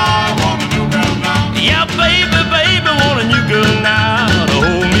 I want a new girl now. Yeah, baby, baby, want a new girl now to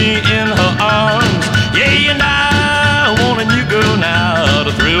hold me in her arms. Yeah, and I want a new girl now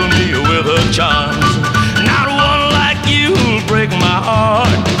to thrill me with her charms. Not one like you who'll break my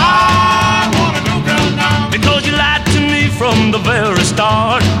heart. I want a new girl now. Because you lied to me from the very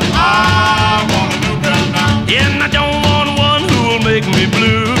start. I want a new girl now. Yeah, and I don't want one who'll make me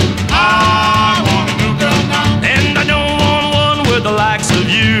blue. I want a new girl now. And I don't want one with the likes of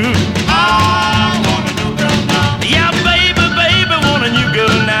you. I want a new girl now. Yeah, baby, baby, want a new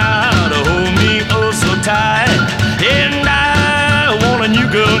girl now to hold me oh so tight. And I want a new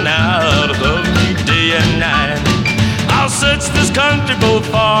girl now to love me day and night. I'll search this country both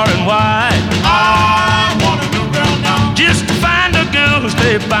far and wide. I want a new girl now. Just to find a girl who'll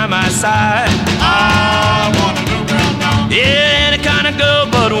stay by my side. I want a new girl now. Yeah, any kind of girl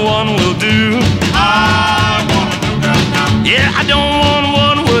but one will do. I want a new girl now. Yeah, I don't want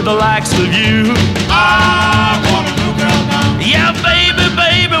one with the likes of you. I want a new girl now. Yeah, baby,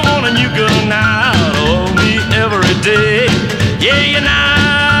 baby, want a new girl now to hold me every day. Yeah, and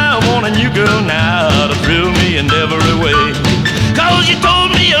I want a new girl now to thrill me in every way. Cause you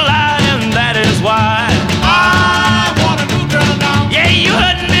told me you lied, and that is why I want a new girl now. Yeah, you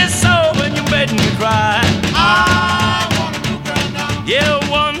hurt me so when you made me cry. I want a new girl now. Yeah,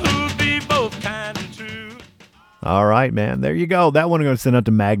 one who'll be both kind and true. All right, man. There you go. That one I'm going to send out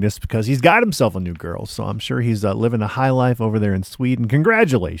to Magnus because he's got himself a new girl. So I'm sure he's living a high life over there in Sweden.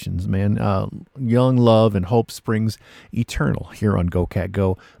 Congratulations, man. Young love and hope springs eternal here on Go Cat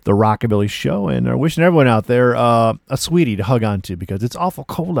Go, the Rockabilly Show. And wishing everyone out there a sweetie to hug on to because it's awful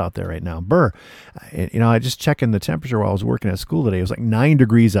cold out there right now. Burr. I just checking the temperature while I was working at school today. It was like 9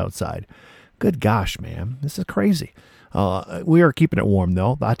 degrees outside. Good gosh, man. This is crazy. We are keeping it warm,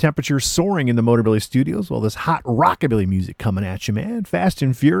 though. The temperature's soaring in the Motorbilly Studios. Well, this hot rockabilly music coming at you, man. Fast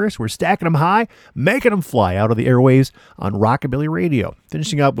and furious. We're stacking them high, making them fly out of the airwaves on Rockabilly Radio.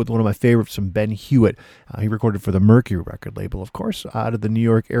 Finishing up with one of my favorites from Ben Hewitt. He recorded for the Mercury record label, of course, out of the New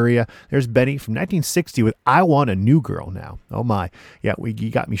York area. There's Benny from 1960 with I Want a New Girl Now. Oh, my. Yeah, you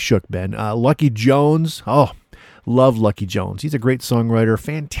got me shook, Ben. Lucky Jones. Oh, love Lucky Jones. He's a great songwriter,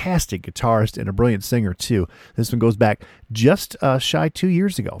 fantastic guitarist, and a brilliant singer, too. This one goes back just shy 2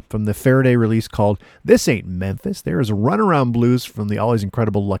 years ago from the Faraday release called This Ain't Memphis. There is a Runaround Blues from the always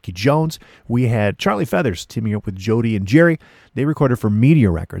incredible Lucky Jones. We had Charlie Feathers teaming up with Jody and Jerry. They recorded for Media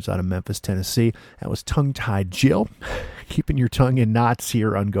Records out of Memphis, Tennessee. That was Tongue Tied Jill. Keeping your tongue in knots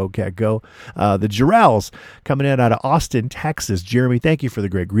here on Go Cat Go. The Jarrells coming in out of Austin, Texas. Jeremy, thank you for the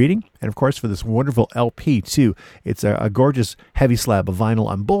great greeting. And, of course, for this wonderful LP, too. It's a gorgeous heavy slab of vinyl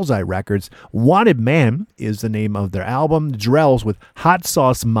on Bullseye Records. Wanted Man is the name of their album. The Jarrells with Hot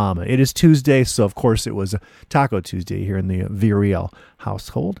Sauce Mama. It is Tuesday, so, of course, it was a Taco Tuesday here in the Villarreal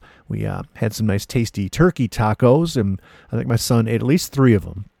household. We had some nice tasty turkey tacos, and I think my son ate at least 3 of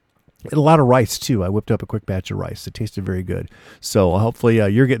them. And a lot of rice, too. I whipped up a quick batch of rice. It tasted very good. So hopefully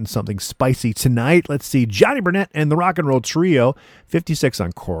you're getting something spicy tonight. Let's see. Johnny Burnett and the Rock and Roll Trio, 56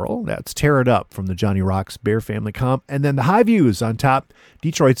 on Coral. That's Tear It Up from the Johnny Rocks Bear Family comp. And then the High Views on top,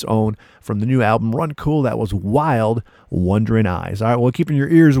 Detroit's own, from the new album Run Cool. That was Wild Wondering Eyes. All right, well, keeping your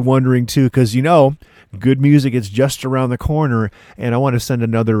ears wondering, too, because good music is just around the corner. And I want to send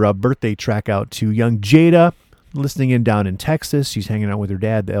another birthday track out to young Jada, listening in down in Texas. She's hanging out with her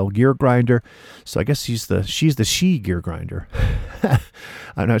dad, the El Gear Grinder. So I guess she's the she gear grinder.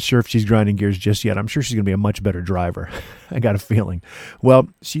 I'm not sure if she's grinding gears just yet. I'm sure she's going to be a much better driver. I got a feeling. Well,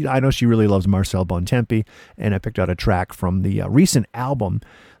 I know she really loves Marcel Bontempi, and I picked out a track from the recent album.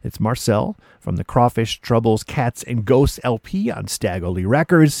 It's Marcel from the Crawfish, Troubles, Cats, and Ghosts LP on Stagger Lee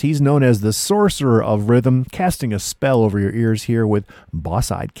Records. He's known as the Sorcerer of Rhythm, casting a spell over your ears here with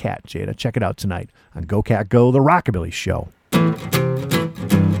Boss-Eyed Cat. Jada, check it out tonight on Go Cat Go, the Rockabilly Show.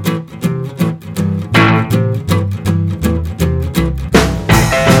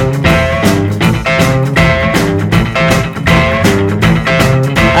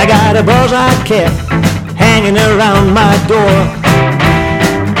 I got a bullseye cat hanging around my door.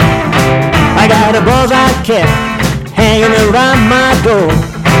 I got a bullseye cat hanging around my door.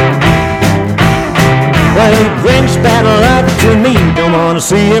 Well, he brings bad luck to me, don't wanna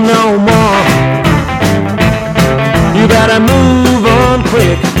see him no more. You better move on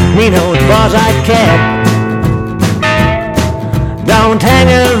quick mean old boss-eyed cat. Don't hang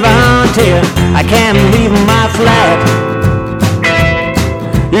around here, I can't leave my flat.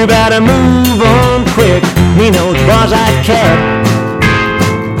 You better move on quick, mean old boss-eyed cat.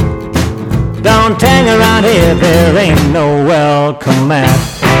 Don't hang around here, there ain't no welcome mat.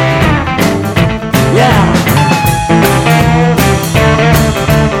 Yeah.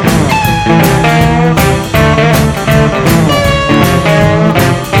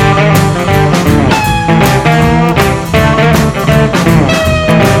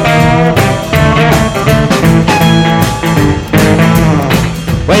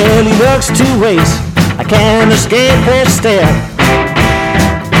 Well, he looks two ways, I can't escape his stare.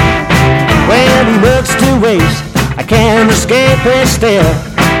 Well, he looks two ways, I can't escape his stare.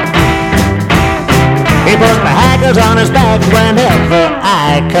 He puts my hackers on his back whenever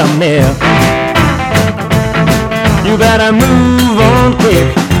I come near. You better move on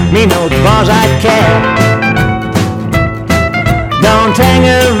quick, mean old boss-eyed cat. Don't hang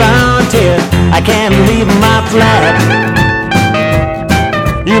around here, I can't leave my flat.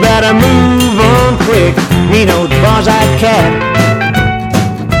 You better move on quick, mean old boss-eyed cat.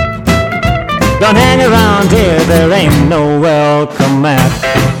 Don't hang around here, there ain't no welcome mat.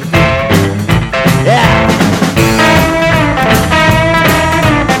 Yeah.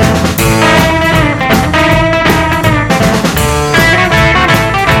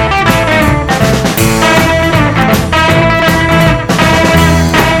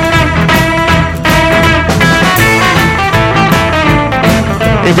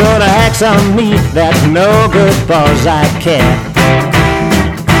 You gonna hack some meat, that's no good, boss-eyed cat.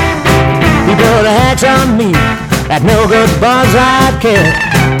 You gonna hack some meat, that's no good, boss-eyed cat.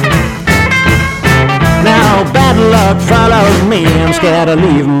 Now bad luck follows me, I'm scared to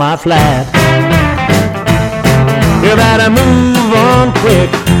leave my flat. You better move on quick,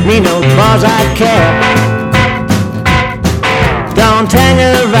 mean old boss-eyed cat. Don't hang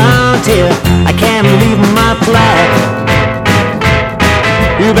around here, I can't leave my flat.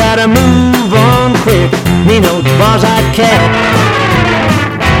 You better move on quick, mean old boss-eyed cat.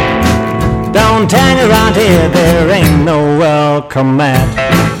 Don't hang around here, there ain't no welcome mat.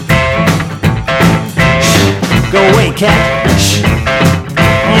 Shh, go away, cat. Shh.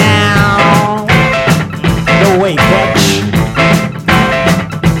 Meow. Go away, cat. Shh.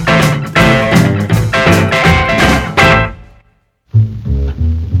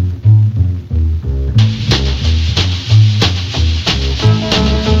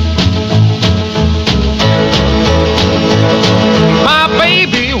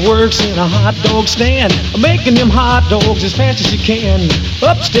 Works in a hot dog stand, making them hot dogs as fast as she can.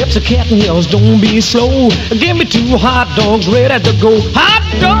 Up steps a cat and yells, don't be slow. Give me 2 hot dogs ready to go. Hot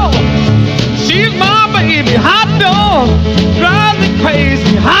dog, she's my baby. Hot dog, drives me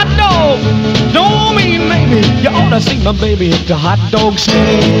crazy. Hot dog, don't mean maybe. You ought to see my baby at the hot dog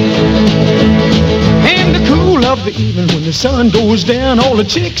stand. In the cool of the evening when the sun goes down, all the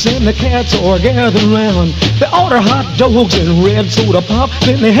chicks and the cats are gathered around. They order hot dogs and red soda pop,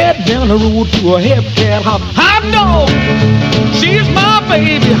 then they head down the road to a hip-cat hop. Hot dog, she's my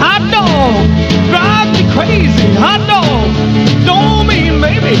baby. Hot dog, drives me crazy. Hot dog, don't mean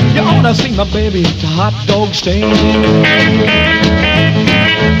maybe. You ought to see my baby at the hot dog stand.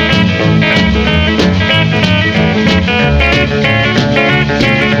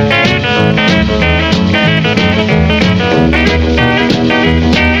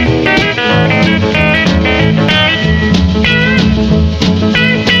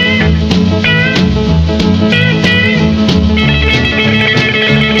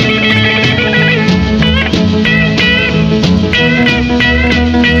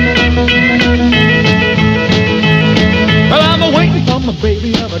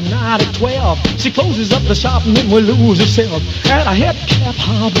 Baby of a night at 12, she closes up the shop and then we lose herself. At a head cap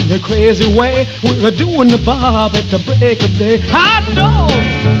hop in a crazy way, we're doing the bob at the break of day. Hot dog,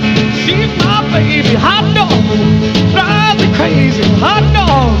 she's my baby. Hot dog, drives me crazy. Hot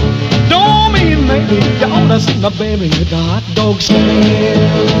dog, don't mean maybe. You ought to see my baby at the hot dog stand.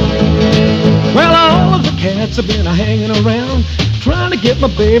 Well, all of the cats have been hanging around, trying to get my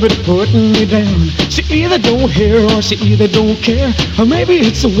baby to put me down. She either don't hear or she either don't care, or maybe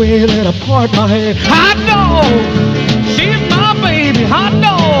it's the way that I part my hair. Hot dog, she's my baby. Hot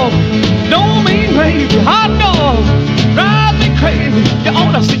dog, don't mean maybe. Hot dog, drives me crazy. You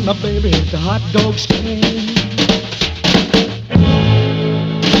ought to see my baby at the hot dog stand.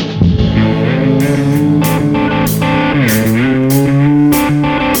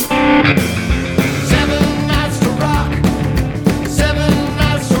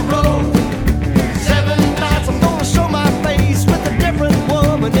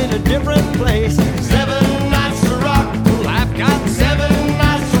 Woman a different place. 7 nights to rock, well, I've got 7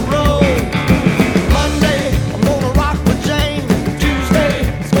 nights to roll. Monday, I'm gonna rock with Jane. Tuesday,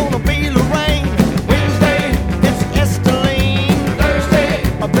 it's gonna be Lorraine. Wednesday, it's Esteline. Thursday,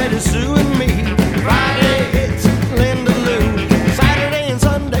 I bet it's Sue and me. Friday, it's Linda Lou. Saturday and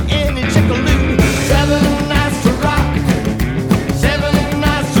Sunday, Annie Chickaloo. 7 nights to rock, 7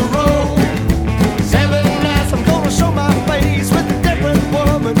 nights to roll. 7 nights, I'm gonna show my face with a different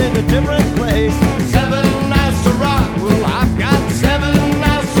woman in a different place. 7 nights to rock, well, I've got 7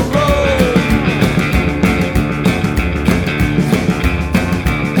 nights to roll.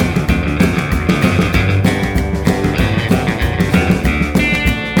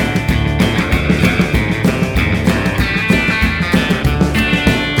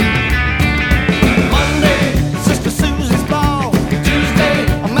 Monday, Sister Susie's ball. Tuesday,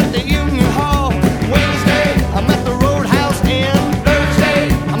 I'm at the Union Hall. Wednesday, I'm at the Roadhouse Inn. Thursday,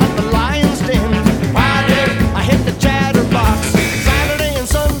 I'm at the Lion's Den. Friday, I hit the Chatterbox. Saturday and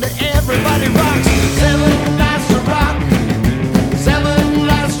Sunday, everybody rocks. 7 nights to rock, 7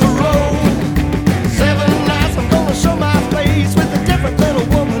 nights to roll. 7 nights, I'm gonna show my face with a different little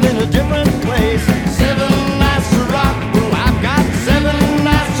woman in a different place. 7 nights to rock, well, I've got 7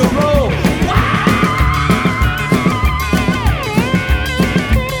 nights to roll.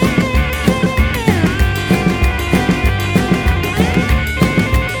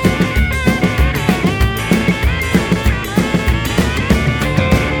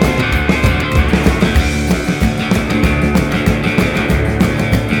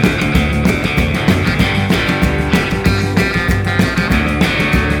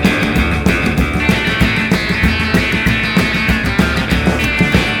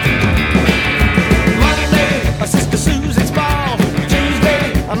 Monday, Sister Susie's ball. Tuesday,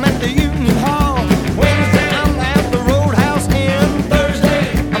 I'm at the Union Hall. Wednesday, I'm at the Roadhouse Inn. Thursday,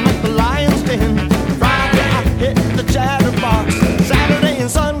 I'm at the Lion's Den. Friday, I hit the Chatterbox. Saturday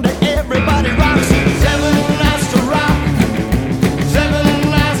and Sunday, everybody rocks. 7 nights to rock, 7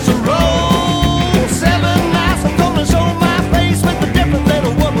 nights to roll. 7 nights, I'm gonna show my face with a different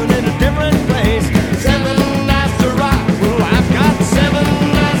little woman in a different place. 7 nights to rock, well, I've got 7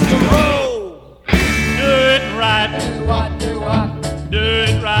 nights to roll. Do it right. Do what? Do what? Do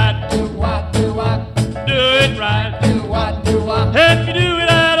it right. Do what? Do what? Do it right. Do what? Do what? If you do it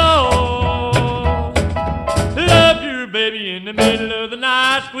at all, love your baby in the middle of the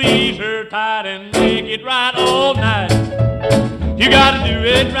night, squeeze her tight and make it right all night. You gotta do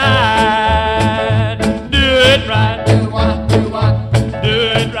it right. Do it right. Do what? Do what? Do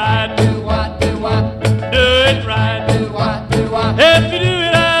it right. Do what? Do what? Do it right. Do what? Do what? If you do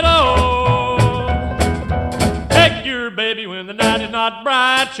it at all, take your baby when the night is not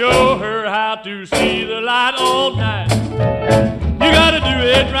bright. Show her how to see the light all night. You gotta do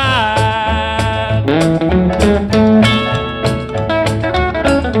it right.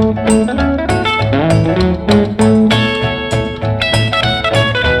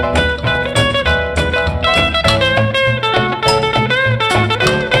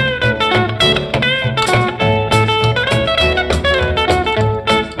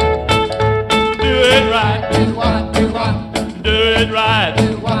 Do it right. Do what? Do what? Do it right.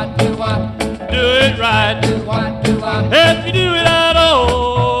 Do what? Do what? Do it right. Do what? Do what? If you do it at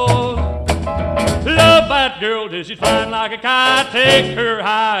all, love that girl till she's flying like a kite. Take her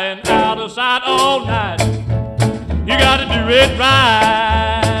high and out of sight all night. You gotta do it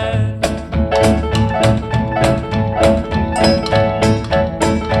right.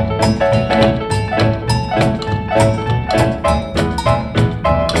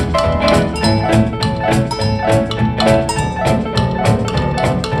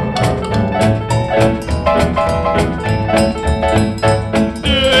 Do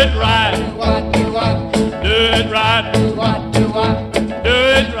it right. Do what? Do what? Do it right. Do what? Do what? Do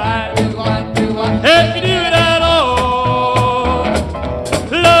it right. Do what? Do what? If you do it at all,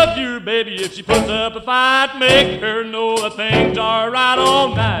 love your baby if she puts up a fight. Make her know that things are right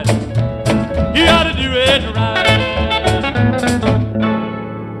all night. You gotta do it right.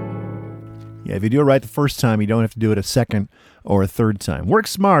 Yeah, if you do it right the first time, you don't have to do it a second or a third time. Work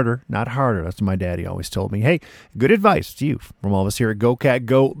smarter, not harder. That's what my daddy always told me. Hey, good advice to you from all of us here at Go Cat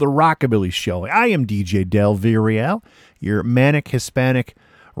Go, the Rockabilly Show. I am DJ Del Villarreal, your manic Hispanic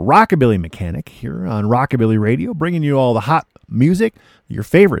rockabilly mechanic here on Rockabilly Radio, bringing you all the hot music, your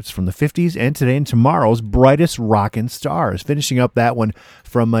favorites from the 50s and today and tomorrow's brightest rockin' stars. Finishing up that one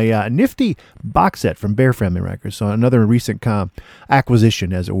from a nifty box set from Bear Family Records. So another recent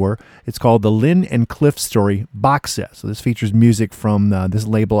acquisition, as it were. It's called the Lynn and Cliff Story box set. So this features music from this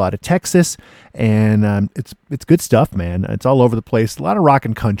label out of Texas, and it's good stuff, man. It's all over the place. A lot of rock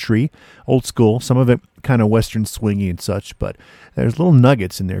and country, old school. Some of it kind of western swingy and such, but there's little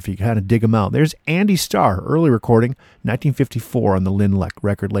nuggets in there if you kind of dig them out. There's Andy Starr, early recording, 1954 on the Lynn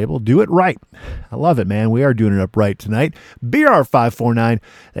record label. Do It Right. I love it, man. We are doing it up right tonight. BR549,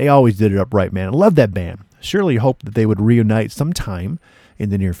 they always did it up right, man. I love that band. Surely hope that they would reunite sometime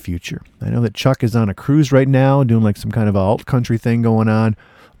in the near future. I know that Chuck is on a cruise right now, doing like some kind of alt country thing going on.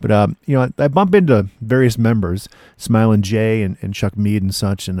 But, I bump into various members, Smilin' Jay and Chuck Mead and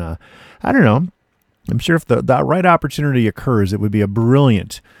such, and I don't know. I'm sure if the right opportunity occurs, it would be a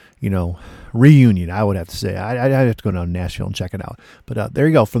brilliant, reunion, I would have to say. I'd have to go down to Nashville and check it out. But there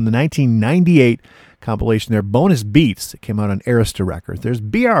you go. From the 1998 compilation there, Bonus Beats, that came out on Arista Records. There's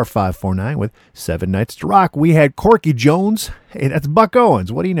BR549 with 7 Nights to Rock. We had Corky Jones. Hey, that's Buck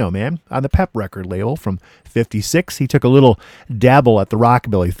Owens. What do you know, man? On the Pep record label from 56. He took a little dabble at the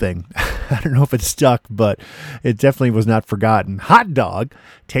rockabilly thing. I don't know if it stuck, but it definitely was not forgotten. Hot Dog,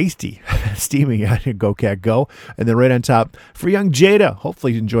 tasty, steaming out of Go Cat Go. And then right on top for young Jada,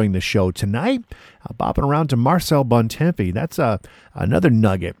 hopefully enjoying the show tonight. Bopping around to Marcel Bontempi. That's another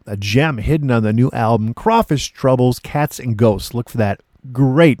nugget, a gem hidden on the new album, Crawfish Troubles, Cats and Ghosts. Look for that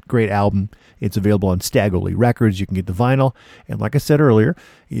great album. It's available on Staggerly Records. You can get the vinyl. And like I said earlier,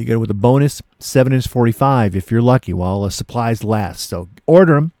 you get it with a bonus 7-inch 45 if you're lucky while supplies last. So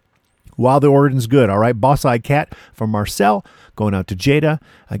order them while the ordering's good. All right, Boss-Eyed Cat from Marcel, going out to Jada.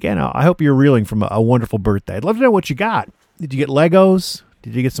 Again, I hope you're reeling from a wonderful birthday. I'd love to know what you got. Did you get Legos?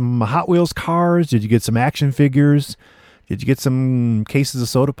 Did you get some Hot Wheels cars? Did you get some action figures? Did you get some cases of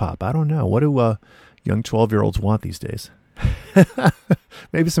soda pop? I don't know. What do young 12-year-olds want these days?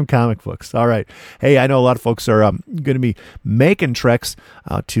 Maybe some comic books. All right. Hey, I know a lot of folks are going to be making treks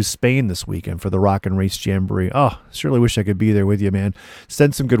to Spain this weekend for the Rock and Race Jamboree. Oh, surely wish I could be there with you, man.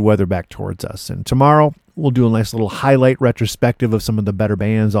 Send some good weather back towards us. And tomorrow, we'll do a nice little highlight retrospective of some of the better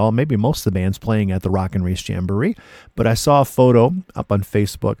bands, maybe most of the bands playing at the Rock and Race Jamboree. But I saw a photo up on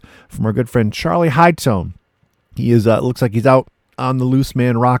Facebook from our good friend Charlie Hightone. He is looks like he's out on the loose,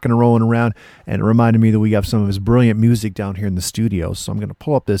 man, rocking and rolling around, and it reminded me that we have some of his brilliant music down here in the studio. So I'm going to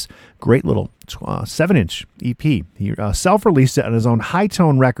pull up this great little 7-inch EP. He self-released it on his own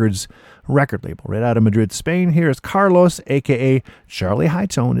Hightone Records record label right out of Madrid, Spain. Here's Carlos, a.k.a. Charlie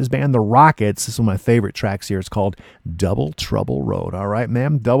Hightone, his band The Rockets. This is one of my favorite tracks here. It's called Double Trouble Road. All right,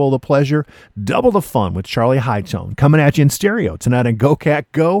 ma'am, double the pleasure, double the fun with Charlie Hightone. Coming at you in stereo tonight on Go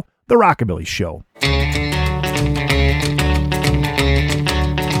Cat Go, the Rockabilly Show.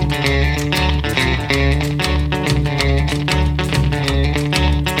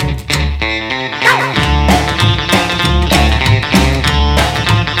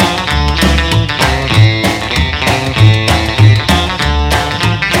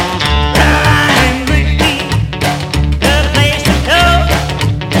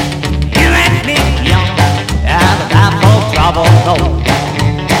 Trouble, no.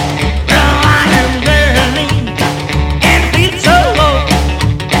 Run and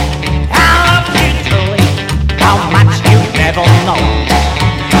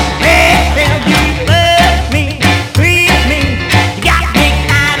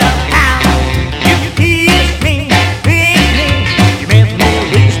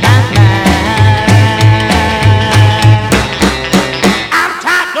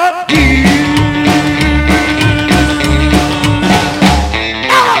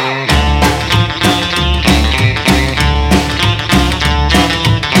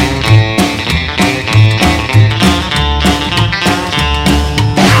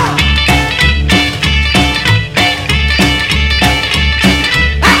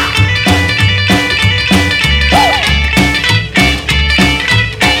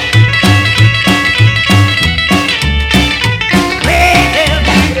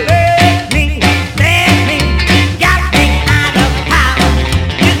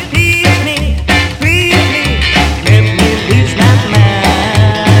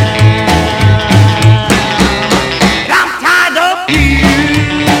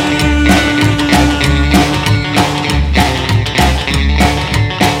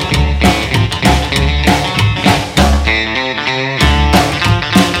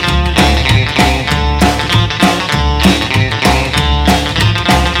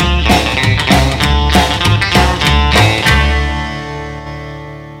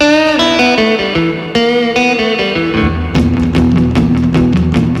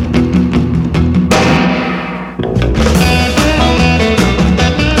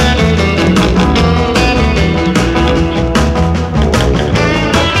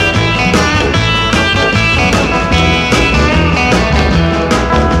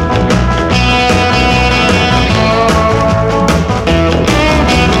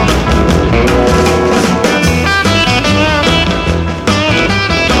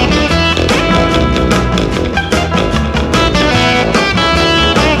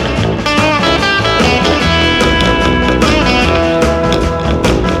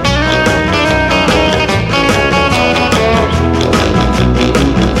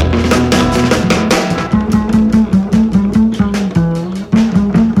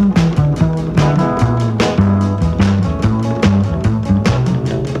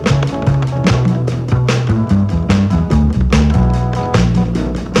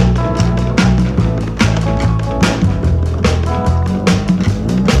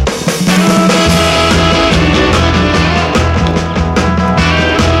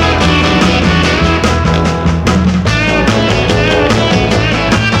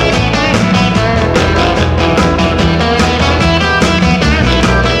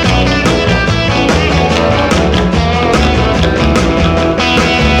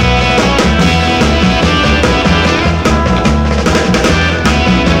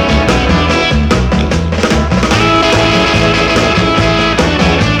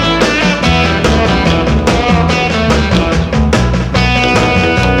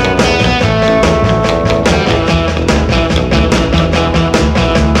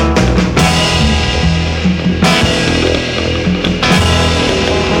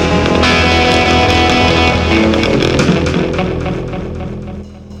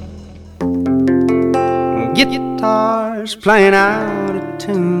guitar's playing out of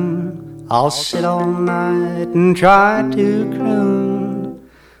tune, I'll sit all night and try to croon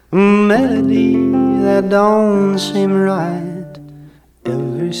a melody that don't seem right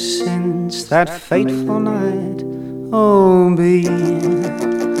ever since that fateful night. Oh, baby,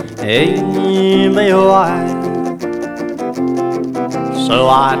 why? So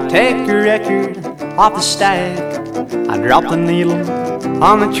I take a record off the stack, I drop the needle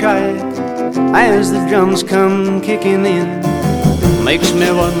on the track as the drums come kicking in. Makes me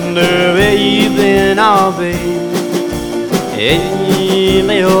wonder where you've been, oh baby,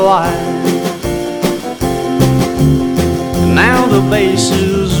 why? Now the bass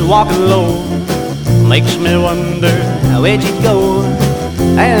is walking low, makes me wonder where'd you go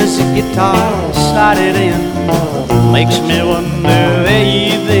as the guitar started in. Makes me wonder where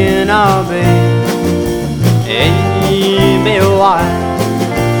you've been, oh baby, why?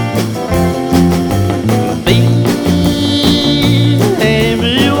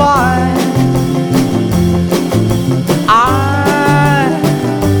 Baby, why? I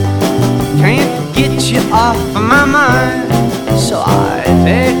can't get you off of my mind, so I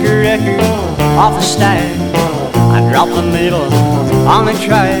take a record off the stack, I drop the needle on the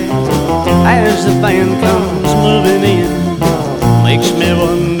track as the band comes moving in. Makes me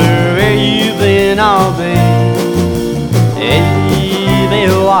wonder where you've been, oh baby,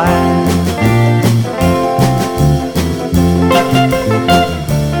 why?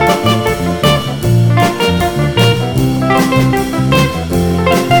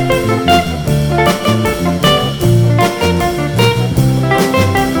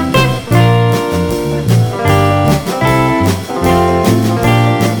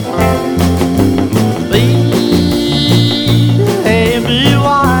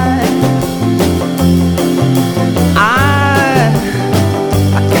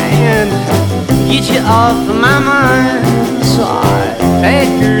 Off my mind, so I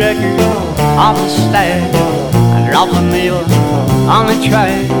take a record off the stack, I drop the needle on the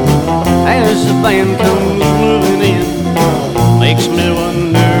track as the band comes moving in. Makes me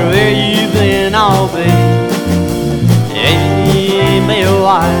wonder where you've been, oh baby,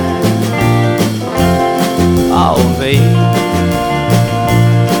 why? Oh baby,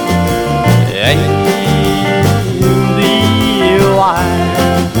 why?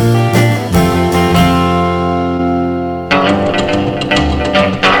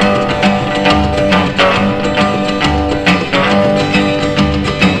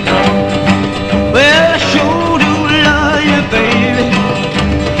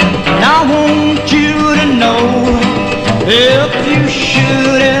 If you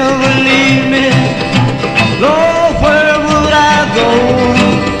should ever leave me, Lord, where would I go?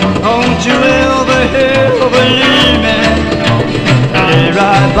 Don't you ever leave me, stay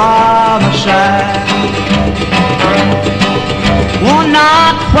right by my side. One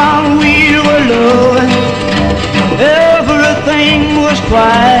night while we were loving, everything was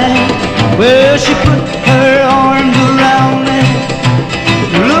quiet. Well, she put her arms around me,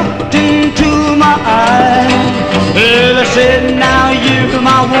 looked into my eyes. Well, I said, now you're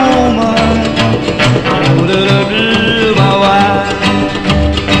my woman, oh, that'll be my wife.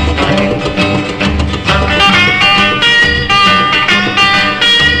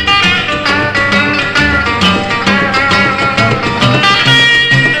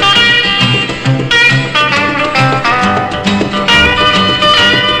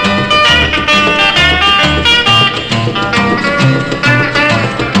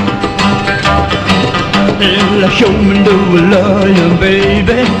 Well, show me do I love you,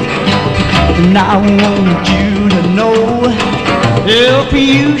 baby, and I want you to know, if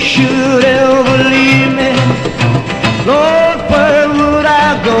you should ever leave me, Lord, where would I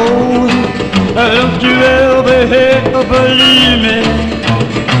go? Don't you ever leave me,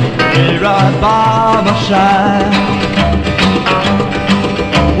 stay right by my side.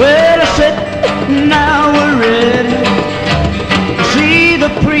 Well, I said, now we're ready to see the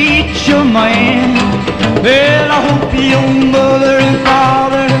preacher man. Well, I hope your mother and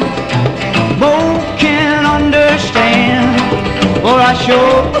father both can understand, for I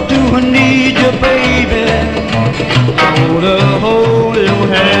sure do need you, baby, oh, to hold your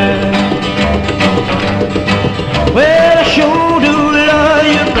hand. Well, I sure do love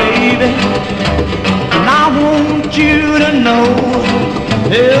you, baby, and I want you to know,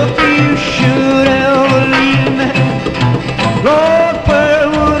 if you should ever leave me, Lord, where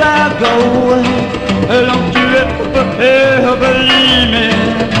would I go? Don't you ever leave me,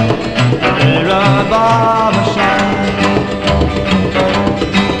 stay right by my side.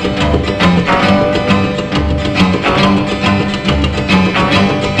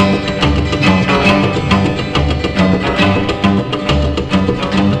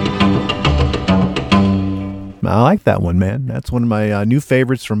 I like that one, man. That's one of my new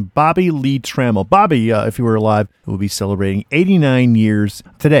favorites from Bobby Lee Trammell. Bobby, if he were alive, will be celebrating 89 years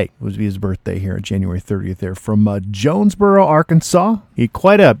today. It would be his birthday here on January 30th there from Jonesboro, Arkansas. He had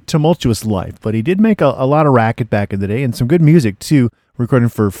quite a tumultuous life, but he did make a lot of racket back in the day and some good music, too. Recording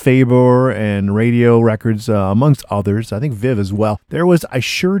for Faber and Radio Records, amongst others. I think Viv as well. There was I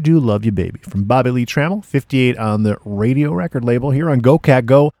Sure Do Love You Baby from Bobby Lee Trammell, 58 on the Radio Record label here on Go Cat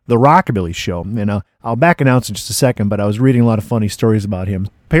Go, the Rockabilly Show. And I'll back announce in just a second, but I was reading a lot of funny stories about him.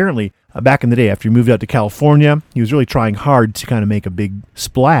 Apparently, back in the day, after he moved out to California, he was really trying hard to kind of make a big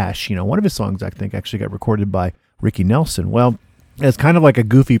splash. You know, one of his songs, I think, actually got recorded by Ricky Nelson. Well, as kind of like a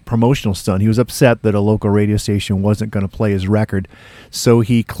goofy promotional stunt, he was upset that a local radio station wasn't going to play his record, so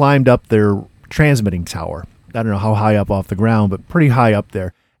he climbed up their transmitting tower. I don't know how high up off the ground, but pretty high up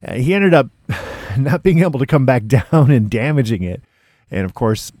there. He ended up not being able to come back down and damaging it. And of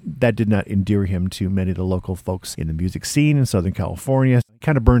course, that did not endear him to many of the local folks in the music scene in Southern California. He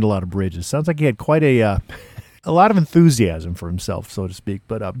kind of burned a lot of bridges. Sounds like he had quite a lot of enthusiasm for himself, so to speak.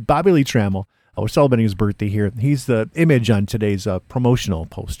 But Bobby Lee Trammell, we're celebrating his birthday here. He's the image on today's promotional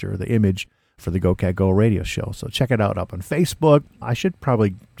poster, the image for the Go Cat Go radio show. So check it out up on Facebook. I should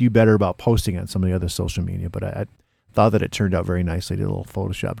probably do better about posting on some of the other social media, but I thought that it turned out very nicely. Did a little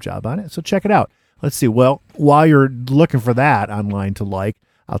Photoshop job on it. So check it out. Let's see. Well, while you're looking for that online to like,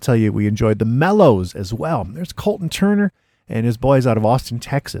 I'll tell you we enjoyed the Mellows as well. There's Colton Turner and his boys out of Austin,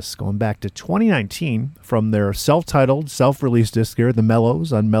 Texas, going back to 2019 from their self-titled, self-released disc here, The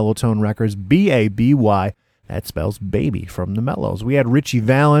Mellows, on Mellowtone Records, B-A-B-Y. That spells baby from The Mellows. We had Richie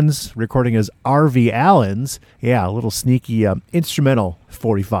Valens recording as R.V. Allens. Yeah, a little sneaky instrumental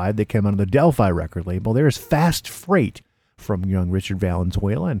 45 that came out of the Delphi record label. There's Fast Freight from young Richard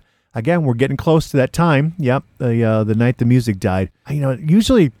Valenzuela. And again, we're getting close to that time. Yep, the night the music died.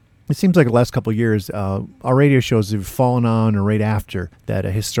 Usually it seems like the last couple of years, our radio shows have fallen on or right after that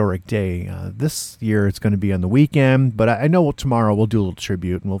historic day. This year it's going to be on the weekend, but I know tomorrow we'll do a little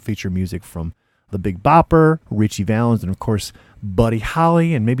tribute and we'll feature music from the Big Bopper, Richie Valens, and of course Buddy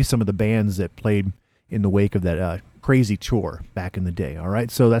Holly, and maybe some of the bands that played in the wake of that crazy tour back in the day. All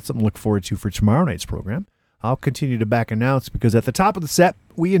right, so that's something to look forward to for tomorrow night's program. I'll continue to back announce because at the top of the set,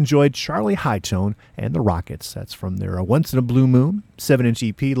 we enjoyed Charlie Hightone and the Rockets. That's from their Once in a Blue Moon 7-inch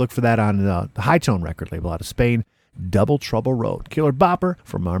EP. Look for that on the Hightone record label out of Spain. Double Trouble Road. Killer Bopper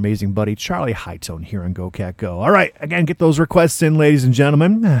from our amazing buddy Charlie Hightone here on Go Cat Go. All right, again, get those requests in, ladies and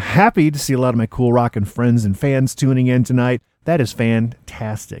gentlemen. Happy to see a lot of my cool rockin' friends and fans tuning in tonight. That is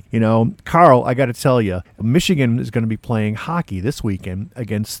fantastic. You know, Carl, I got to tell you, Michigan is going to be playing hockey this weekend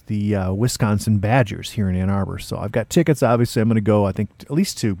against the Wisconsin Badgers here in Ann Arbor. So I've got tickets. Obviously, I'm going to go, I think, at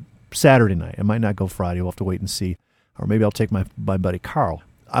least to Saturday night. I might not go Friday. We'll have to wait and see. Or maybe I'll take my buddy Carl.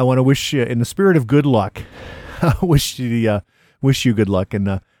 I want to wish you, in the spirit of good luck, wish you good luck. And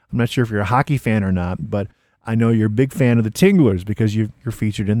I'm not sure if you're a hockey fan or not, but I know you're a big fan of the Tinglers because you're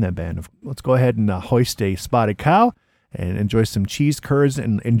featured in that band. Let's go ahead and hoist a spotted cow and enjoy some cheese curds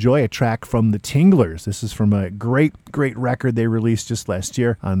and enjoy a track from the Tinglers. This is from a great record they released just last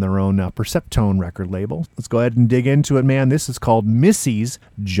year on their own Perceptone record label. Let's go ahead and dig into it, man. This is called Missy's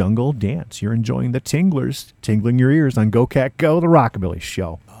Jungle Dance. You're enjoying the Tinglers, tingling your ears on Go Cat Go, the Rockabilly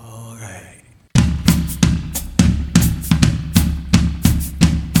Show.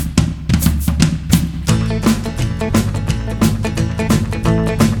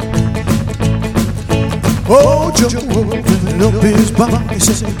 Oh, Joe, filling up his body,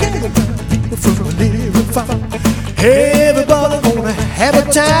 said, get it from a little far. Everybody gonna have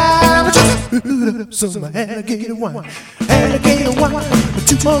a time. Just some alligator wine, but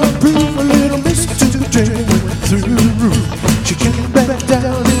you wanna prove a little miss to the train went through the roof. She came back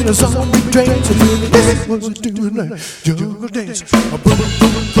down in a zombie train, so little miss was doing a jungle dance. A boom,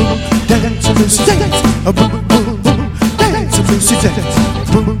 boom, boom, dance, a missy dance. A boom, boom, boom, dance, a missy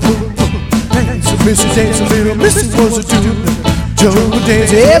dance. Boom, boom, boom. Missy dance, a little Missy was a doing jungle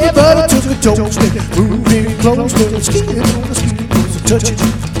dance. Everybody took a toast and moving close, but the skin on the skin was a touching.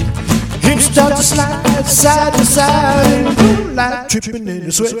 Hips start to slide side to side, and the moonlight tripping, and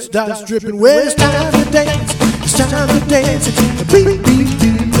the sweat starts dripping. Well, it's time to dance. It's time to dance. It's the beat, beat,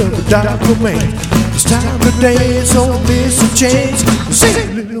 beat of the Dr. Man. It's time to dance on Missy Chains.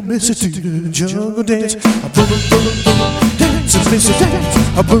 Sing little Missy to the jungle dance. A boom, boom, boom, dance, a Missy dance.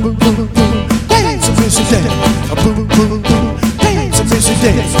 A boom, boom, boom. Dance a Missy dance, a boom boom boom. Dance a Missy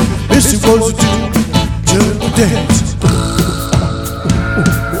dance. Missy was a jungle dance.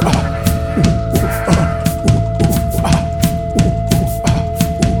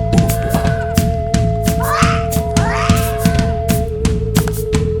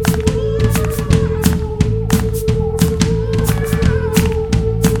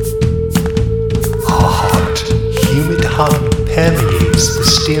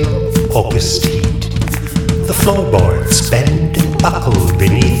 still August heat. The floorboards bend and buckle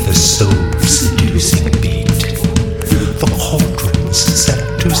beneath the stove's seducing beat. The cauldron's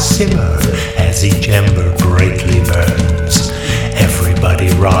set to simmer as each ember brightly burns. Everybody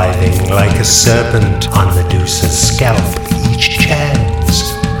writhing like a serpent on Medusa's scalp each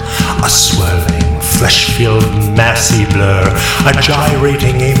chance. A swirling, flesh-filled massy blur, a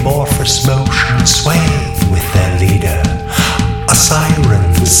gyrating amorphous motion swaying with their leader. A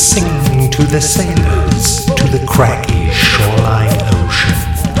siren singing to the sailors, to the craggy shoreline ocean.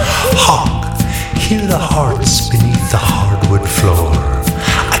 Hark, hear the hearts beneath the hardwood floor.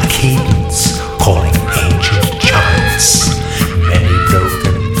 A cadence calling ancient chants. Many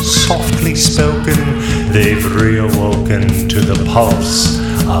broken, softly spoken, they've reawoken to the pulse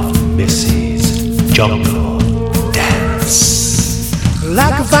of Missy's jungle dance.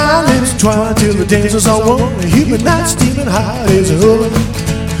 Like a violin's twine till the dancers are won. The human night steaming hot as a oven.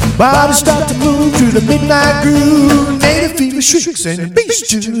 Bodies start to move to the midnight groove. Native fever shrieks and the beast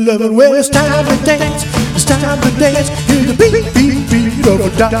to loving. Well, it's time to dance. It's time to dance. Hear the beat, beat, beat of a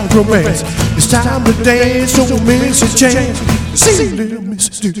dark romance. It's time to dance. Don't miss a chance. See little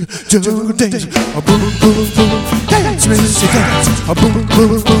Missy do jungle dance. A boom, boom, boom. Dance, Missy, dance. A boom,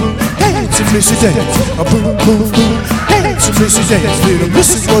 boom, boom. Dance, Missy, dance. A boom, boom, boom. Dance, Missy, dance. Little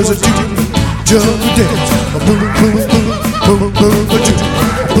Missy was a jungle dance. A boom, boom, boom. Boom, boom, boom.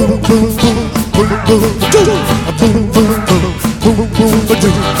 Boom, boom, boom. Boom, boom, boom. A boom, boom, boom. Boom, boom,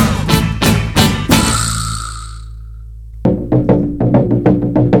 boom.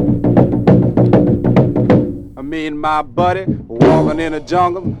 Me and my buddy walking in the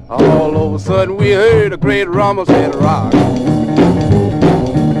jungle. All of a sudden we heard a great rumble. Said rock,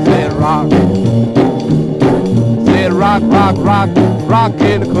 said rock, said rock, rock, rock, rock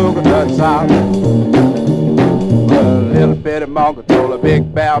in the coconut south. A little bitty monkey told a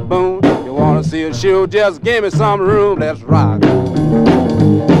big baboon, you wanna see a shoe? Just give me some room. Let's rock,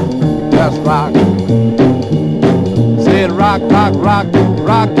 let's rock. Said rock, rock, rock,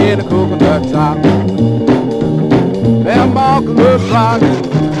 rock in the coconut south. Them monkey was rockin',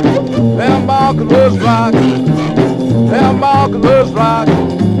 them monkey was rockin', them monkey was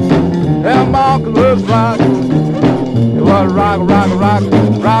rockin', them monkey was rockin'. It was rockin', rockin',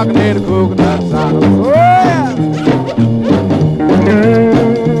 rockin', rockin' in the coconut south. Oh yeah!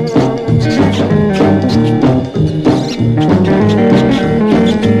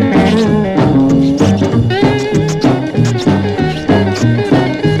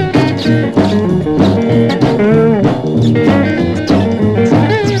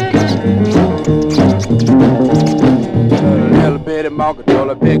 Monkey told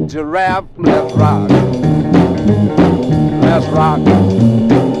a big giraffe, let's rock, let's rock.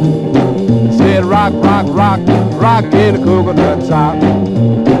 Said rock, rock, rock, rock in the coconut top.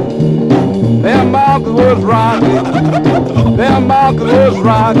 Them monkeys was rocking, them monkeys was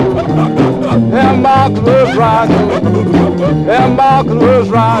rocking, them monkeys was rocking, them monkeys was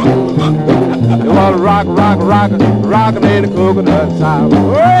rocking. They was rock, rock, rocking, rocking in the coconut top.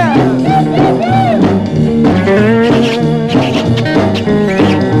 Oh yeah!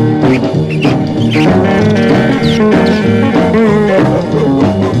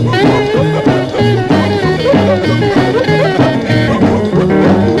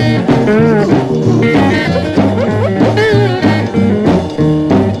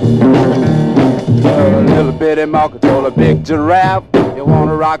 Little bitty monkey told a big giraffe, you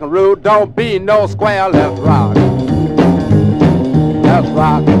wanna rock and roll, don't be no square. Let's rock, let's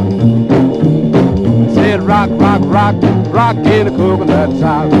rock. Said rock, rock, rock, rock in the coconut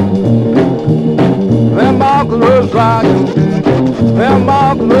top. Them monkeys was rockin', them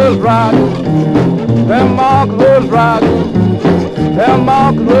monkeys was rockin', them monkeys was rockin', them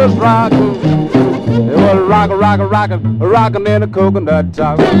monkeys was rockin'. They was rockin', rockin', rockin', rockin' in the coconut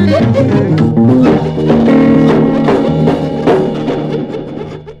top.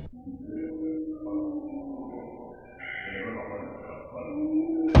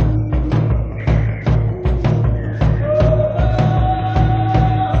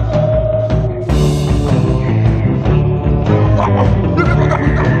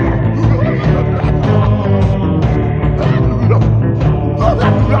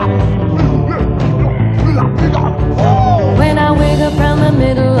 When I wake up from the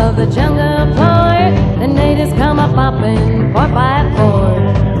middle of the jungle floor, the natives come up popping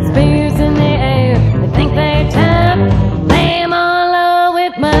 4x4. Spears in the air, they think they're tough. Lay 'em all low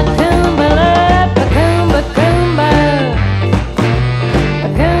with Macumba love. Macumba, Kumba.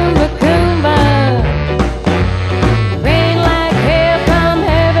 Macumba, Kumba. Rain like hail from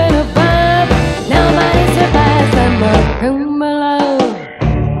heaven above. Nobody survives the Macumba love.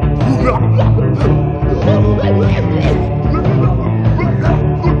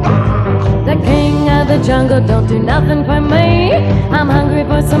 but don't do nothing for me. I'm hungry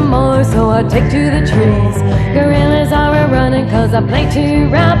for some more, so I take to the trees. Gorillas are a-running 'cause I play too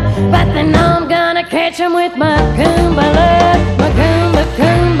rough, but they know I'm gonna catch 'em with my Kumba love. My Kumba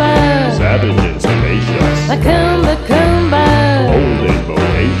Kumba. Savages, tenacious. My Kumba Kumba. Golden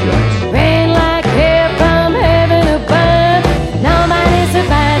bodacious. Rain like hair from heaven above. Nobody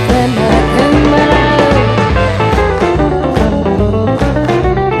survives when my Kumba love.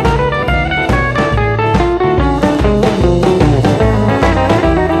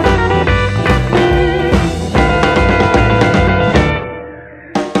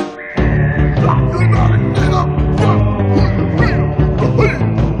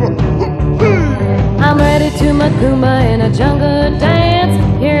 I'm ready to Macumba in a jungle dance.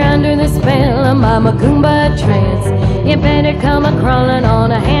 You're under the spell of my Macumba trance. You better come a-crawling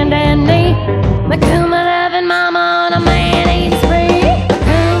on a hand and knee. Macumba loving mama on a man-eating spree.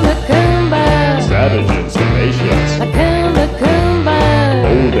 Macumba Kumba. Savages, tenacious. Macumba Kumba.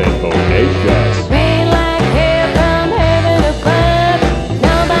 Golden bodacious. Rain like hair from heaven above.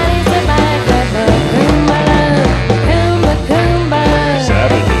 Nobody survives but Macumba love. Macumba Kumba.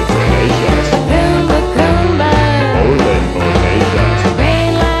 Savages, tenacious. Macumba Kumba. Golden bodacious.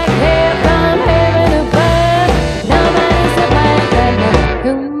 Rain like hair from heaven above. Nobody survives but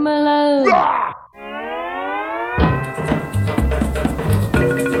Macumba love.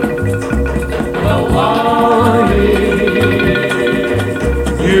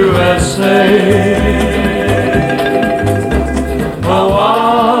 USA,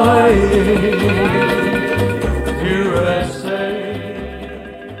 Hawaii, USA.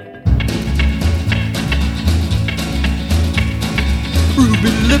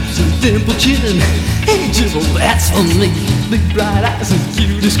 Ruby lips and dimple chin. Hey Jibble, that's for me. Big bright eyes and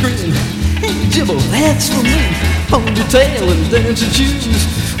cutest grin. Hey Jibble, that's for me. Ponytail and dancing shoes.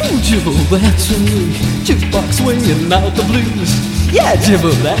 Oh Jibble, that's for me. Jukebox swinging out the blues. Yeah,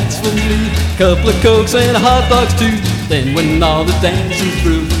 Jibble, that's for me. Couple of cokes and hot dogs too. Then when all the dancing's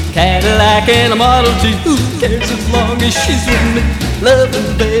through, Cadillac and a Model T. Who cares as long as she's with me?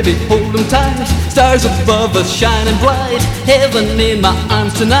 Loving baby, hold 'em tight. Stars above us shining bright. Heaven in my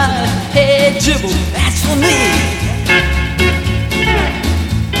arms tonight. Hey Jibble, that's for me.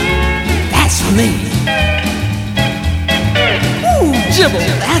 That's for me. Ooh, Jibble,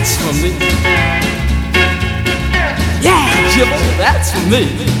 that's for me. Yeah, Jibble, that's for me.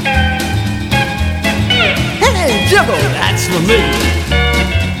 Hey, Jibble, that's for me.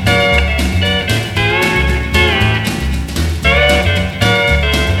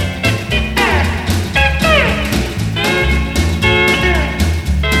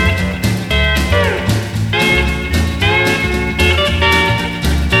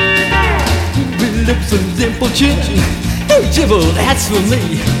 Ruby lips and dimple chin. Hey, Jibble, that's for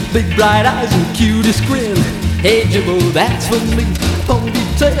me. Big bright eyes and cutest grin. Hey Jibble, that's for me.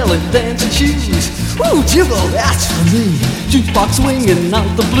 Ponytail and dancing shoes. Ooh, Jibble, that's for me. Jukebox swinging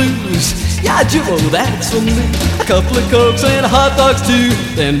out the blues. Yeah, Jibble, that's for me. A couple of cokes and hot dogs too.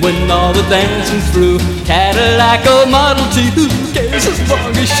 Then when all the dancing's through, Cadillac or Model T. Who cares as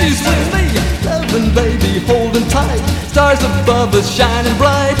long as she's with me? Loving baby, holding tight. Stars above us shining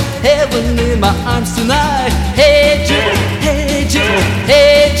bright. Heaven in my arms tonight. Hey Jibble, hey Jibble,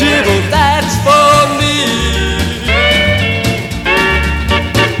 hey Jibble, that's for me.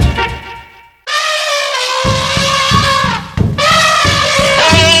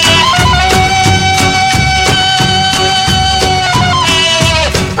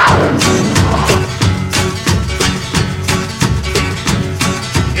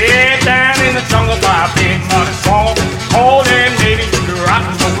 All them ladies do the rock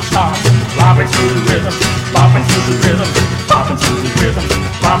and roll star, bopping to the rhythm, bopping to the rhythm, bopping to the rhythm,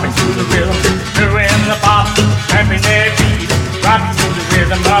 bopping to the rhythm, doing the bop, stamping their feet, rocking to the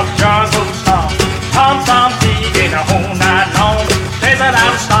rhythm of John Star. Tom beating the whole night long, there's a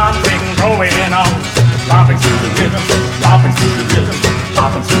lot of stomping going on, bopping to the rhythm, bopping to the rhythm,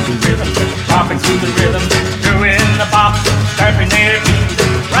 bopping to the rhythm, bopping to the rhythm, doing the bop, stamping their feet,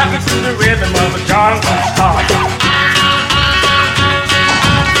 rocking to the rhythm of John Star.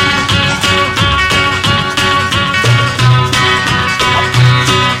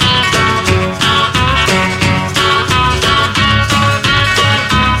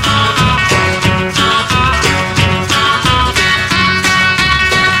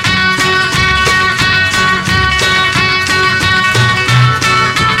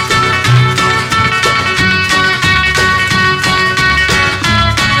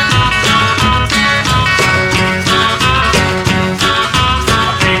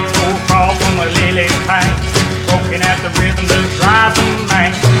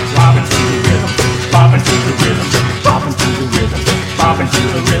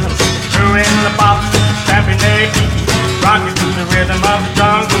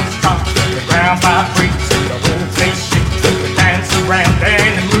 strong. The ground vibrates and the whole place shakes. We dance around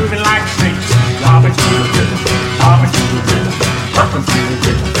and moving like snakes. Bobbing to the rhythm, bobbing to the rhythm, working to the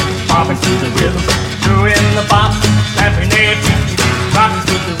rhythm, bobbing to the rhythm, doing the bop, slapping their feet, rocking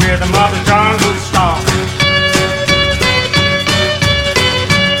to the rhythm of the jungle song.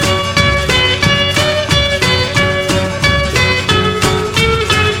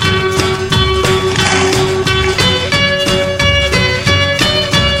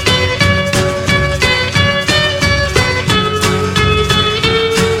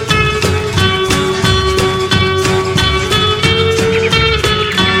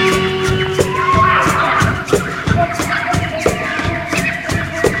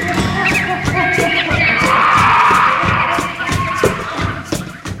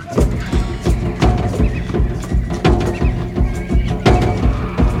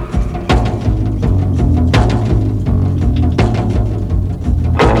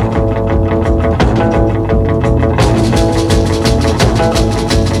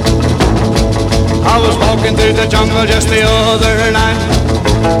 Through the jungle just the other night.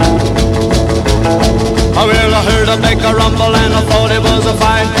 Oh, well, I heard a big rumble and I thought it was a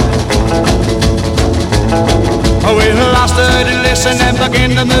fight. Oh, well, I stood and listened and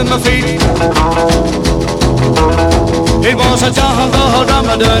began to move my feet. It was a jungle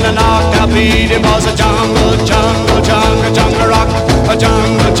drummer doing a knock-out beat. It was a jungle, jungle, jungle, jungle rock. A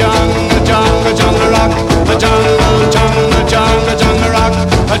jungle, jungle, jungle, jungle rock. A jungle, jungle, jungle, jungle rock.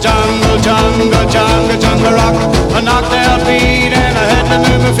 A jungle, jungle, jungle, jungle rock. A knocked-out beat and I had to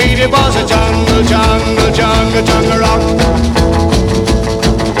move my feet. It was a jungle, jungle, jungle, jungle rock.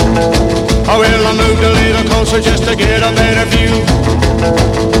 Oh, well, I moved a little closer just to get a better view.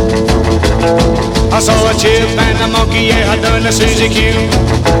 I saw a chip and a monkey, yeah, I done the Suzy Q.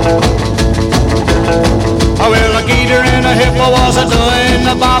 Oh, well, a gator and a hippo was a doing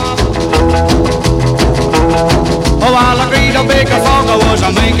the bop. Oh, while a great a big frog I was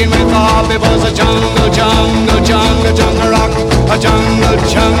a making with the hop. It was a jungle, jungle, jungle, jungle rock. A jungle,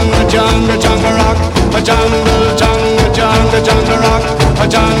 jungle, jungle, jungle rock. A jungle, jungle, jungle, jungle rock. A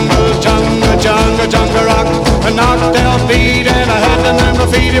jungle, jungle, jungle, jungle rock. A knocked out beat and I had to move my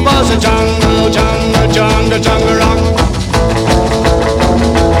feet. It was a jungle, jungle, jungle, jungle rock.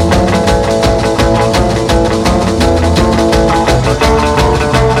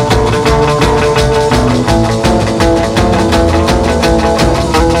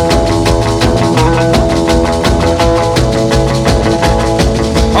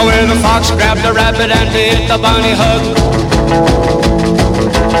 Oh, well, the fox grabbed the rabbit and did the bunny hug.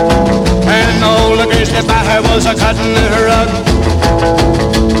 And the old grizzly bear was a cutting her rug.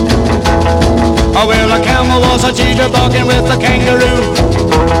 Oh, well, the camel was a jitterbugging with the kangaroo.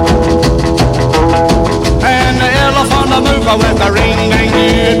 And the elephant a mover with a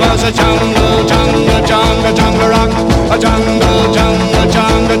ring-dang-doo. It was a jungle, jungle, jungle, jungle rock. A jungle, jungle,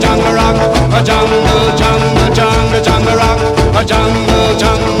 jungle, jungle rock. A jungle, jungle, jungle, jungle rock. A jungle,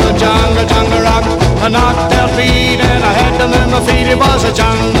 jungle, jungle, jungle rock. A knocked out beat and I had to move my feet. It was a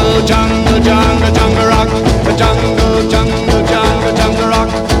jungle, jungle, jungle, jungle rock. A jungle, jungle, jungle, jungle rock.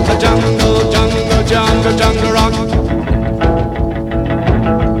 A jungle, jungle, jungle, jungle rock.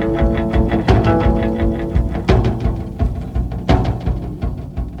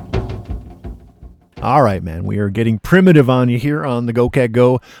 All right, man, we are getting primitive on you here on the Go Cat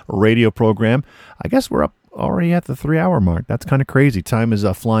Go radio program. I guess we're up already at the 3-hour mark. That's kind of crazy. Time is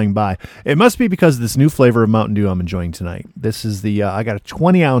flying by. It must be because of this new flavor of Mountain Dew I'm enjoying tonight. This is the, I got a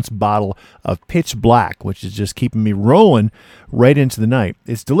 20-ounce bottle of Pitch Black, which is just keeping me rolling right into the night.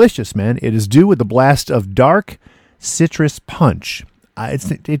 It's delicious, man. It is due with a blast of dark citrus punch.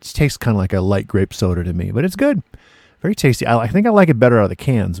 It tastes kind of like a light grape soda to me, but it's good. Very tasty. I think I like it better out of the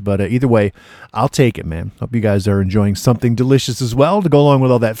cans, but either way, I'll take it, man. Hope you guys are enjoying something delicious as well to go along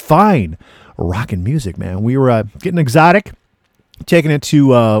with all that fine rockin' music, man. We were getting exotic, taking it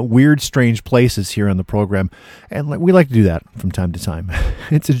to weird, strange places here on the program, and we like to do that from time to time.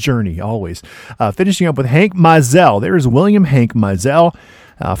 It's a journey, always. Finishing up with Hank Mizell. There's William Hank Mizell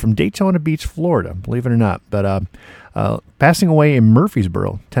from Daytona Beach, Florida, believe it or not, but passing away in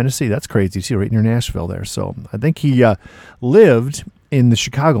Murfreesboro, Tennessee. That's crazy, too, right near Nashville there. So I think he lived in the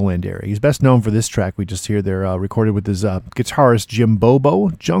Chicagoland area. He's best known for this track we just hear there, recorded with his guitarist Jim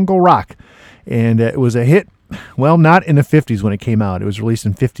Bobo, Jungle Rock. And it was a hit, well, not in the 50s when it came out. It was released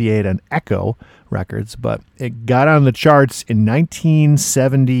in 58 on Echo Records, but it got on the charts in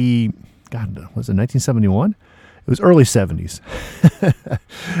 1970, God, was it 1971? It was early 70s.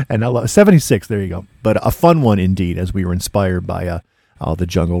 And I love 76, there you go. But a fun one indeed, as we were inspired by all the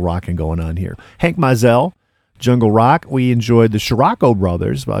jungle rocking going on here. Hank Mizell, Jungle Rock. We enjoyed the Scirocco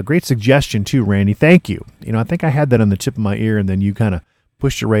Brothers. Great suggestion, too, Randy. Thank you. I think I had that on the tip of my ear, and then you kind of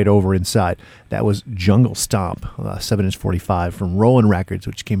pushed it right over inside. That was Jungle Stomp, 7-inch 45 from Rowan Records,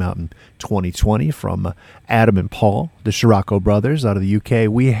 which came out in 2020 from Adam and Paul, the Scirocco Brothers out of the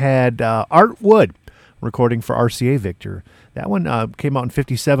UK. We had Art Wood recording for RCA Victor. That one came out in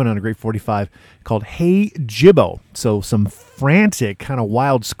 57 on a great 45 called Hey Jibbo. So some frantic, kind of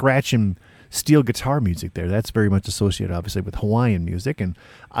wild scratching steel guitar music there. That's very much associated, obviously, with Hawaiian music, and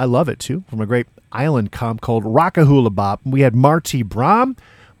I love it, too, from a great island comp called Rockahula Bop. We had Marty Brahm.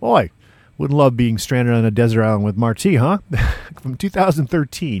 Boy, wouldn't love being stranded on a desert island with Marty, huh? From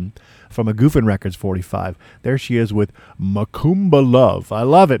 2013, from a Goofin' Records 45. There she is with Macumba Love. I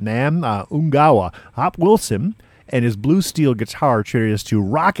love it, man. Ungawa. Hop Wilson and his blue steel guitar treated us to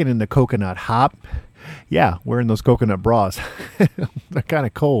Rockin' in the Coconut Hop. Yeah, wearing those coconut bras. They're kind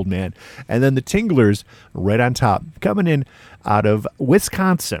of cold, man. And then the Tinglers right on top, coming in out of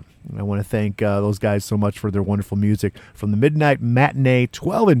Wisconsin. I want to thank those guys so much for their wonderful music. From the Midnight Matinee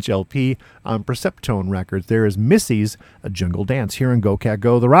 12-inch LP on Perceptone Records, there is Missy's A Jungle Dance here in Go Cat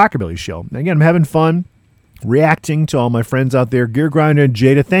Go, the Rockabilly Show. Again, I'm having fun reacting to all my friends out there. Gear Grinder and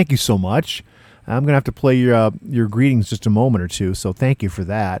Jada, thank you so much. I'm going to have to play your greetings just a moment or two, so thank you for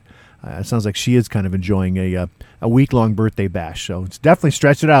that. It sounds like she is kind of enjoying a week-long birthday bash. So it's definitely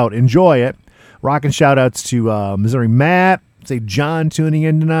stretch it out. Enjoy it. Rockin' shout-outs to Missouri Matt, say John tuning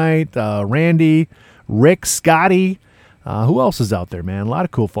in tonight, Randy, Rick, Scotty. Who else is out there, man? A lot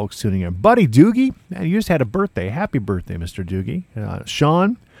of cool folks tuning in. Buddy Doogie, man, you just had a birthday. Happy birthday, Mr. Doogie.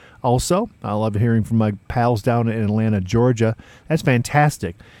 Sean, also. I love hearing from my pals down in Atlanta, Georgia. That's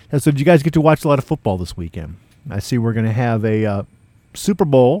fantastic. So did you guys get to watch a lot of football this weekend? I see we're going to have a Super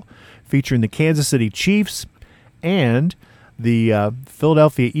Bowl featuring the Kansas City Chiefs and the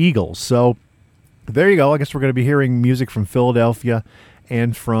Philadelphia Eagles. So there you go. I guess we're going to be hearing music from Philadelphia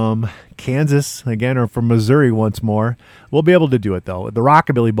and from Kansas again, or from Missouri once more. We'll be able to do it, though. The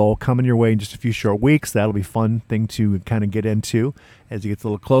Rockabilly Bowl coming your way in just a few short weeks. That'll be a fun thing to kind of get into as it gets a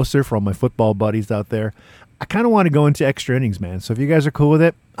little closer for all my football buddies out there. I kind of want to go into extra innings, man. So if you guys are cool with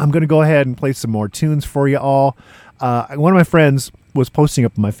it, I'm going to go ahead and play some more tunes for you all. One of my friends was posting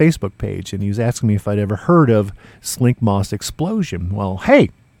up on my Facebook page, and he was asking me if I'd ever heard of Slink Moss Explosion. Well, hey,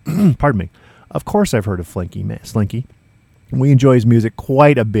 pardon me. Of course I've heard of Slinky. We enjoy his music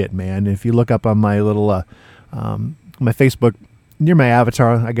quite a bit, man. If you look up on my little, my Facebook, near my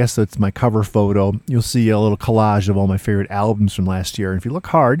avatar, I guess that's my cover photo, you'll see a little collage of all my favorite albums from last year. And if you look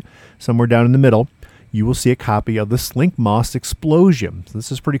hard, somewhere down in the middle, you will see a copy of the Slink Moss Explosion. So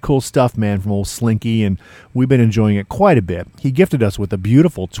this is pretty cool stuff, man, from old Slinky, and we've been enjoying it quite a bit. He gifted us with a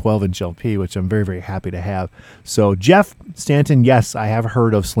beautiful 12-inch LP, which I'm very, very happy to have. So, Jeff Stanton, yes, I have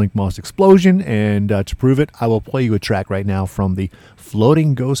heard of Slink Moss Explosion, and to prove it, I will play you a track right now from the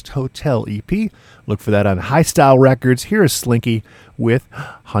Floating Ghost Hotel EP. Look for that on High Style Records. Here is Slinky with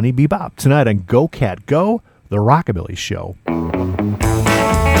Honey Bee Bop tonight on Go Cat Go, the Rockabilly Show.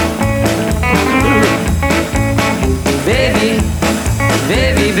 Baby,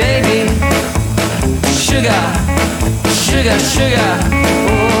 baby, baby, sugar, sugar, sugar,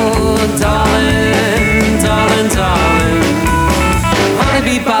 oh, darling, darling, darling. Honey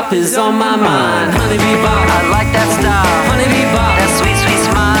Bee Bop is on my mind. Honey Bee Bop, I like that style. Honey Bee Bop, that sweet, sweet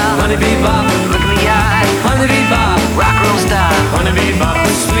smile. Honey Bee Bop, look in the eye. Honey Bee Bop, rock and roll style. Honey Bee Bop,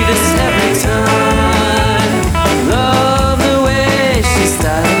 the sweetest every time. Love the way she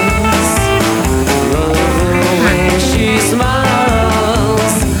styles. Love the way she smiles.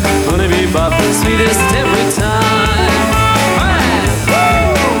 Honey Bee Bop, the sweetest every time. Alright,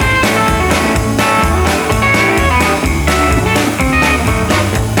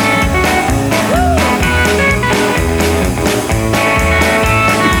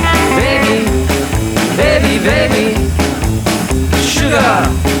 baby, baby, baby, sugar,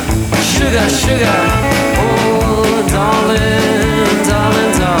 sugar, sugar, oh, darling,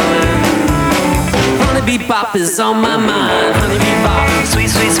 darling, darling. Honey Bee Bop is on my mind. Honey Bee Bop, sweet,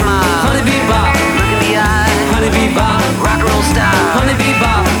 sweet smile. Honey Bee Bop, look in the eye. Honey Bee Bop, rock and roll style. Honey Bee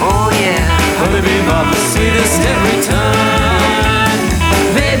Bop, oh yeah. Honey Bee Bop, the sweetest every time.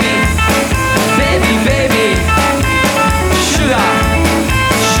 Baby, baby, baby, sugar,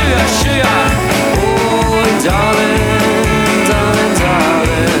 sugar, sugar, oh darling, darling,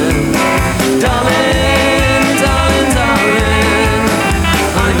 darling, darling, darling, darling.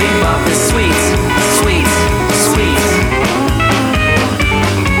 Honey Bee Bop is sweet, sweet, sweet.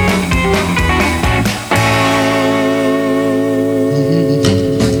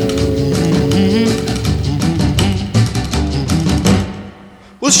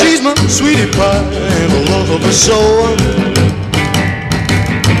 she's my sweetie pie and I love her so.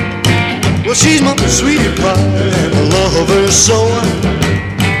 Well, she's my sweetie pie and I love her so.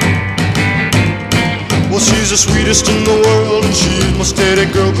 Well, she's the sweetest in the world and she's my steady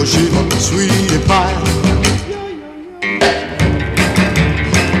girl, 'cause she's my sweetie pie.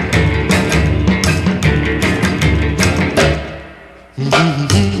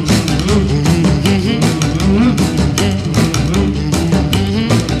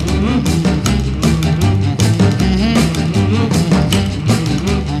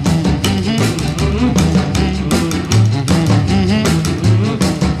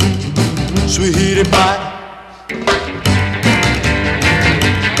 Sweetie pie.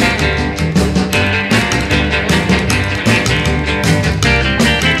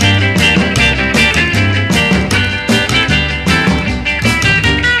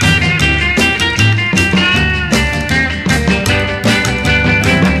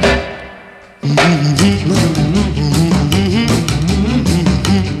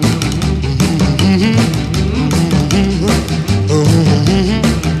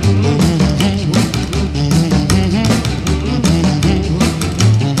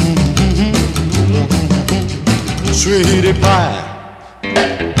 Sweetie pie.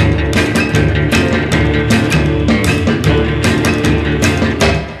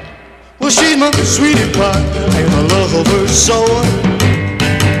 Well, she's my sweetie pie and I love her so.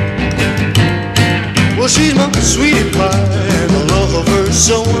 Well, she's my sweetie pie and I love her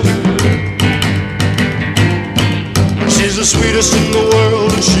so. She's the sweetest in the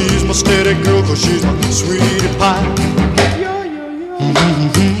world and she's my steady girl, 'cause she's my sweetie pie.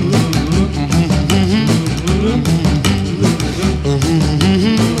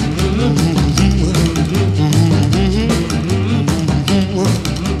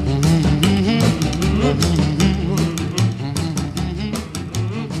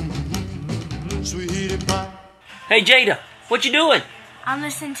 Hey Jada, what you doing? I'm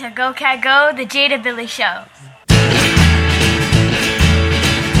listening to Go Cat Go, the Jada Billy Show.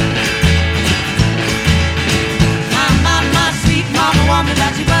 My sweet mama want me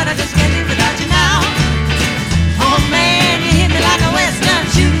without you, but I just can't live without you now. Oh man, you hit me like a western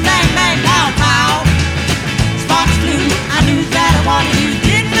shooting, bang bang, pow pow. Sparks flew, I knew that I wanted you,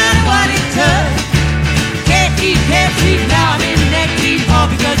 didn't matter what it took. Can't sleep now, I'm in neck deep, all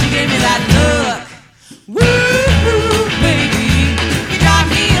because you gave me that look. Woo, baby, you drive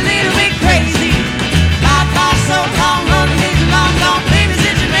me a little bit crazy. I've lost so long, running is long gone, baby,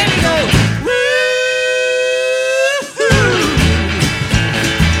 since you made me go.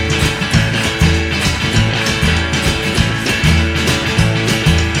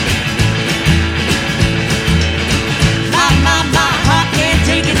 My heart can't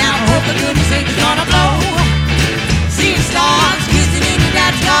take it now. Hope the goodness sake is gonna blow. Seeing stars, kissing in your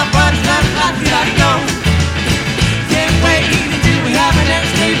dad's car, but we gotta go. Can't wait until we have our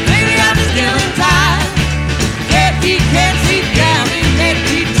next date, baby. I'm still in time. Can't sleep down in that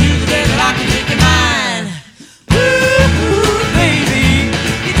deep to the day that I can make you mine. Ooh, baby,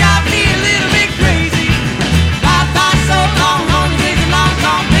 you drive me a little bit crazy. I've lost so long, only days are long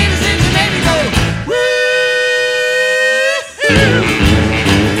gone, baby, since you made me go.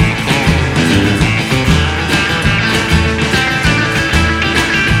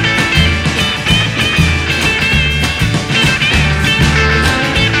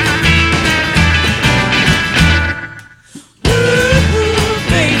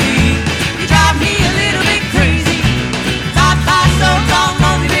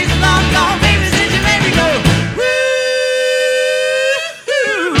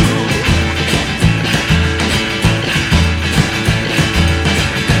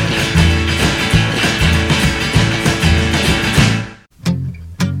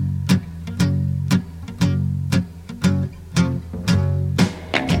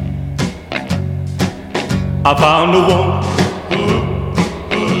 I found a woman.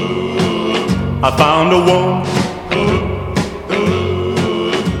 I found a woman.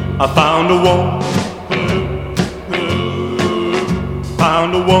 I found a woman.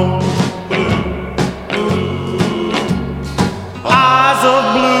 Found a woman. Eyes of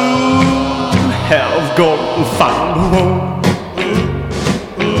blue, hair of gold. Found a woman.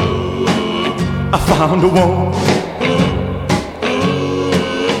 I found a woman.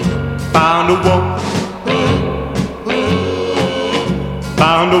 Found a woman.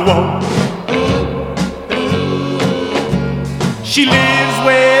 Found a woman. She lives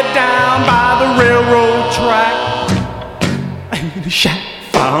way down by the railroad track in a shack.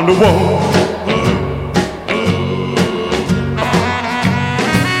 Found a woman.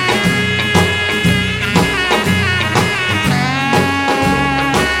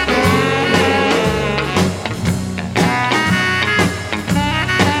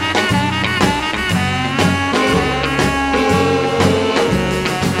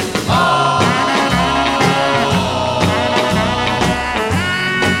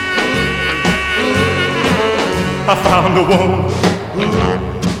 I found a woman.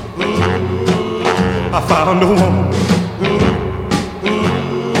 I found a woman.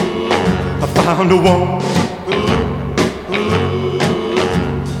 I found a woman.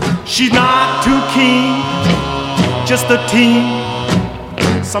 She's not too keen, just a teen.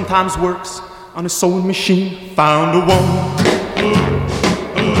 Sometimes works on a sewing machine. Found a woman.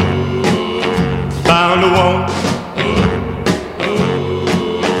 Found a woman.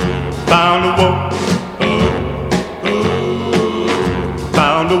 Found a woman.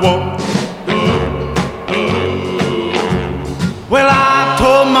 Found a woman. Well, I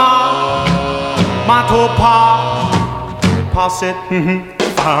told Ma told Pa said,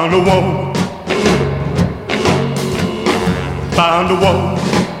 found a woman. Found a woman.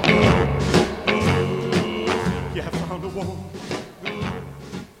 Yeah, found a woman.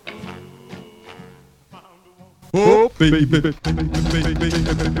 Oh, baby, baby, baby, come back, baby,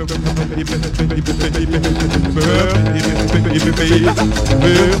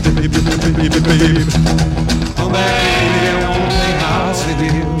 I wanna play house with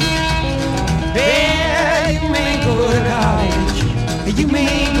you. Yeah, you may go to college, you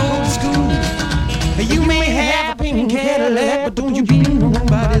may go to school, you may have a pink Cadillac, but don't you be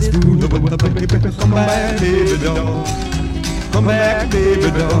nobody's fool. Come back, baby doll. Come back,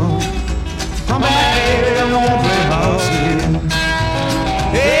 baby doll. Come back, baby, I wanna play house with you.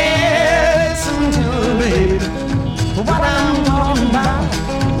 Yeah, listen to me, baby, what I'm talking about.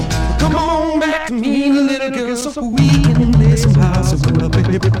 Come on back to me, little girl, so we can play some house.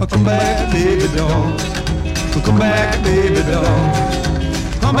 Baby, come back, baby doll. Come back, baby doll.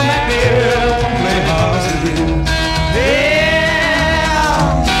 Come back, baby, I wanna play house with you. Yeah.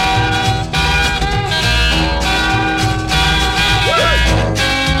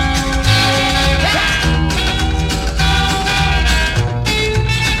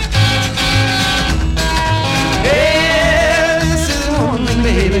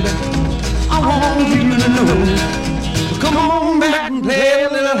 Baby, I want you to know. Come on back and play a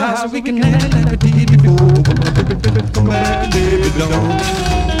little house. We can act like we did before. Come back, baby doll.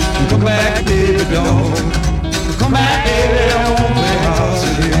 Come back, baby doll. Come back, baby, I want to play house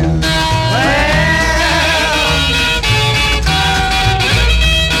again.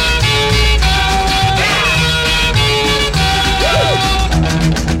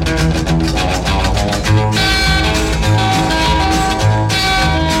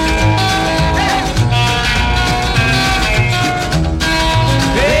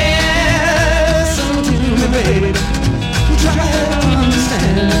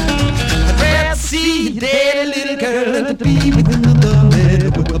 Be with another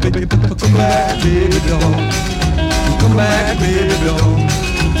man. Come back, baby doll. Come back, baby doll. Come back, baby doll.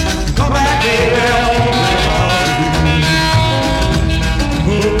 Come back, baby doll.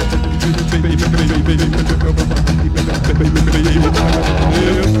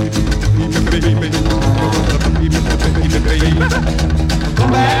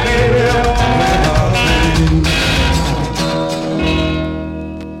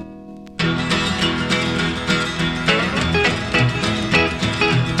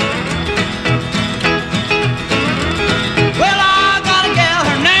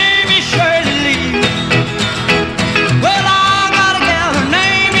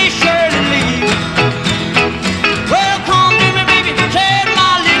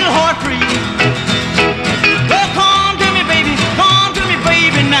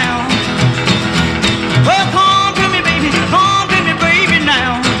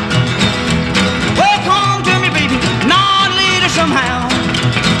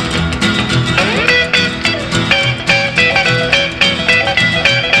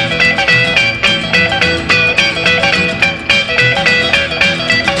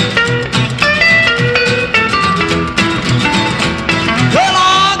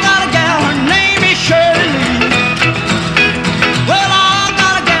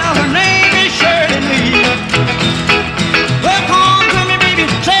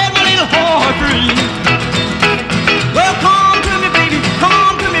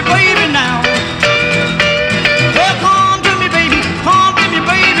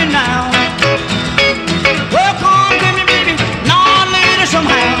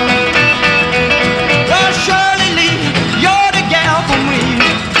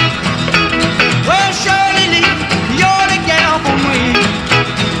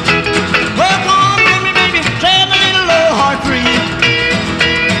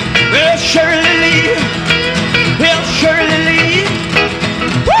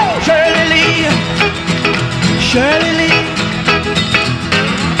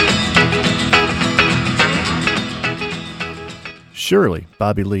 Surely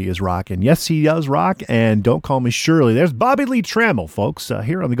Bobby Lee is rocking. Yes, he does rock, and don't call me Shirley. There's Bobby Lee Trammell, folks,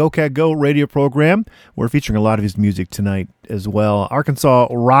 here on the Go Cat Go radio program. We're featuring a lot of his music tonight as well. Arkansas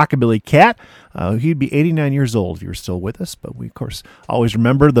Rockabilly Cat. He'd be 89 years old if you were still with us, but we, of course, always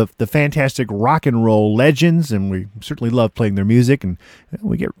remember the fantastic rock and roll legends, and we certainly love playing their music, and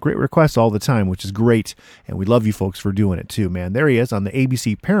we get great requests all the time, which is great, and we love you folks for doing it too, man. There he is on the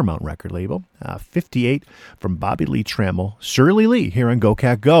ABC Paramount record label, 58 from Bobby Lee Trammell, Shirley Lee here on Go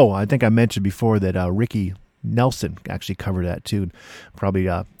Cat Go. I think I mentioned before that Ricky Nelson actually covered that too, and probably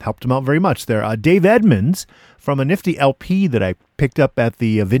helped him out very much there. Dave Edmunds from a nifty LP that I picked up at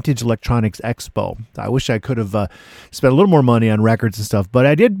the Vintage Electronics Expo. I wish I could have spent a little more money on records and stuff, but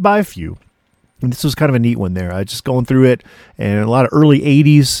I did buy a few. And this was kind of a neat one there. I just going through it, and a lot of early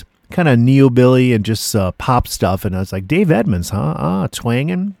 80s kind of neo-billy and just pop stuff. And I was like, Dave Edmunds, huh?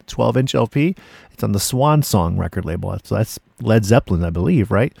 Twangin', 12-inch LP. It's on the Swan Song record label. So that's Led Zeppelin, I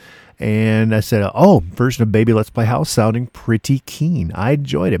believe, right? And I said, version of Baby Let's Play House sounding pretty keen. I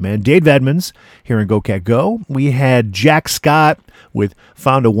enjoyed it, man. Dave Edmunds here in Go Cat Go. We had Jack Scott with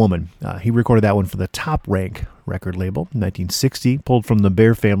Found a Woman. He recorded that one for the Top Rank record label in 1960, pulled from the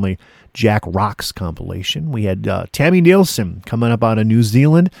Bear Family Jack Rocks compilation. We had Tammy Nielsen coming up out of New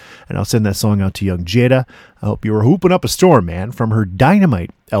Zealand, and I'll send that song out to young Jada. I hope you were hooping up a storm, man, from her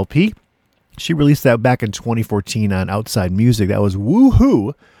Dynamite LP. She released that back in 2014 on Outside Music. That was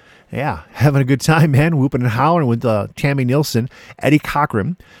Woohoo! Yeah, having a good time, man. Whooping and howling with Tammy Nielsen. Eddie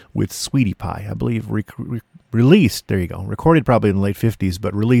Cochran with Sweetie Pie, I believe, released, there you go, recorded probably in the late 50s,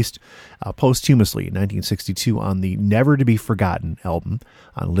 but released posthumously in 1962 on the Never to Be Forgotten album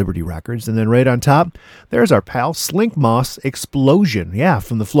on Liberty Records. And then right on top, there's our pal Slink Moss Explosion. Yeah,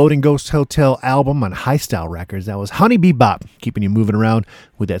 from the Floating Ghost Hotel album on High Style Records. That was Honey Bee Bop, keeping you moving around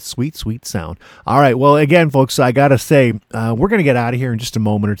with that sweet, sweet sound. All right, well, again, folks, I got to say, we're going to get out of here in just a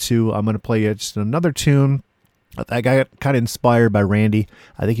moment or two. I'm going to play you just another tune. I got kind of inspired by Randy.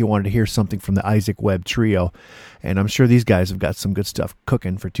 I think he wanted to hear something from the Isaac Webb Trio, and I'm sure these guys have got some good stuff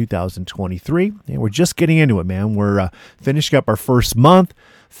cooking for 2023, and we're just getting into it, man. We're finishing up our first month.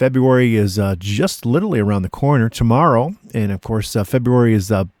 February is just literally around the corner tomorrow, and of course, February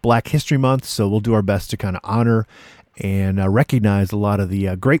is Black History Month, so we'll do our best to kind of honor and recognize a lot of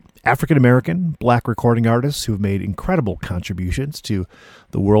the great African-American black recording artists who have made incredible contributions to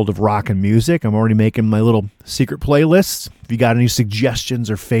the world of rock and music. I'm already making my little secret playlist. If you got any suggestions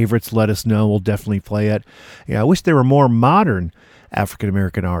or favorites, let us know. We'll definitely play it. Yeah, I wish there were more modern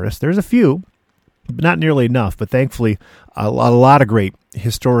African-American artists. There's a few, but not nearly enough. But thankfully, a lot of great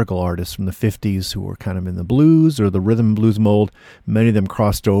historical artists from the 50s who were kind of in the blues or the rhythm and blues mold. Many of them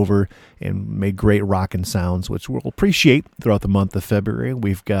crossed over and made great rockin' sounds, which we'll appreciate throughout the month of February.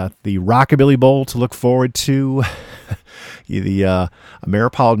 We've got the Rockabilly Bowl to look forward to. The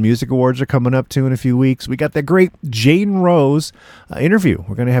Ameripolitan Music Awards are coming up too in a few weeks. We got that great Jane Rose interview.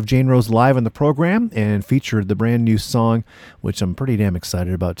 We're going to have Jane Rose live on the program and feature the brand new song, which I'm pretty damn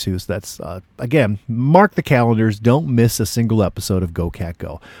excited about too. So that's, again, mark the calendars. Don't miss a single episode of Go Cat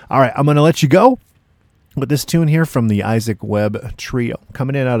Go. All right, I'm going to let you go with this tune here from the Isaac Webb Trio,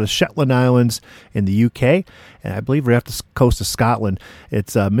 coming in out of Shetland Islands in the UK, and I believe we're off the coast of Scotland.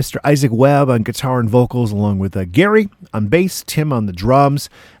 It's Mr. Isaac Webb on guitar and vocals, along with Gary on bass, Tim on the drums.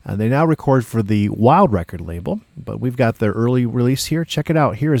 They now record for the Wild record label, but we've got their early release here. Check it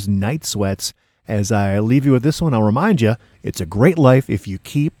out. Here is Night Sweats. As I leave you with this one, I'll remind you, it's a great life if you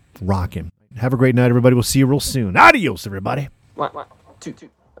keep rocking. Have a great night, everybody. We'll see you real soon. Adios, everybody. 1, 2, 2.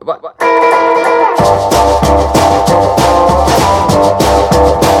 What?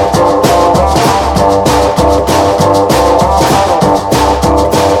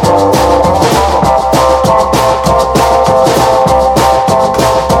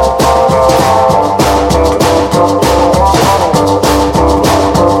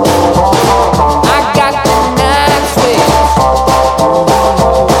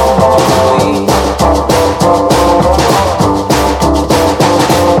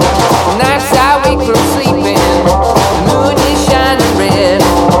 Nights I wake from sleeping, the moon is shining red.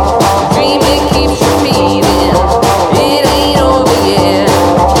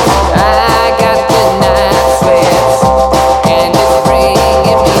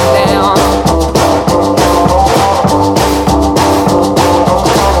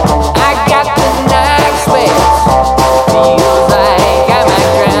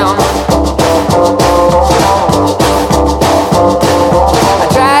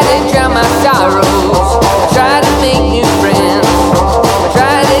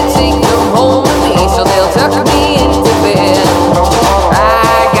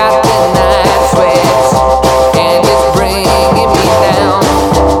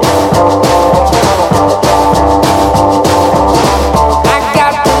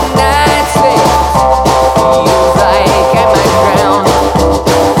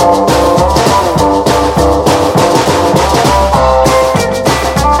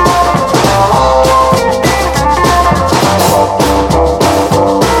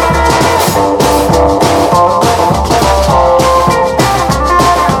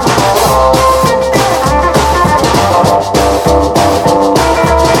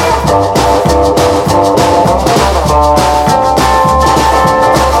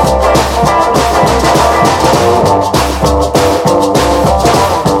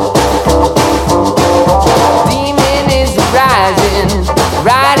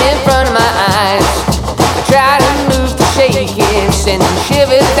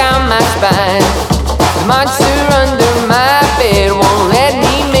 down my spine. The monster under my bed won't let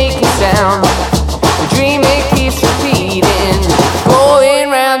me make a sound. The dream it keeps repeating, going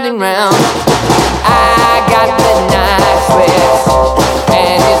round and round. I got the night sweats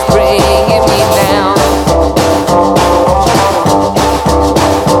and it's bringing me down.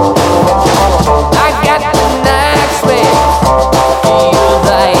 I got the night sweats, feels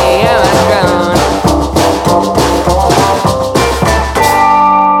like I'm drowned.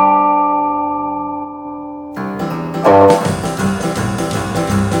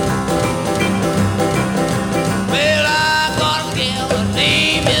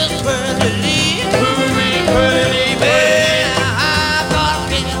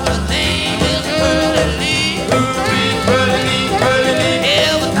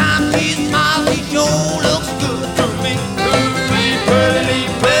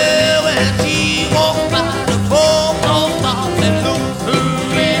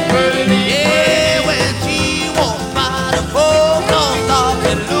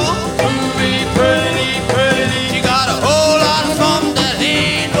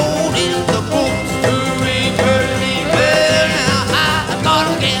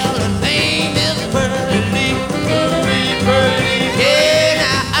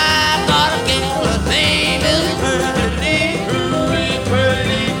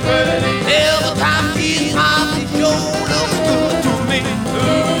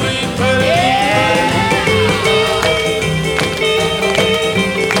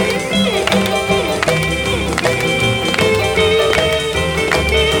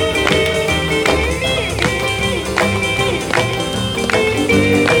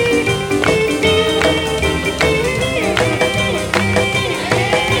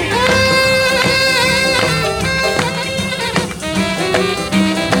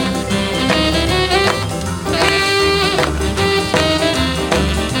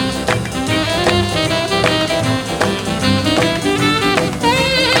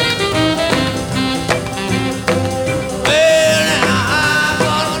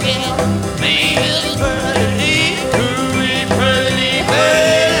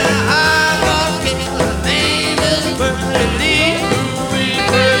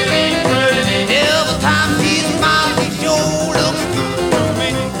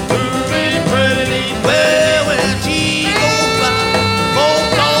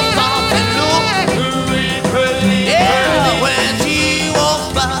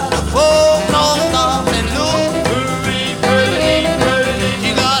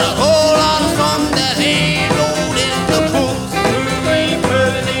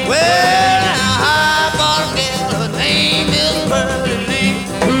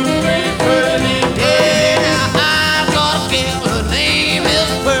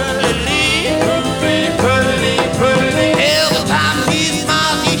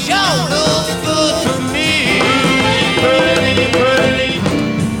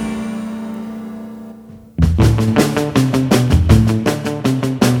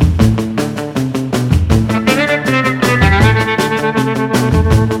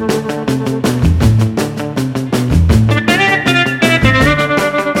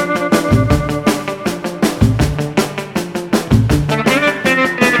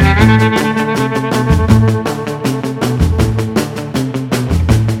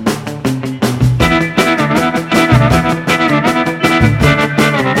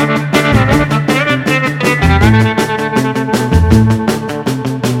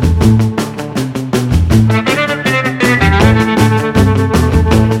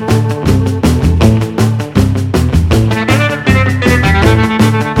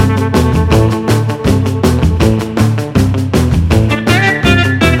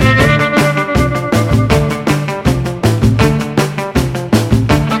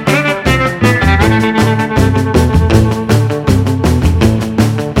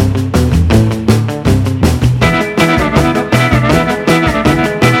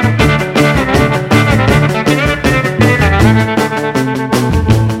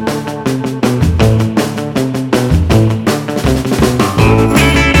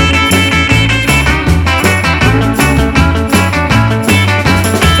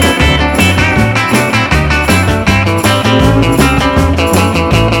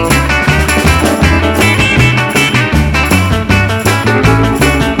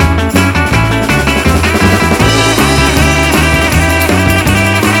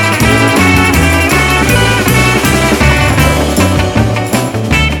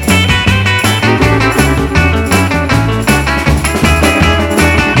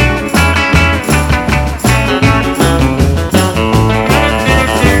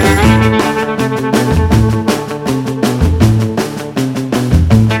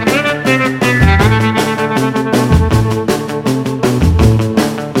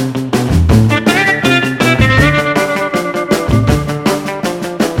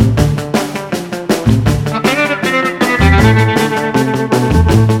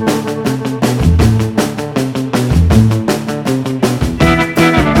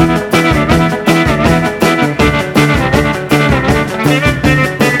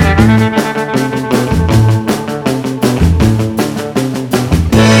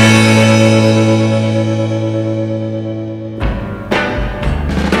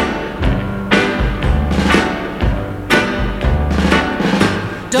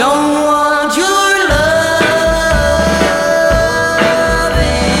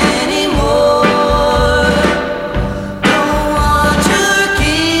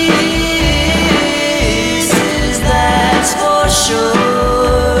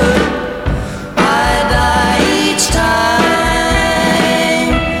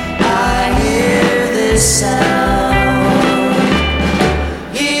 this sound.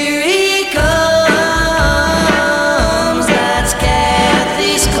 Here he comes, that's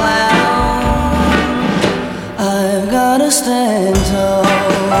Kathy's clown. I've gotta stand tall,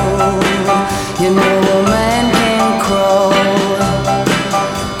 you know a man can't crawl.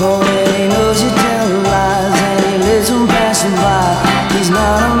 Oh, when he knows you tell lies and he lives on passing by, he's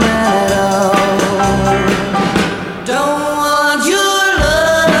not a man at all. Don't want your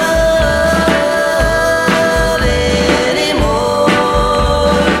love anymore.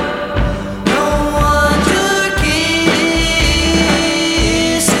 Don't want your kisses,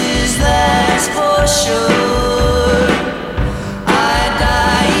 that's for sure. I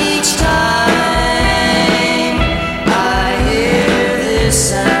die each time I hear this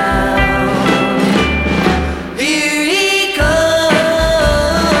sound. Here he comes,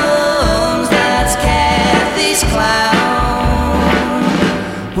 that's Kathy's clown.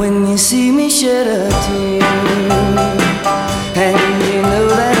 When you see me shed a tear, and you know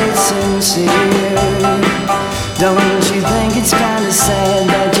that it's sincere, don't you think it's kind of sad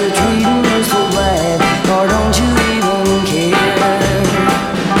that you're treating me so bad, or don't you even care?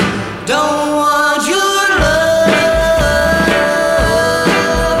 Don't want your love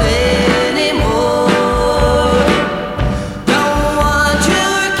anymore. Don't want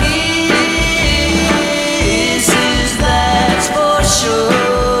your kisses, that's for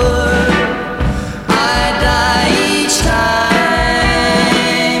sure. I die each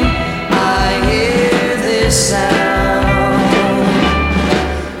time I hear this sound.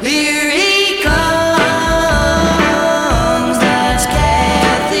 Here he comes, that's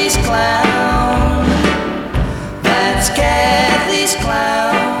Kathy's clown. That's Kathy's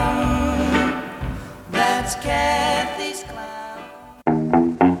clown. That's Kathy's clown.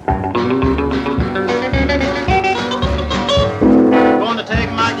 Gonna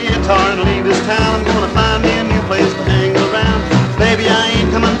take my guitar and leave this town. I'm gonna find me a new place to hang around. Baby, I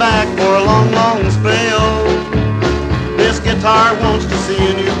ain't coming back for a long, long spell. This guitar wants to see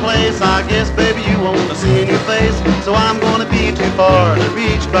a new place. I guess, baby, you want to see a new face. So I'm gonna be too far to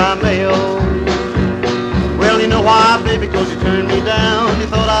reach by mail. Well, you know why, baby, 'cause you turned me down. You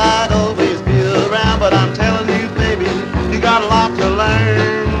thought I'd always be around, but I'm telling you, baby, you got a lot to learn.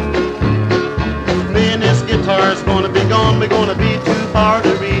 Me and this guitar's gonna be gone. We're gonna be too far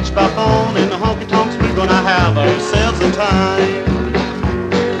to reach by phone. In the honky tonks, we're gonna have ourselves a time.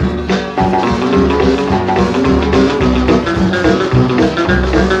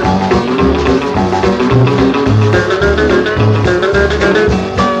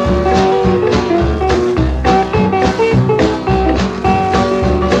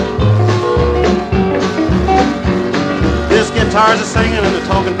 This guitar's a singing and a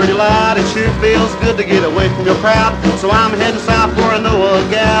talking pretty loud. It sure feels good to get away from your crowd. So I'm heading south for I know a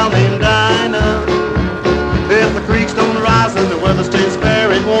gal named Dinah. If the creeks don't rise and the weather stays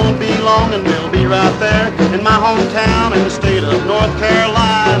fair, it won't be long and we'll be right there in my hometown in the state of North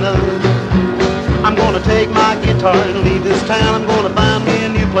Carolina. I'm gonna take my guitar and leave this town. I'm gonna find me a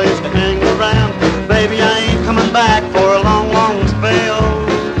new place to hang around. Baby, I ain't coming back for a long, long spell.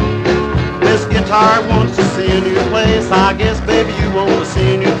 This guitar wants to see a new place. I guess, baby, you want to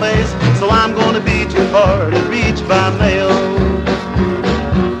see a new place. So I'm gonna be too far to reach by mail.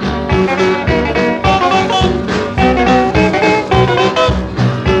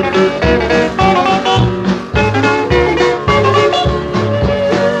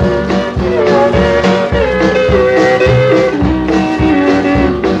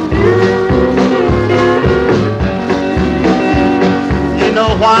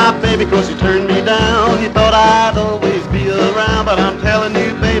 Why, baby, 'cause you turned me down. You thought I'd always be around, but I'm telling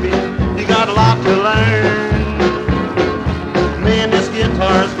you, baby, you got a lot to learn. Me and this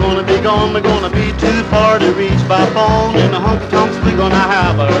guitar's gonna be gone. We're gonna be too far to reach by phone. In the honky tonks, we're gonna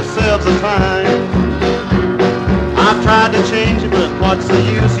have ourselves a time. I've tried to change you, but what's the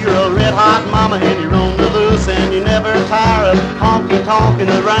use? You're a red hot mama and you're on the loose, and you never tire of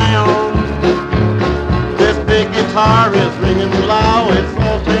honky-tonking around. This big guitar is ringing loud, it's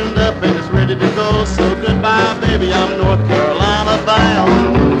all tuned up and it's ready to go. So goodbye, baby, I'm North Carolina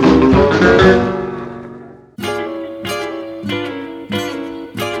bound.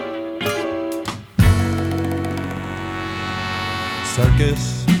 Circus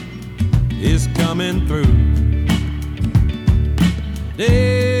is coming through.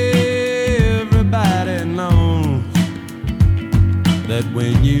 Everybody knows that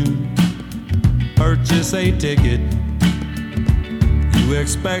when you purchase a ticket, you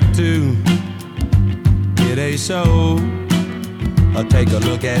expect to get a show. Take a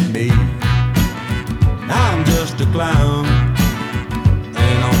look at me, I'm just a clown,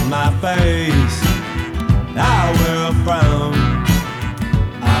 and on my face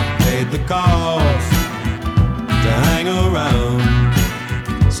cost to hang around.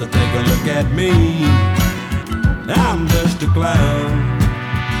 So take a look at me, I'm just a clown.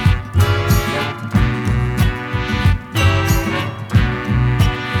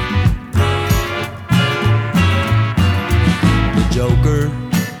 The Joker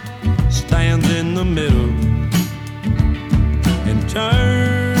stands in the middle and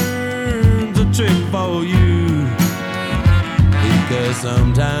turns a trick for you, because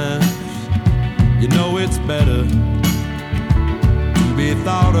sometimes you know it's better to be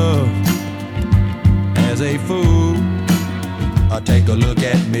thought of as a fool. Or take a look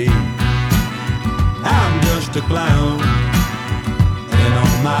at me, I'm just a clown, and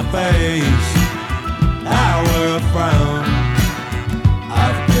on my face I wear a frown.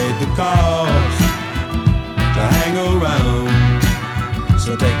 I've paid the cost to hang around.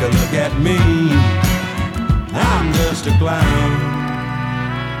 So take a look at me, I'm just a clown.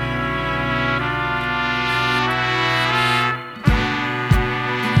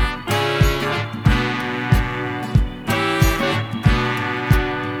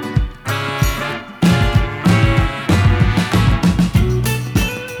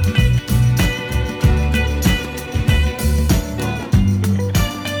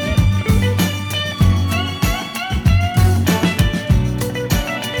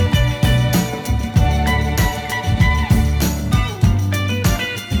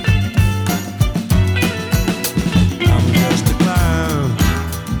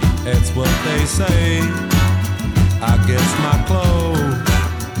 Say, I guess my clothes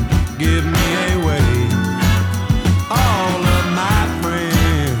give me away. All of my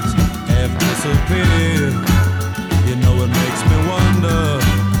friends have disappeared. You know it makes me wonder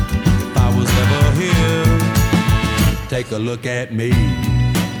if I was ever here. Take a look at me,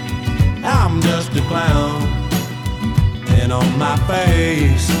 I'm just a clown, and on my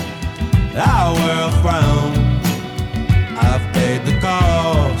face I wear a frown. I've paid the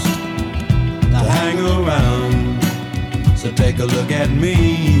cost to hang around. So take a look at me,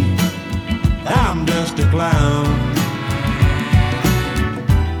 I'm just a clown.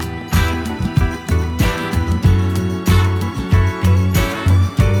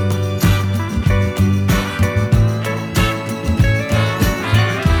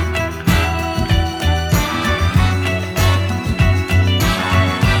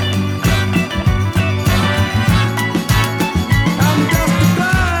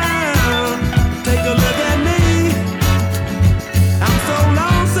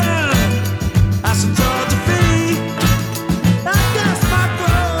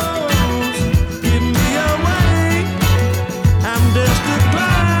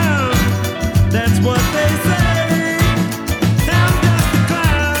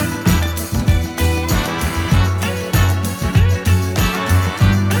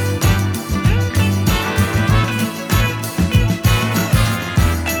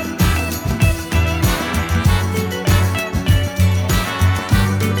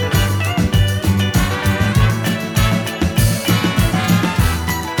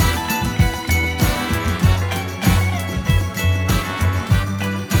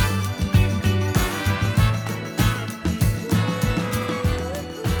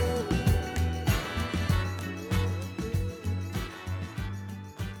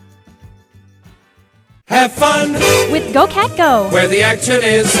 Have fun with Go Cat Go, where the action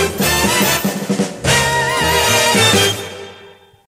is.